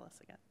Evan will tell us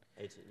again.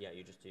 Yeah,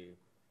 you just do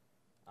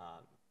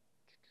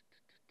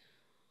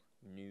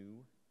new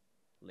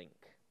link.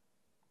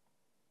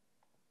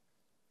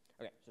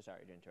 Okay, so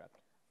sorry to interrupt.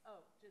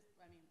 Oh,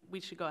 we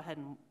should go ahead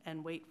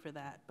and wait for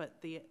that.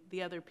 But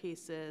the other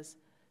piece is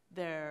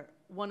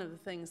one of the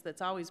things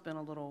that's always been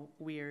a little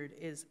weird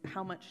is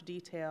how much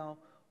detail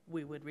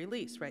we would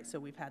release, right? So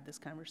we've had this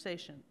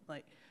conversation,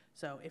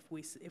 so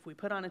if we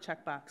put on a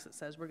checkbox that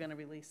says we're going to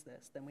release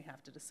this, then we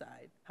have to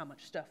decide how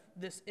much stuff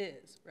this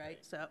is, right?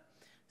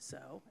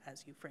 So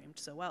as you framed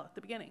so well at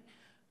the beginning.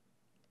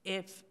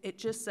 If it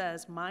just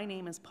says, my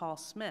name is Paul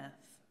Smith,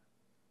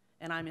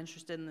 and I'm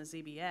interested in the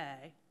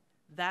ZBA,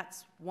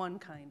 that's one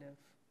kind of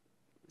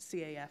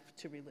CAF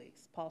to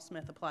release. Paul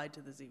Smith applied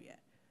to the ZBA.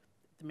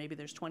 Maybe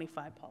there's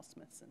 25 Paul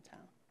Smiths in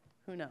town.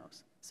 Who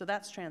knows? So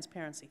that's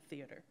transparency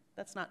theater.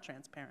 That's not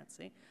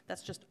transparency.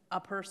 That's just a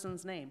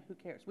person's name. Who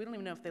cares? We don't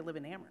even know if they live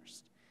in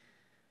Amherst.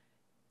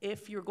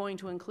 If you're going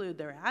to include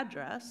their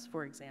address,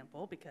 for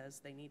example, because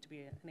they need to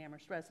be an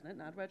Amherst resident,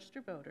 not a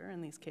registered voter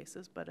in these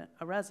cases, but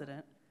a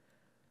resident,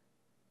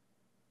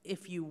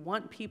 if you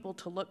want people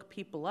to look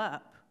people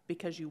up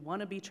because you want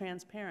to be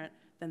transparent,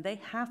 then they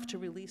have to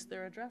release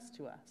their address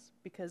to us,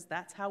 because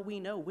that's how we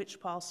know which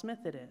Paul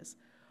Smith it is.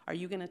 Are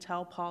you going to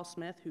tell Paul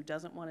Smith, who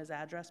doesn't want his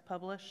address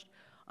published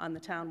on the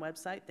town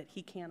website, that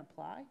he can't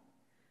apply?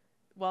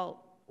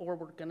 Well, or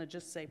we're going to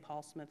just say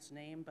Paul Smith's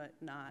name, but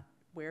not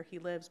where he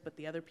lives, but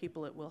the other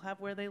people, it will have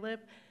where they live.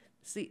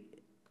 See,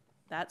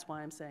 that's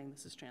why I'm saying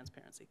this is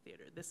transparency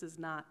theater. This is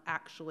not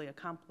actually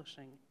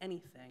accomplishing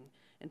anything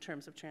in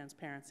terms of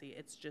transparency.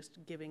 It's just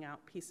giving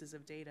out pieces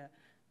of data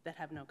that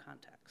have no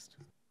context.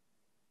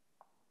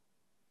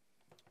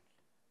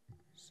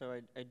 So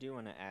I do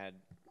want to add,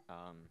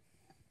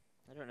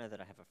 I don't know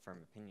that I have a firm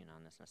opinion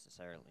on this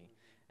necessarily,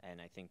 and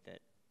I think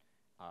that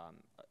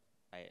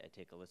I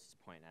take Alyssa's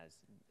point as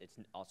it's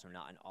also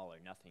not an all or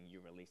nothing. You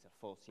release a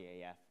full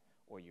CAF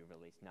or you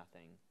release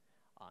nothing,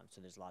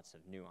 so there's lots of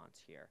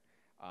nuance here.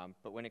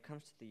 But when it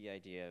comes to the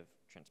idea of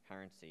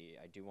transparency,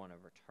 I do want to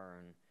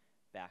return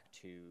back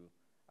to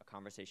a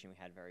conversation we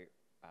had very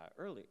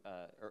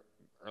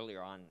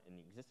earlier on in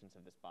the existence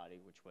of this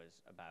body, which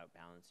was about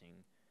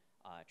balancing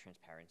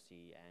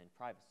transparency and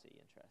privacy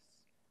interests,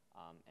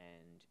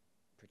 and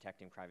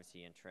protecting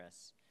privacy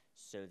interests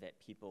so that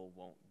people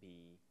won't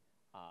be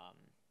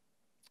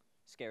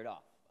scared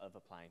off of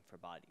applying for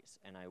bodies.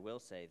 And I will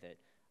say that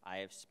I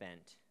have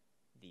spent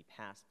the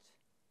past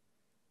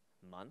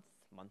month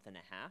and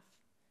a half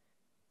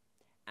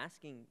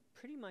asking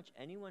pretty much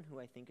anyone who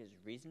I think is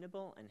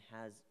reasonable and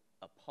has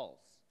a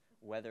pulse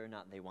whether or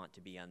not they want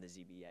to be on the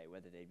ZBA,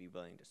 whether they'd be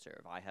willing to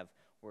serve. I have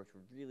worked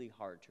really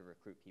hard to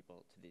recruit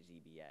people to the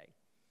ZBA.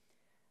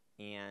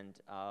 And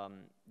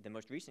the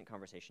most recent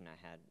conversation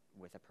I had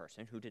with a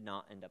person who did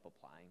not end up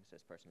applying, so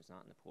this person is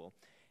not in the pool,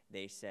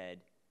 they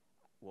said,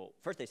 well,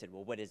 first they said,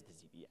 well, what is the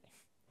ZBA?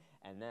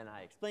 And then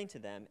I explained to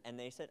them, and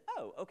they said,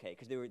 oh, okay,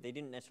 because they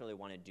didn't necessarily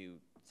want to do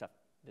stuff,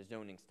 the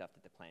zoning stuff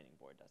that the planning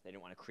board does. They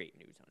didn't want to create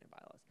new zoning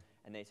bylaws.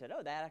 And they said,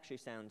 oh, that actually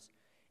sounds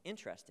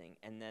interesting.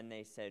 And then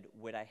they said,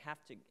 would I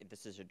have to,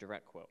 this is a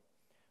direct quote,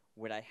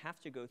 would I have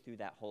to go through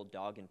that whole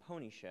dog and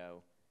pony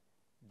show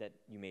that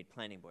you made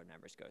planning board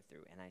members go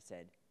through? And I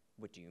said,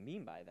 what do you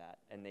mean by that?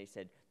 And they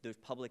said, those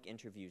public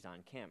interviews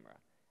on camera.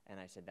 And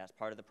I said, that's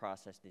part of the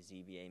process. The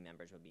ZBA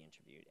members will be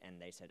interviewed. And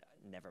they said,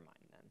 never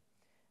mind then.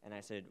 And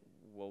I said,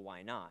 well,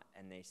 why not?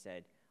 And they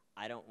said,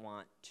 I don't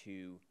want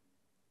to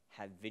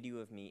have video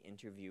of me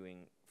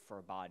interviewing for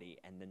a body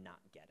and then not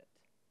get it.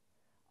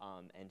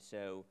 And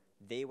so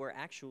they were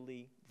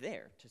actually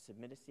there to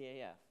submit a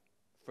CAF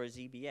for a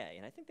ZBA.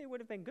 And I think they would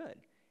have been good.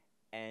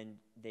 And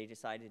they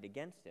decided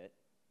against it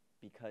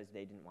because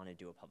they didn't want to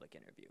do a public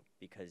interview,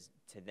 because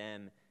to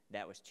them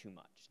that was too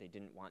much. They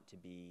didn't want to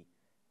be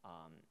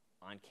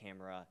on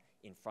camera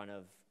in front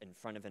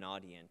of an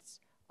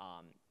audience,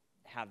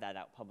 have that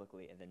out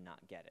publicly and then not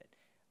get it,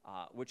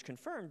 which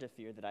confirmed a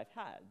fear that I've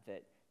had,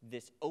 that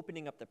this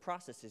opening up the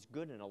process is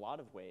good in a lot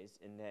of ways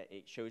in that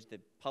it shows the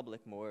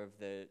public more of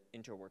the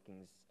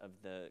interworkings of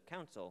the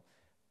council,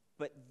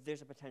 but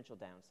there's a potential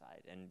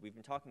downside, and we've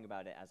been talking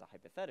about it as a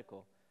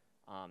hypothetical.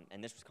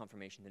 And this was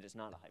confirmation that it's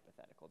not a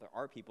hypothetical. There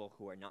are people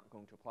who are not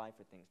going to apply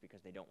for things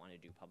because they don't want to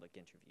do public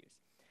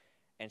interviews.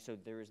 And so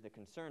there is the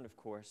concern, of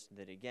course,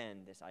 that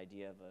again, this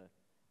idea of a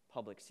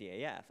public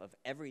CAF, of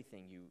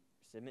everything you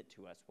submit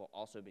to us will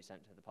also be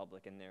sent to the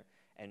public,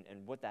 and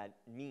what that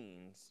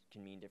means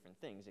can mean different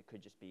things. It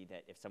could just be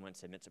that if someone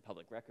submits a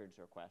public records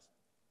request,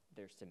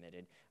 they're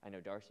submitted. I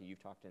know, Darcy,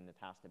 you've talked in the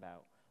past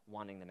about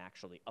wanting them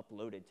actually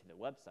uploaded to the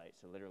website,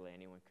 so literally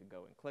anyone could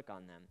go and click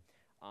on them.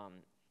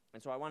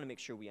 And so I want to make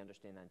sure we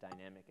understand that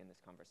dynamic in this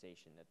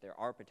conversation, that there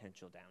are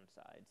potential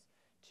downsides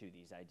to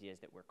these ideas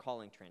that we're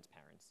calling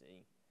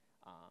transparency,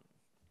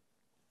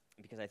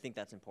 because I think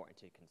that's important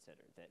to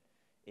consider, that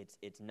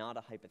it's not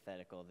a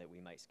hypothetical that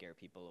we might scare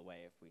people away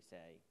if we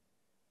say,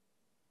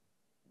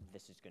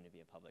 this is going to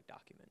be a public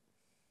document.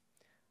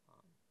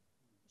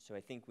 So I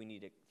think we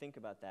need to think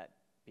about that,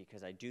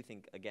 because I do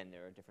think, again,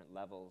 there are different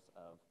levels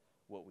of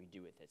what we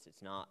do with this.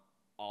 It's not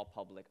all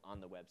public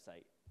on the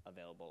website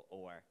available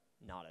or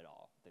not at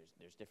all.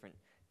 There's different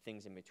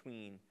things in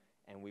between,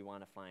 and we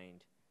want to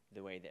find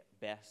the way that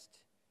best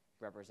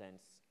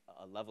represents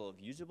a level of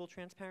usable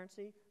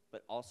transparency,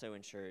 but also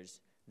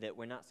ensures that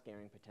we're not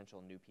scaring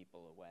potential new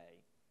people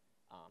away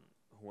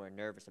who are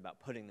nervous about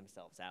putting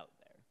themselves out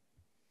there.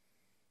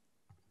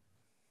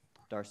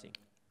 Darcy.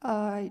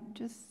 I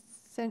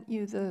just sent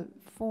you the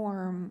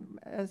form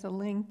as a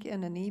link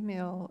in an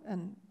email,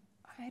 and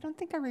I don't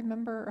think I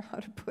remember how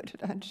to put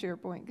it on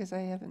SharePoint because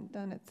I haven't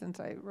done it since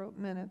I wrote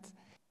minutes.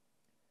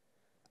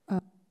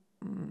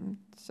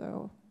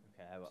 So,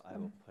 Okay, I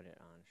will put it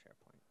on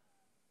SharePoint.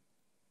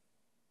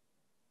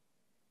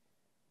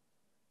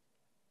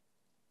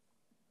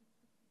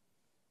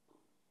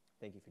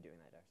 Thank you for doing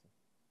that, Darcy.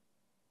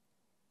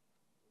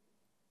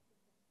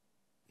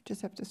 you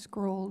just have to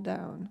scroll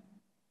down.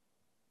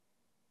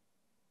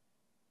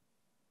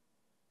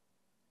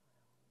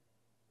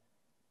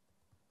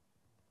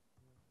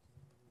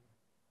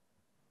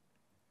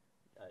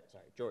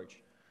 Sorry, George.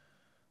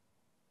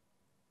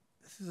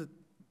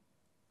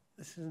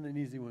 This isn't an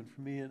easy one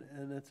for me,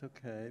 and that's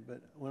okay,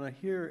 but when I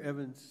hear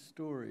Evan's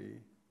story,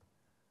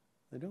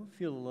 I don't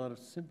feel a lot of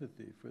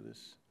sympathy for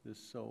this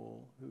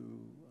soul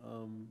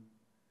who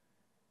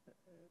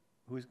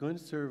is going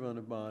to serve on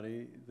a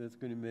body that's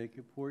going to make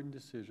important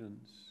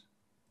decisions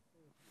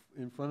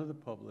in front of the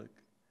public,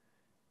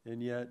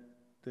 and yet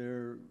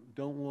they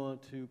don't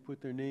want to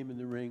put their name in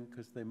the ring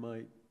because they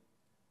might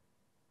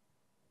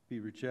be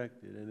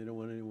rejected, and they don't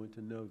want anyone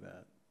to know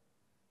that.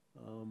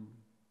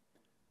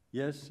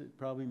 Yes, it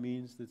probably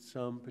means that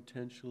some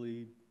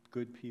potentially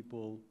good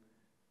people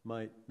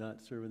might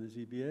not serve in the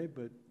ZBA,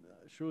 but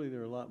surely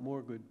there are a lot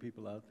more good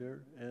people out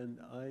there, and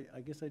I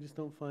guess I just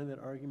don't find that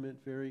argument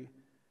very,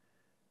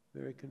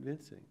 very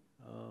convincing.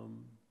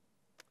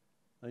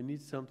 I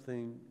need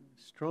something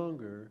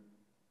stronger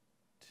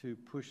to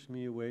push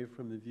me away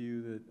from the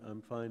view that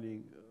I'm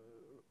finding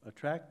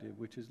attractive,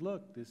 which is,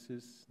 look, this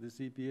is the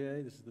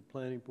ZBA, this is the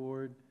planning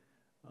board.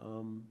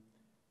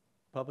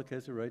 Public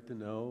has a right to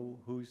know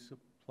who's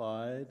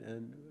applied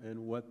and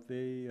what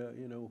they,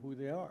 who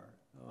they are.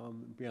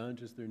 Beyond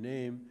just their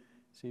name,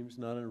 seems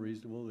not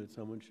unreasonable that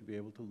someone should be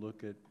able to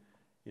look at,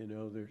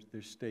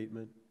 their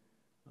statement.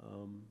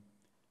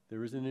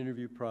 There is an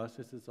interview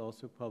process that's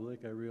also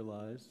public, I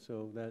realize,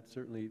 so that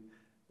certainly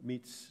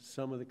meets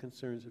some of the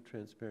concerns of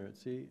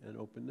transparency and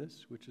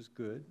openness, which is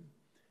good.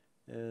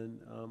 And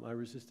I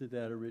resisted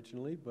that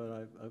originally,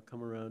 but I've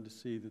come around to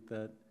see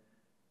that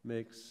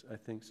makes, I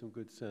think, some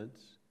good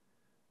sense.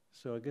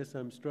 So I guess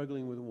I'm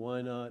struggling with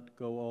why not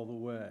go all the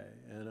way.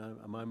 And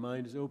my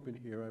mind is open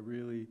here. I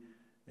really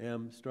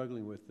am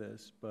struggling with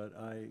this, but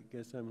I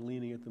guess I'm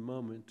leaning at the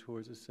moment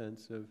towards a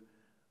sense of,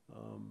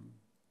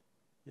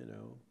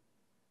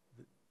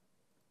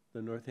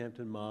 the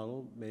Northampton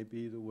model may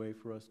be the way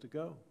for us to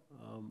go.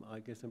 I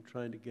guess I'm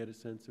trying to get a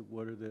sense of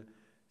what are the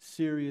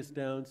serious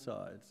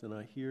downsides, and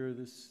I hear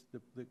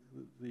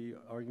the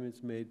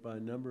arguments made by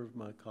a number of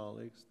my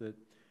colleagues that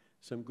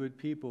some good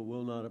people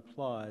will not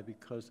apply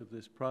because of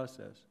this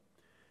process.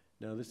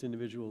 Now, this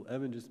individual,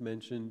 Evan, just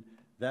mentioned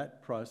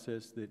that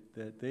process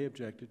that they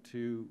objected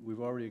to, we've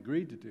already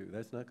agreed to do.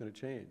 That's not going to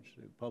change.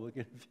 The public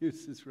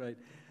interviews is right.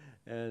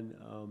 And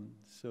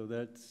so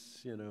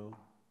that's,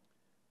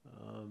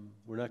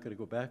 we're not going to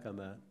go back on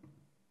that.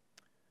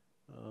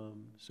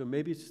 So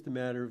maybe it's just a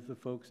matter of the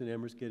folks in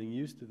Amherst getting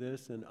used to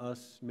this and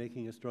us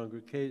making a stronger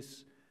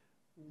case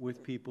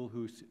with people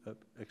who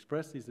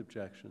express these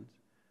objections.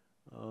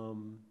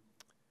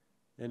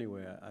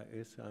 Anyway, I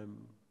guess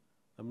I'm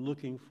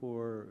looking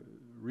for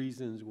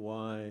reasons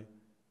why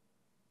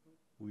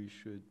we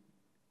should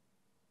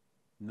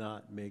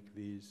not make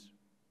these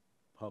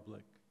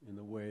public in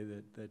the way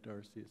that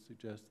Darcy has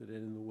suggested and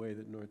in the way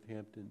that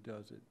Northampton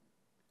does it.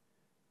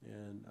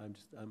 And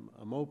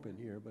I'm open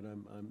here, but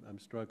I'm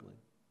struggling.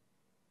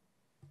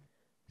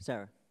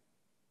 Sarah.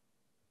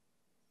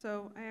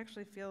 So I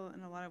actually feel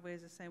in a lot of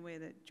ways the same way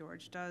that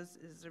George does.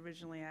 Is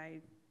originally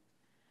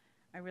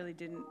I really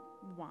didn't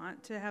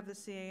want to have the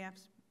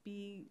CAFs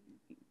be,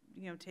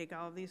 take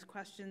all of these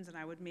questions, and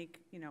I would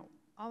make,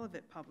 all of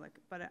it public.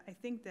 But I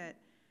think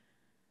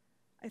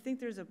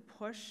there's a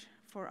push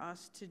for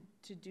us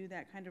to do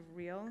that kind of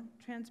real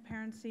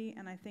transparency,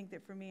 and I think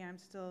that for me, I'm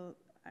still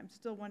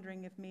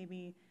wondering if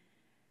maybe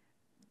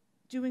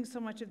doing so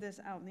much of this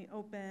out in the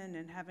open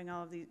and having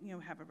all of these,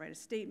 write a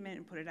statement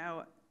and put it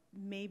out,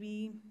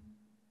 maybe,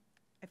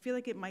 I feel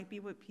like it might be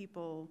what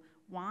people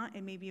want,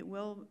 and maybe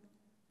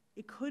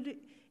it could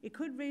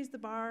raise the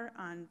bar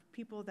on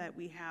people that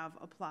we have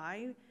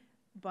applied,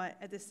 but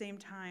at the same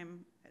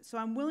time, so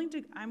I'm willing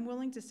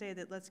to say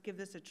that let's give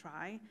this a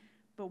try.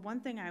 But one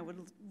thing I would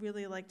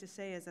really like to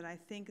say is that I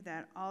think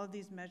that all of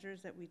these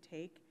measures that we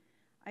take,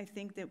 I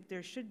think that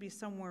there should be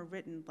somewhere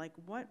written, like,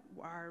 what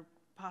are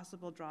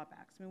possible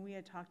drawbacks? I mean, we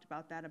had talked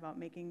about that, about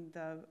making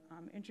the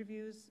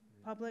interviews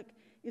public.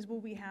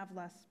 Will we have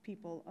less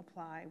people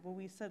apply? Will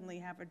we suddenly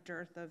have a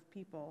dearth of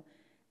people?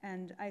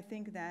 And I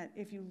think that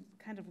if you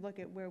kind of look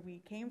at where we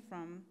came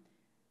from,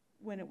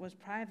 when it was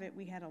private,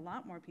 we had a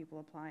lot more people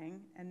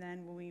applying. And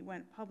then when we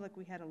went public,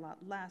 we had a lot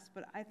less.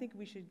 But I think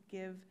we should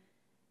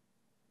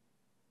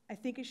I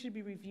think it should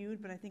be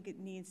reviewed, but I think it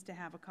needs to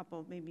have a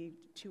couple, maybe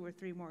 2 or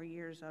 3 more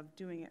years of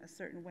doing it a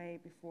certain way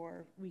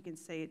before we can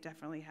say it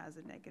definitely has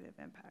a negative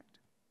impact.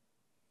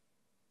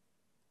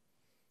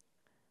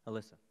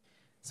 Alyssa.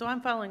 So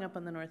I'm following up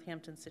on the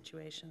Northampton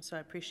situation, so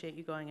I appreciate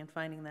you going and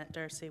finding that,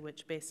 Darcy,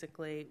 which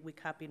basically we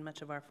copied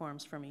much of our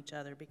forms from each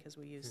other because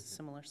we use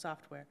similar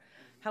software.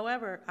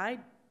 However, I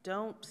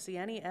don't see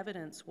any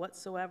evidence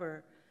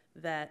whatsoever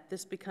that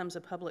this becomes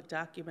a public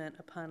document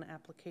upon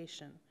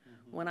application.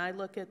 When I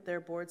look at their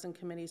boards and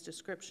committees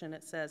description,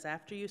 it says,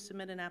 after you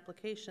submit an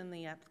application,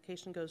 the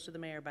application goes to the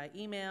mayor by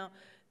email.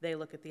 They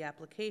look at the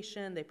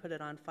application, they put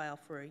it on file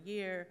for a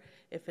year.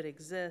 If it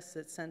exists,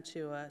 it's sent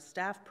to a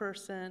staff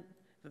person.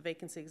 If a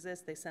vacancy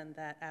exists, they send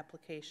that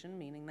application,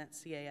 meaning that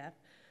CAF,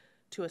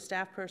 to a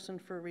staff person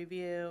for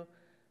review.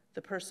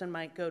 The person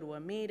might go to a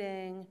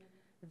meeting.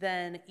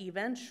 Then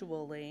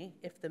eventually,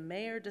 if the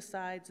mayor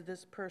decides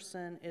this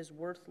person is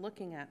worth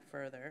looking at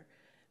further,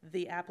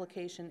 the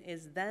application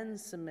is then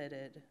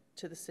submitted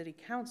to the city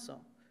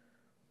council,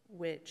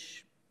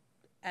 which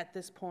at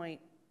this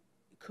point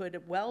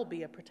could well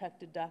be a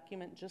protected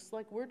document, just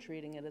like we're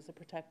treating it as a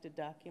protected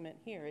document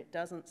here. It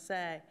doesn't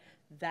say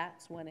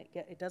that's when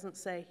it doesn't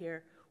say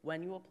here,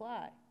 when you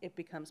apply, it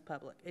becomes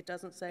public. It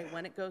doesn't say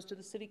when it goes to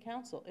the city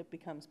council, it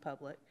becomes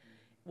public.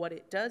 What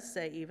it does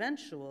say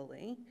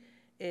eventually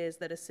is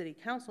that a city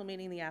council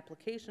meeting, the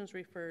application's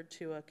referred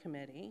to a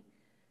committee.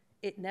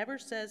 It never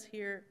says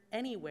here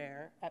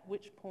anywhere at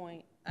which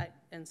point,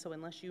 and so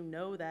unless you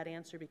know that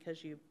answer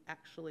because you've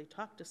actually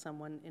talked to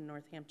someone in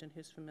Northampton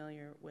who's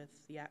familiar with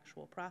the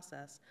actual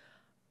process,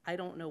 I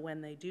don't know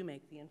when they do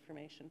make the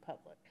information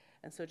public.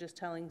 And so just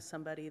telling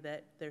somebody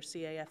that their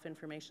CAF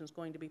information is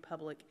going to be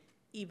public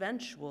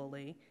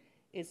eventually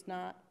is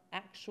not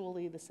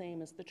actually the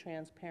same as the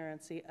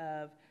transparency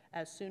of,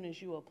 as soon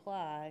as you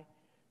apply,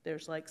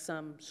 there's like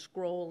some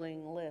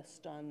scrolling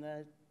list on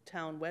the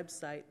town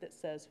website that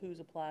says who's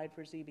applied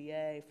for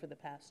ZBA for the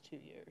past 2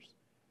 years.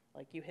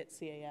 Like you hit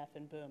CAF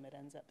and boom, it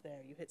ends up there.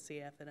 You hit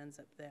CAF, it ends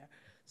up there.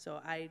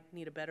 So I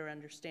need a better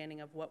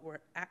understanding of what we're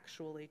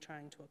actually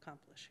trying to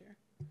accomplish here.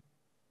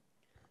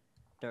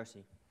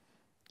 Darcy.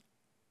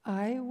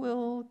 I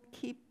will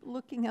keep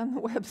looking on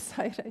the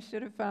website. I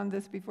should have found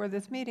this before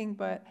this meeting,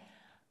 but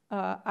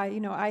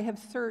I have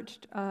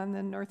searched on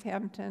the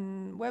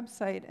Northampton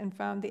website and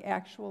found the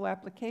actual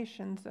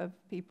applications of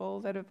people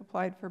that have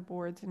applied for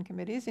boards and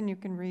committees, and you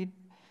can read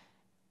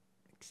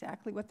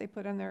exactly what they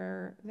put on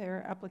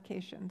their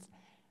applications.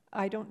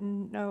 I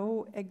don't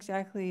know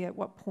exactly at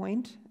what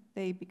point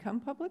they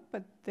become public,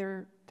 but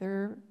it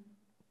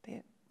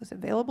was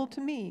available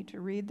to me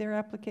to read their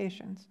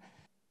applications.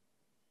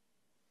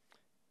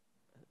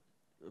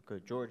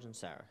 Okay, George and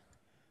Sarah.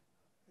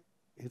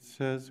 It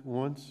says,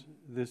 once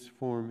this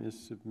form is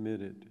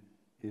submitted,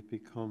 it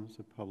becomes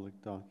a public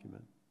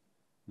document.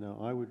 Now,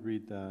 I would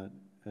read that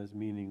as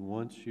meaning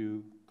once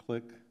you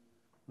click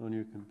on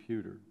your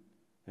computer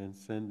and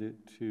send it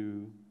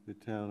to the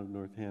town of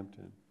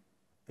Northampton,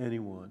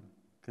 anyone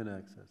can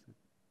access it.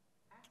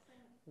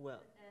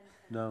 Well,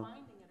 No,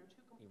 Finding it are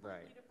two completely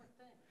Right. different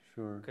things.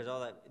 sure, because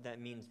all that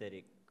means that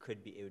it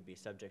would be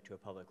subject to a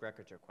public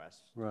records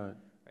request. right.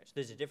 Right, so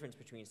there's a difference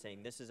between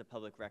saying this is a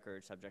public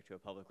record subject to a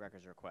public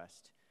records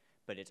request,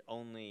 but it's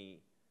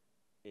only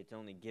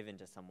given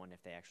to someone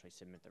if they actually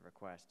submit the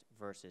request,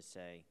 versus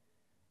say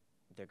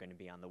they're going to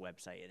be on the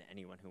website and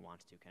anyone who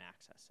wants to can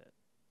access it.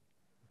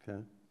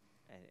 Okay.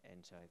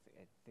 And so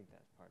I think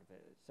that's part of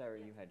it. Sarah,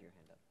 you had your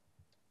hand up.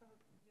 Yeah,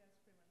 that's pretty much what I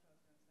was going to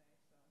say,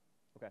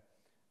 so. Okay,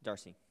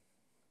 Darcy.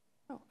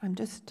 Oh, I'm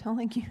just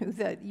telling you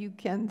that you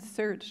can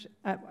search.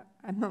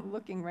 I'm not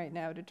looking right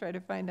now to try to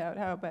find out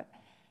how,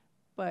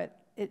 but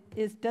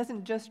it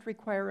doesn't just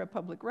require a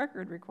public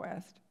record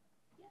request.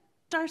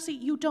 Darcy,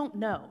 you don't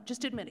know.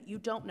 Just admit it. You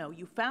don't know.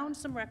 You found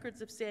some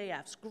records of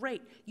CAFs.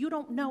 Great. You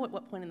don't know at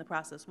what point in the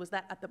process. Was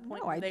that at the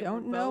point No, where I they were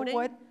don't know voting?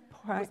 what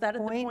Was that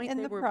at the point point in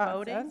they the were process.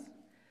 voting?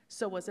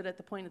 So was it at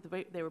the point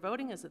that they were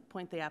voting? Is it the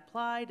point they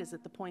applied? Is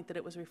it the point that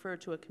it was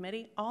referred to a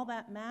committee? All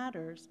that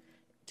matters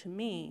to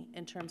me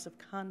in terms of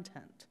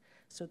content.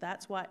 So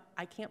that's why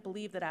I can't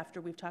believe that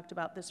after we've talked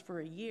about this for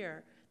a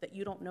year, that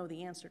you don't know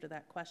the answer to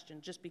that question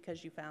just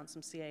because you found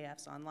some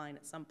CAFs online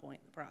at some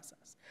point in the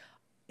process.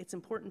 It's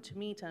important to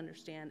me to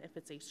understand if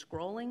it's a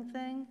scrolling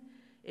thing,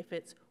 if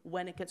it's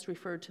when it gets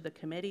referred to the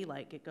committee,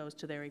 like it goes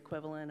to their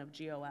equivalent of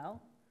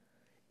GOL.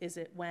 Is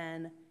it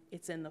when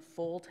it's in the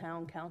full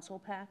town council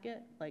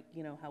packet, like,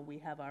 you know, how we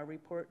have our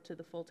report to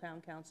the full town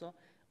council?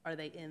 Are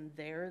they in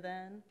there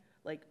then?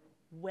 Like,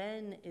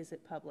 when is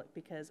it public?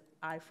 Because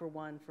I, for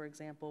one, for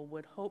example,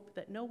 would hope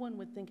that no one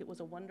would think it was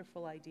a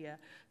wonderful idea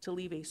to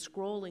leave a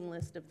scrolling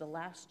list of the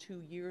last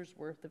 2 years'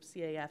 worth of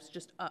CAFs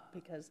just up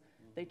because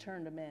they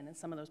turned them in and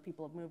some of those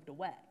people have moved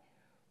away,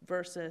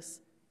 versus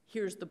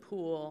here's the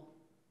pool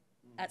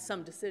at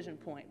some decision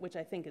point, which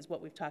I think is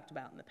what we've talked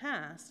about in the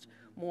past,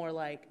 more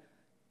like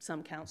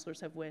some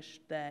counselors have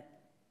wished that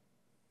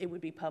it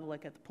would be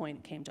public at the point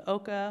it came to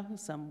OCA.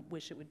 Some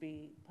wish it would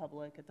be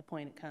public at the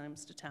point it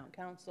comes to town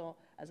council,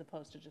 as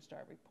opposed to just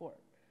our report.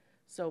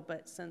 So,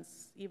 but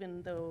since,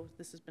 even though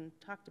this has been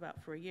talked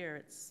about for a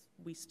year,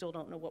 we still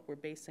don't know what we're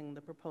basing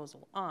the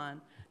proposal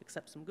on,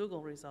 except some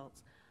Google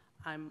results.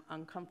 I'm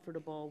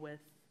uncomfortable with,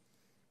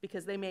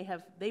 because they may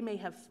have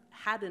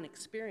had an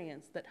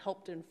experience that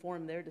helped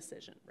inform their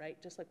decision,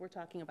 right? Just like we're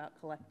talking about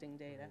collecting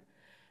data.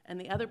 And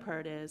the other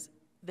part is,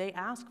 they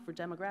ask for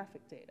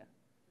demographic data.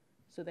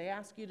 So they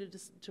ask you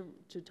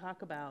to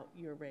talk about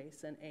your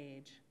race and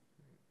age.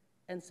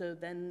 And so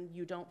then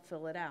you don't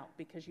fill it out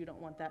because you don't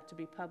want that to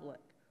be public.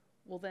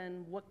 well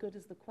then, what good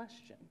is the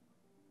question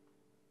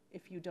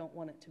if you don't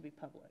want it to be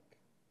public?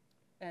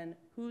 And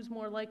who's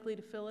more likely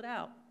to fill it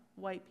out?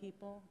 White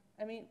people?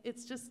 I mean,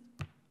 it's just,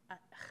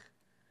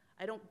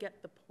 I don't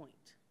get the point.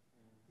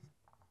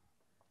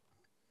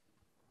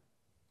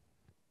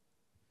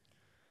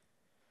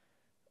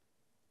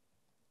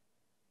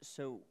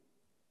 So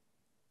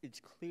it's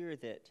clear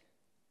that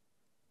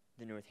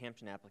the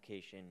Northampton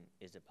application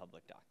is a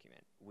public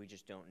document. We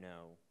just don't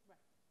know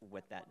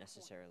what that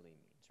necessarily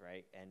means,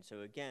 right? And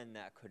so again,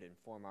 that could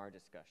inform our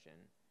discussion,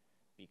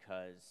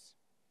 because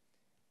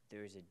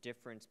there's a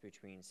difference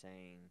between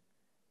saying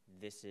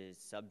this is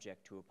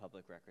subject to a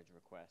public records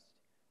request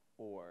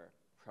or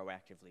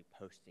proactively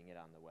posting it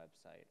on the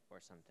website or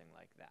something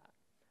like that.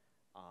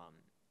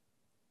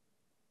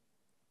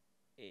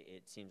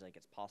 It seems like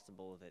it's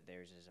possible that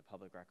theirs is a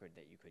public record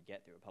that you could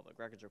get through a public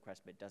records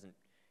request, but doesn't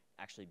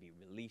actually be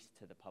released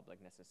to the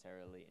public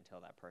necessarily until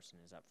that person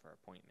is up for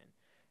appointment.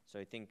 So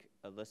I think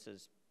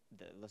Alyssa's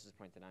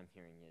point that I'm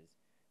hearing is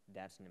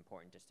that's an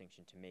important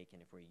distinction to make,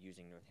 and if we're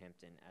using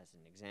Northampton as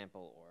an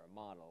example or a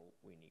model,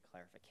 we need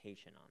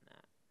clarification on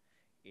that.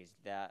 Is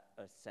that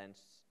a sense,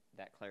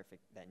 that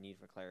need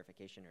for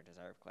clarification or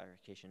desire of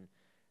clarification,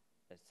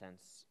 a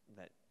sense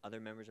that other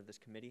members of this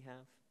committee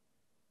have?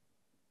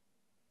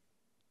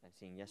 I'm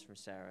seeing yes from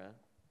Sarah.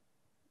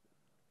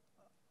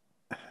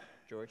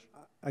 George?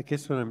 I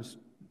guess what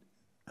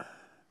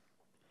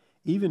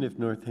even if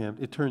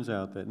Northampton, it turns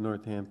out that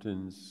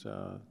Northampton's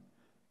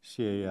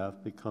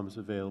CAF becomes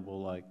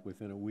available like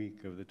within a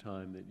week of the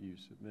time that you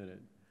submit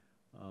it.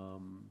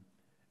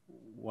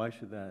 Why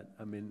should that?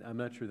 I mean, I'm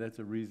not sure that's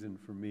a reason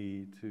for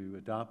me to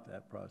adopt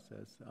that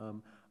process.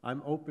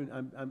 I'm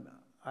open,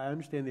 I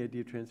understand the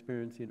idea of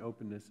transparency and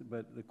openness,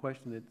 but the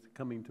question that's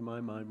coming to my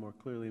mind more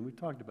clearly, and we've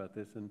talked about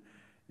this,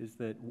 is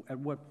that at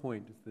what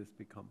point does this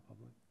become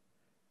public?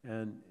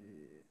 And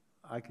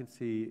I can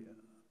see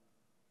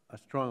a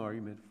strong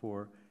argument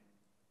for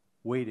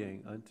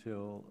waiting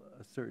until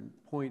a certain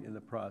point in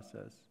the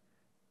process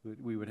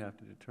we would have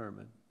to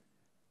determine,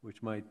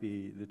 which might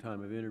be the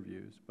time of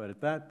interviews. But at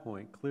that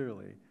point,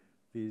 clearly,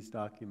 these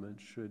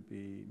documents should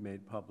be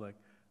made public.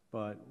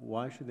 But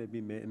why should they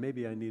be made? And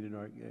maybe I need an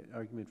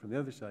argument from the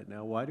other side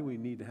now. Why do we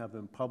need to have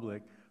them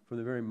public from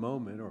the very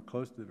moment, or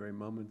close to the very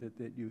moment,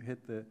 that you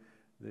hit the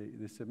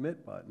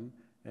submit button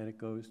and it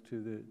goes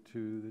to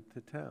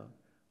town?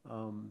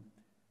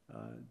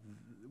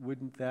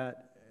 Wouldn't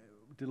that,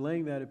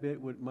 delaying that a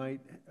bit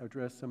might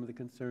address some of the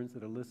concerns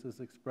that Alyssa's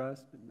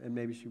expressed? And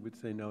maybe she would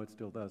say, no, it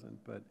still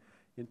doesn't. But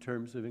in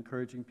terms of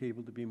encouraging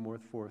people to be more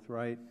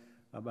forthright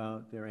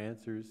about their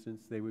answers,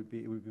 since it would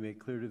be made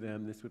clear to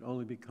them this would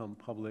only become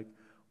public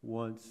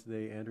once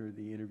they enter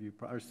the interview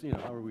process,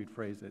 however we'd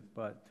phrase it.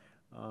 But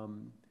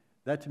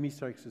that to me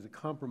strikes as a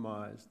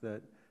compromise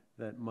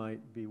that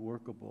might be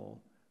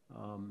workable.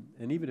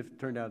 And even if it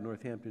turned out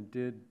Northampton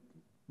did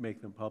make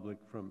them public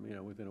from,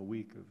 within a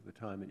week of the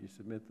time that you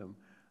submit them,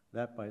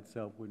 that by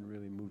itself wouldn't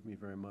really move me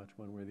very much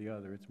one way or the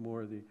other. It's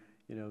more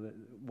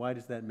why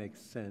does that make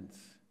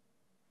sense?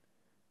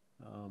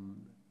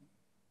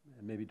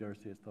 And maybe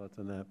Darcy has thoughts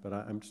on that, but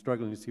I'm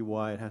struggling to see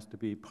why it has to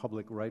be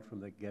public right from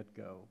the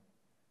get-go.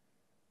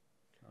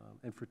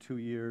 And for 2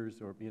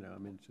 years, or,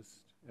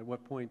 just, at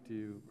what point do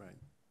you, right?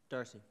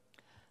 Darcy?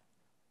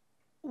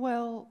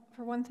 Well,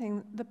 for one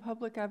thing, the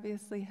public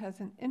obviously has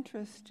an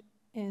interest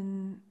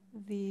in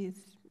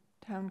these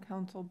town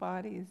council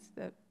bodies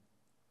that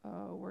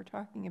we're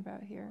talking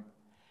about here.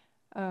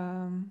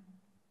 And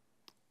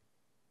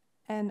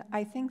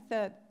I think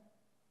that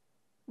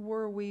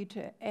were we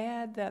to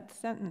add that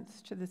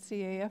sentence to the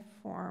CAF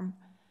form,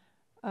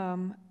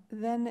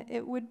 then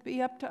it would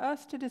be up to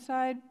us to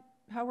decide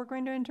how we're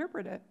going to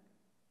interpret it.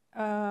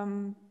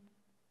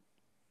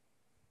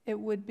 It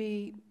would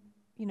be,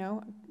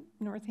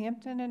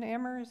 Northampton and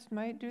Amherst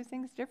might do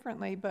things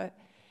differently, but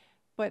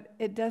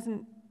it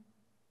doesn't,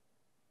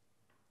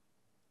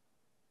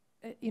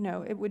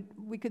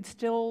 we could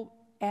still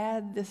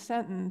add the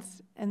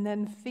sentence and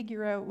then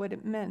figure out what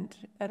it meant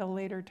at a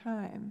later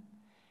time.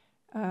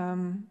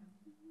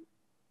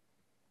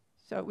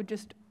 So it would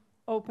just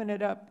open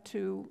it up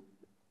to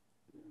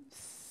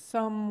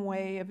some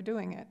way of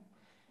doing it.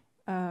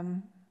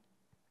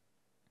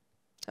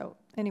 So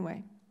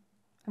anyway,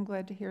 I'm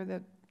glad to hear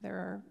that there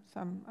are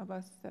some of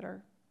us that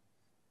are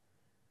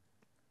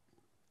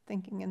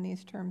thinking in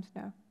these terms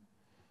now.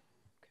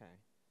 Okay.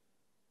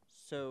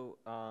 So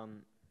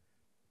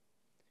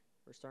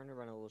we're starting to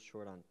run a little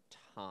short on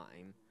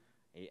time.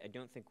 I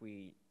don't think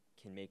we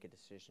can make a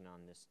decision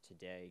on this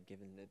today,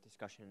 given the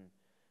discussion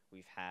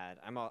we've had.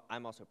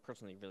 I'm also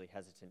personally really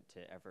hesitant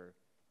to ever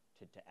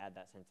to add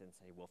that sentence and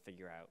say we'll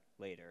figure out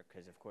later,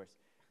 because of course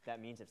that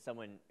means if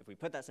we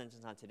put that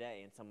sentence on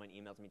today and someone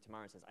emails me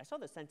tomorrow and says, I saw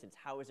the sentence,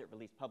 how is it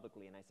released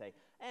publicly? And I say,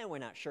 we're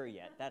not sure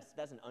yet.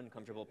 That's an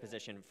uncomfortable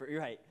position for,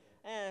 you're right.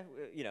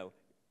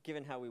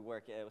 Given how we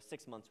work,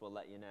 6 months we'll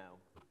let you know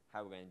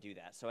how we're going to do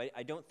that. So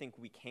I don't think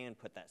we can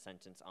put that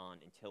sentence on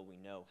until we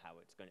know how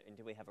it's going to,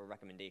 until we have a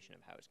recommendation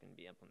of how it's going to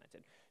be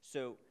implemented.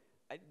 So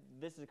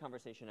this is a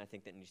conversation I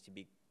think that needs to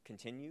be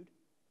continued,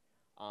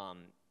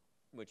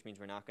 which means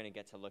we're not going to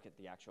get to look at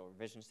the actual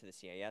revisions to the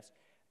CAS.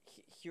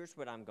 Here's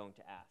what I'm going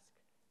to ask.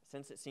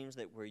 Since it seems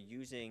that we're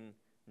using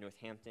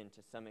Northampton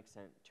to some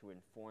extent to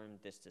inform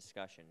this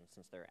discussion, and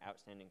since there are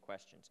outstanding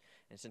questions,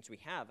 and since we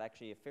have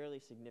actually a fairly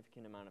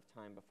significant amount of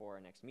time before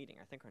our next meeting,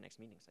 I think our next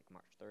meeting is like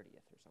March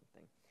 30th or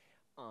something.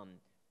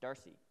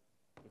 Darcy,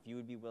 if you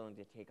would be willing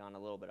to take on a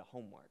little bit of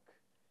homework,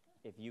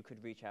 if you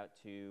could reach out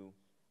to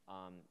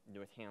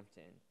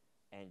Northampton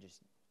and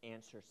just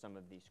answer some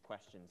of these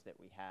questions that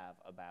we have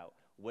about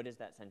what does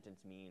that sentence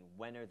mean,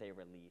 when are they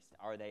released,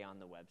 are they on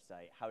the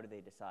website, how do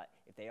they decide,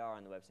 if they are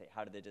on the website,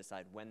 how do they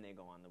decide when they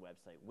go on the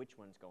website, which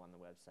ones go on the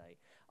website.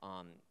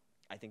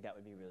 I think that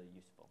would be really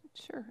useful.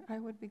 Sure, I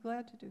would be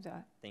glad to do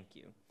that. Thank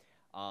you.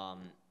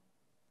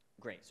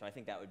 Great, so I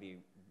think that would be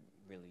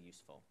really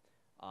useful.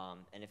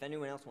 And if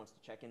anyone else wants to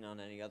check in on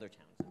any other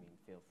towns, I mean,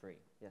 feel free.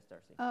 Yes,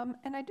 Darcy?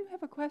 And I do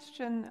have a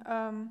question.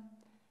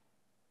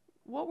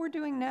 What we're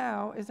doing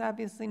now is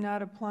obviously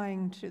not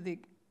applying to the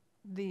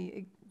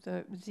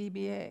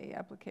ZBA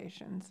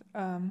applications.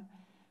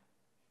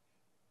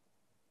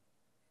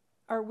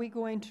 Are we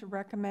going to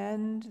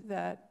recommend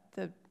that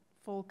the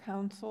full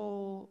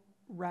council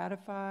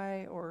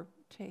ratify or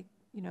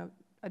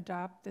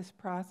adopt this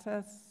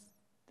process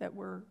that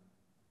we're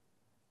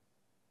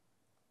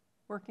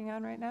working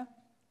on right now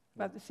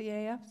about the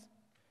CAFs?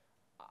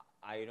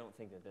 I don't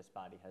think that this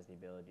body has the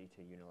ability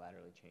to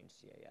unilaterally change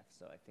CAF,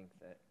 so I think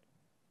that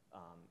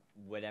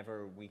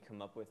whatever we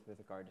come up with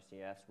regard to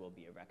CAFs will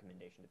be a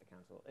recommendation to the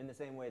council, in the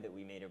same way that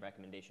we made a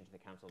recommendation to the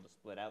council to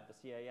split out the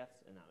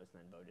CAFs, and that was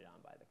then voted on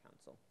by the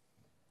council.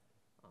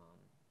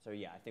 So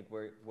yeah, I think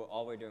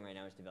all we're doing right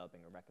now is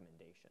developing a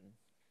recommendation.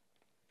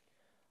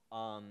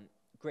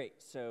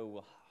 Great, so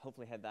we'll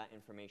hopefully have that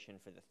information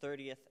for the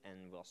 30th,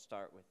 and we'll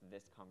start with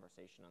this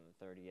conversation on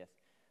the 30th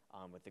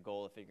with the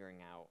goal of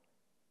figuring out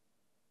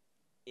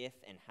if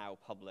and how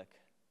public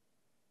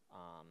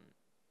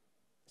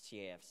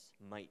CAFs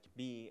might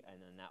be,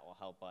 and then that will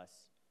help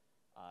us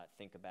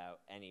think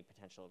about any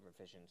potential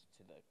revisions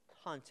to the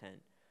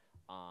content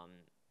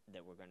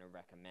that we're going to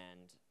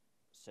recommend.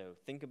 So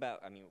think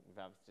about, I mean, we've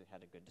obviously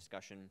had a good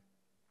discussion.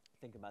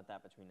 Think about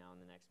that between now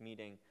and the next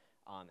meeting,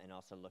 and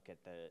also look at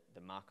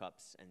the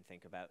mock-ups and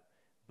think about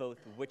both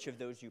which of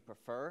those you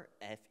prefer,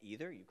 if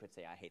either. You could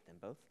say, I hate them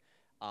both.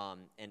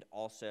 And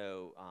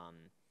also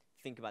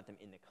think about them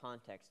in the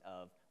context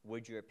of,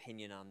 would your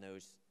opinion on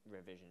those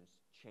revisions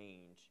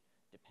change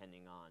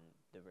depending on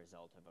the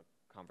result of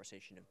a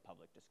conversation of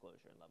public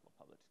disclosure and level of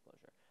public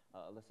disclosure?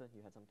 Alyssa,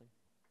 you had something?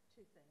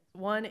 Two things.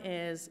 One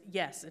is,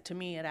 yes, to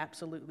me, it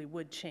absolutely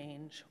would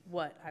change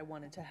what I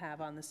wanted to have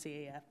on the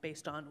CAF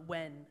based on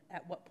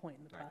at what point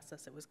in the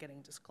process it was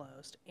getting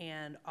disclosed.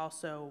 And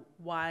also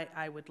why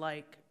I would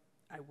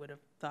have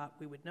thought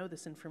we would know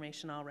this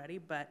information already,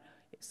 but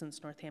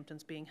since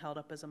Northampton's being held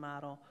up as a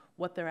model,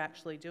 what they're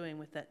actually doing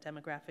with that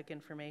demographic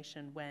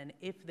information when,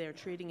 if they're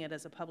treating it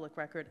as a public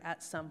record,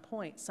 at some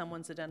point,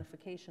 someone's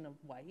identification of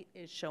white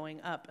is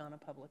showing up on a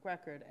public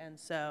record. And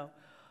so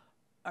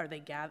are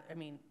they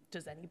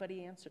does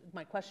anybody answer?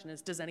 My question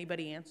is, does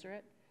anybody answer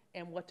it?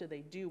 And what do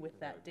they do with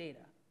that data?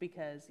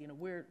 Because,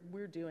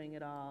 we're doing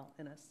it all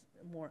in a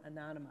more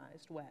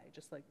anonymized way,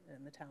 just like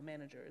and the town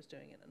manager is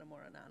doing it in a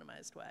more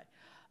anonymized way.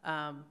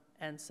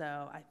 And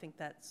so I think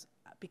that's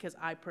because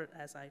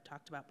as I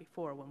talked about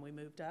before, when we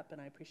moved up,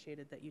 and I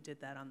appreciated that you did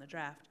that on the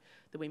draft,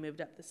 that we moved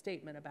up the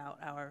statement about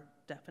our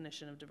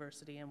definition of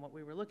diversity and what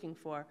we were looking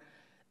for.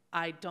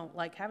 I don't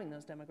like having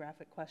those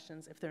demographic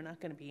questions if they're not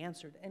going to be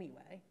answered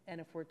anyway. And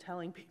if we're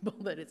telling people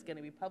that it's going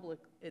to be public,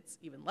 it's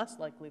even less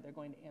likely they're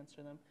going to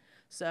answer them.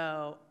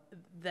 So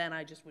then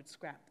I just would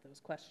scrap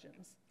those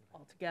questions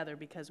altogether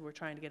because we're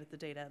trying to get at the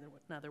data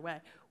another way,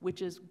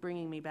 which is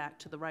bringing me back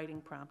to the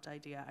writing prompt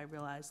idea. I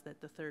realized that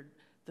the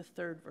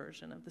third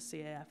version of the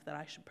CAF that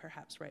I should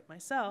perhaps write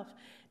myself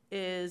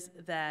is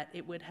that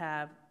it would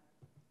have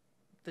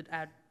the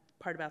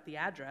part about the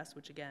address,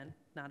 which again,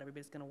 not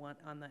everybody's going to want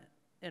on the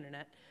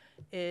internet,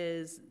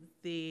 is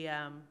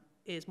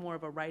more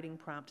of a writing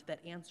prompt that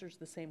answers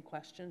the same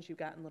questions you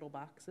got in little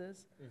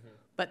boxes,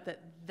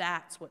 but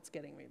that's what's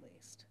getting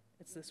released.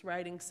 It's this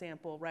writing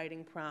sample,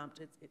 writing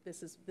prompt.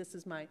 This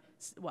is my,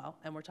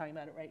 and we're talking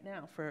about it right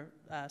now for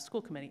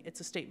school committee.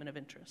 It's a statement of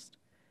interest.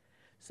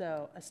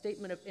 So a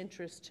statement of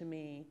interest to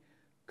me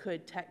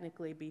could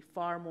technically be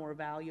far more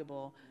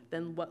valuable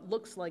than what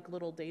looks like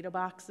little data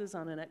boxes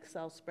on an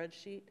Excel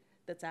spreadsheet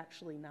that's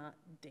actually not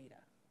data.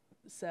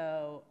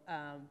 So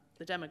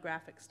the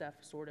demographic stuff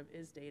sort of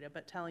is data,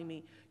 but telling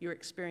me your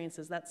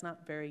experiences, that's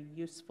not very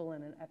useful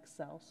in an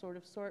Excel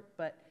sort,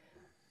 but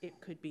it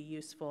could be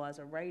useful as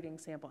a writing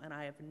sample. And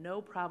I have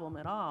no problem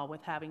at all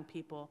with having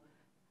people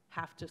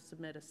have to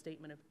submit a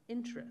statement of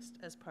interest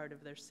as part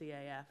of their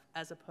CAF,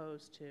 as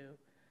opposed to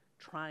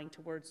trying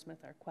to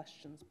wordsmith our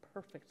questions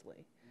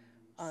perfectly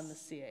on the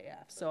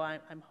CAF. So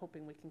I'm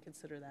hoping we can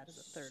consider that as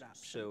a third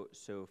option.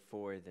 So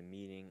for the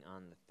meeting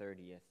on the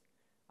 30th,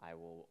 I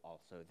will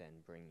also then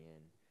bring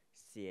in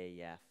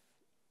CAF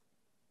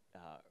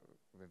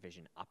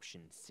revision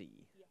option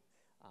C.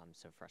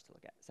 So for us to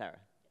look at. Sarah?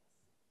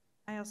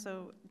 I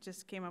also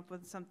just came up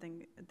with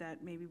something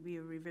that maybe be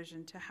a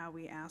revision to how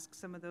we ask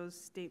some of those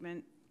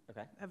statement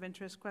Okay. of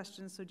interest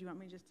questions. So do you want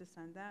me just to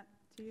send that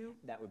to you?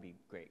 That would be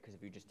great, because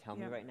if you just tell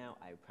me Yeah. right now,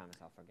 I promise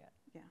I'll forget.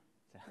 Yeah,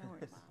 So- no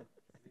worries.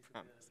 I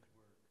promise.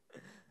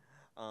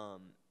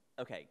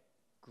 Okay,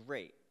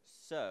 great.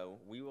 So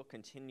we will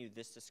continue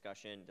this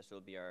discussion. This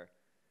will be our,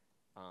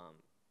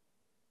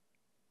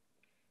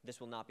 this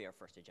will not be our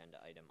first agenda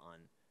item on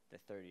the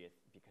 30th,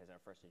 because our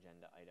first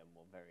agenda item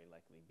will very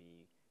likely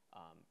be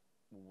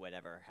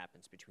whatever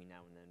happens between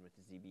now and then with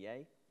the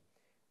ZBA.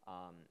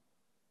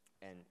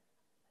 And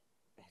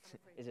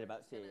is it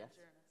about CAS?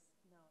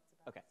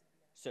 Okay,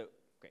 so,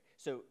 great.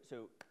 So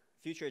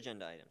future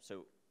agenda items.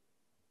 So,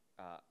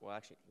 well,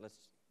 actually,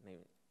 let's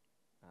maybe,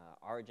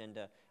 our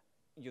agenda,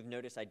 you've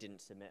noticed I didn't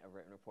submit a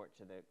written report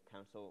to the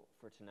council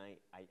for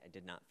tonight. I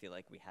did not feel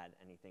like we had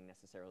anything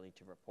necessarily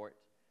to report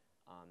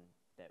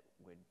that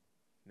would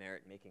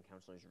merit making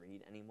councilors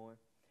read anymore.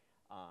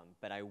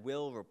 But I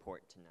will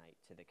report tonight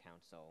to the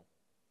council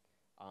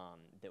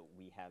that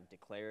we have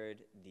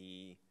declared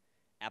the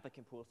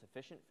applicant pool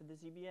sufficient for the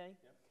ZBA,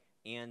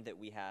 and that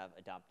we have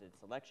adopted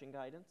selection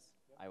guidance.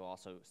 I will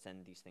also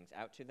send these things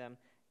out to them,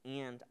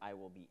 and I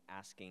will be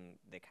asking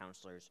the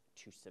councilors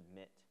to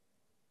submit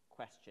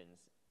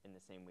questions in the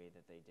same way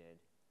that they did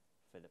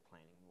for the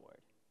planning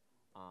board.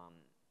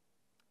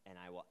 And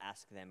I will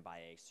ask them by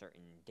a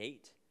certain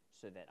date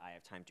so that I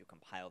have time to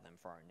compile them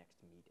for our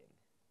next meeting.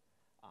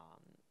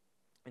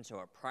 And so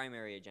our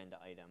primary agenda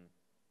item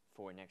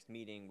for next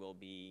meeting will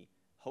be,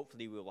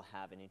 hopefully we will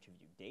have an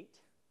interview date,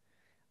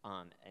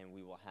 and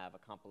we will have a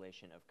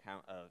compilation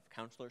of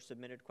counselor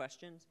submitted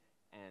questions.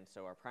 And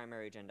so our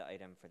primary agenda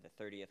item for the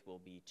 30th will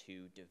be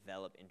to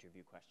develop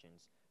interview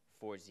questions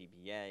for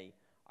ZBA.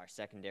 Our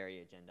secondary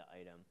agenda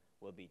item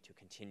will be to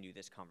continue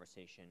this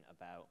conversation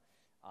about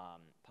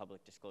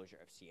public disclosure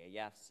of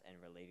CAFs and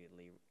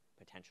relatedly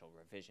potential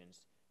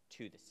revisions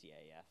to the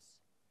CAFs.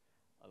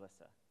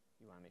 Alyssa,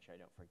 you want to make sure I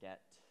don't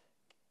forget?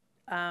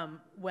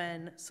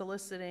 When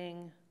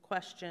soliciting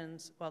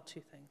questions, well,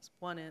 two things.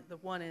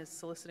 One is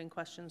soliciting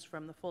questions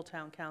from the full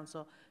town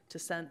council to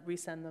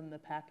resend them the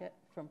packet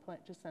from,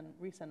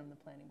 resend them the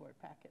planning board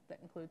packet that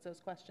includes those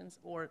questions,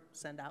 or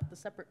send out the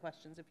separate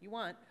questions if you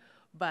want.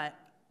 But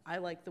I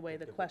like the way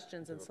the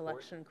questions and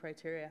selection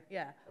criteria,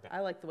 I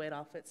like the way it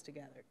all fits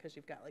together, because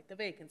you've got like the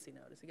vacancy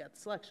notice, you got the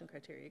selection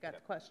criteria, you got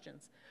the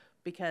questions,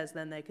 because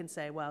then they can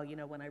say, well, you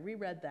know, when I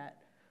reread that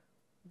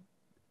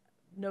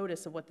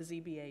notice of what the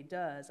ZBA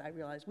does, I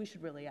realized we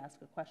should really ask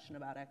a question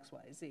about X, Y,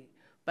 Z.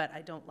 But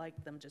I don't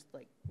like them just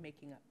like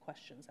making up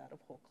questions out of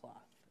whole cloth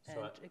and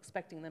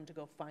expecting them to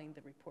go find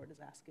the report is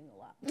asking a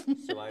lot.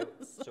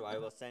 So I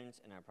will send,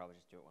 and I'll probably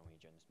just do it when we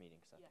adjourn this meeting,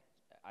 so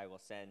I will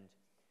send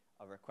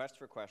a request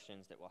for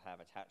questions that will have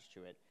attached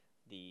to it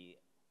the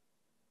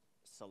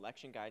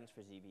selection guidance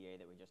for ZBA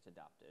that we just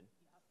adopted,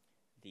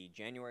 the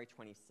January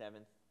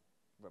 27th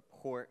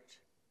report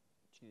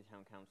to the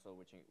town council,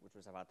 which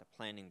was about the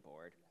planning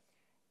board,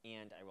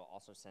 and I will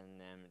also send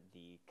them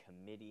the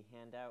committee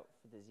handout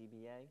for the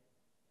ZBA.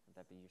 Would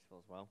that be useful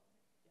as well?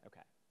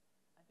 Okay.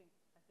 I think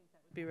that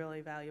would be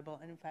really valuable.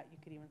 And in fact, you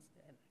could even,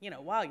 you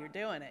know, while you're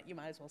doing it, you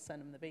might as well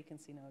send them the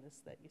vacancy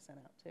notice that you sent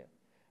out too.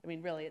 I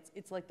mean, really,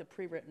 it's like the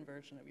pre-written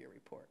version of your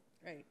report,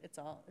 right? It's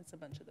a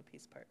bunch of the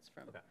piece parts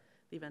from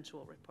the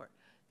eventual report.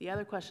 The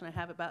other question I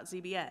have about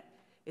ZBA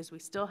is we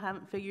still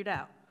haven't figured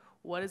out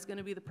what is going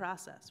to be the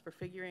process for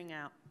figuring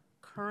out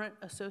current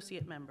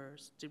associate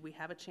members. Did we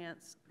have a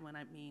chance,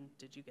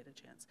 did you get a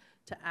chance,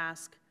 to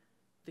ask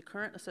the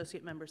current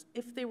associate members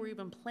if they were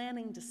even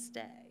planning to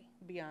stay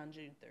beyond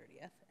June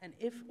 30th? And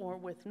if or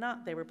with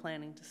not they were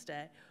planning to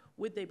stay,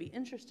 would they be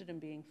interested in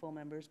being full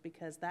members?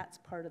 Because that's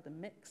part of the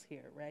mix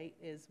here, right?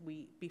 Is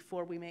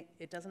before we make,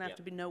 it doesn't have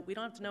to be, we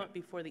don't have to know it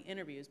before the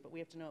interviews, but we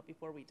have to know it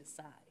before we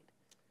decide.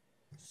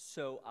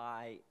 So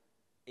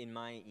in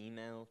my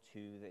email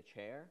to the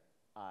chair,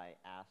 I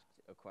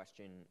asked a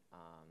question,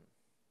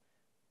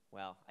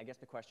 well, I guess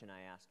the question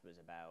I asked was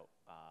about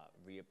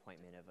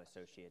reappointment of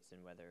associates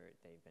and whether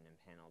they've been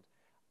impaneled.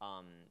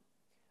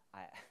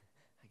 I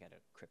got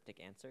a cryptic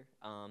answer.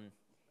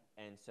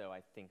 And so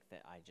I think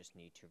that I just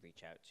need to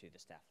reach out to the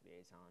staff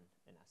liaison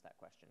and ask that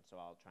question. So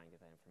I'll try and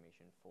get that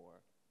information for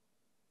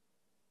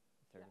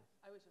the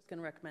 30th. I was just going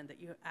to recommend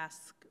that you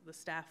ask the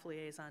staff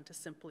liaison to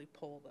simply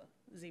poll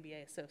the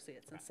ZBA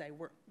associates and say,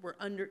 we're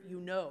under, you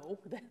know,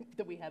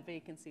 that we have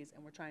vacancies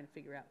and we're trying to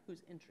figure out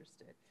who's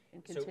interested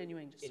in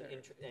continuing to serve.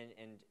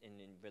 And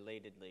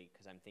relatedly,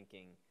 because I'm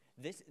thinking,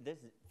 this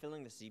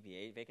filling the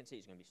ZBA vacancy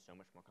is going to be so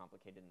much more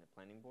complicated than the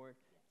planning board,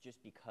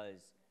 just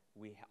because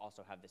we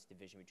also have this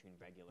division between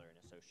regular and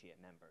associate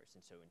members.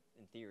 And so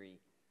in theory,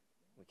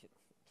 we could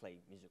play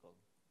musical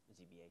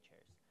ZBA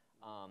chairs.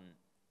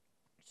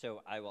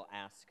 So I will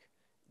ask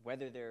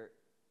whether they're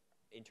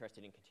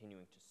interested in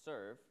continuing to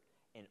serve,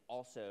 and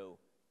also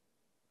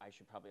I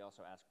should probably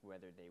also ask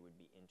whether they would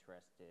be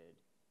interested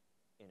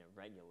in a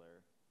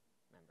regular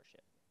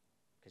membership,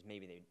 because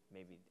maybe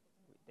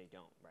they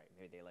don't, right?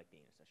 Maybe they like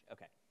being associated.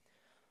 Okay.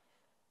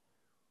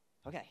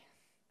 Okay.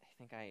 I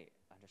think I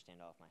understand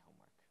all of my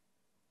homework.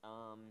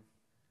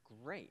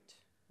 Great.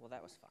 Well,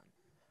 that was fun.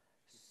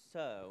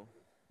 So,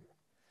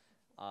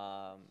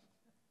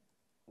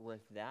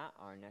 with that,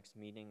 our next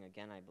meeting,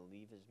 again, I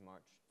believe is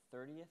March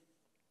 30th.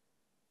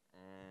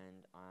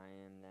 And I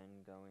am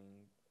then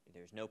going,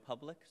 there's no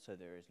public, so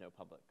there's no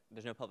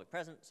public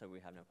present, so we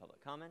have no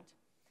public comment.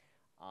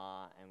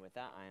 And with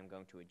that, I am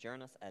going to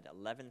adjourn us at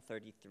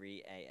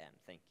 11:33 a.m.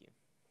 Thank you.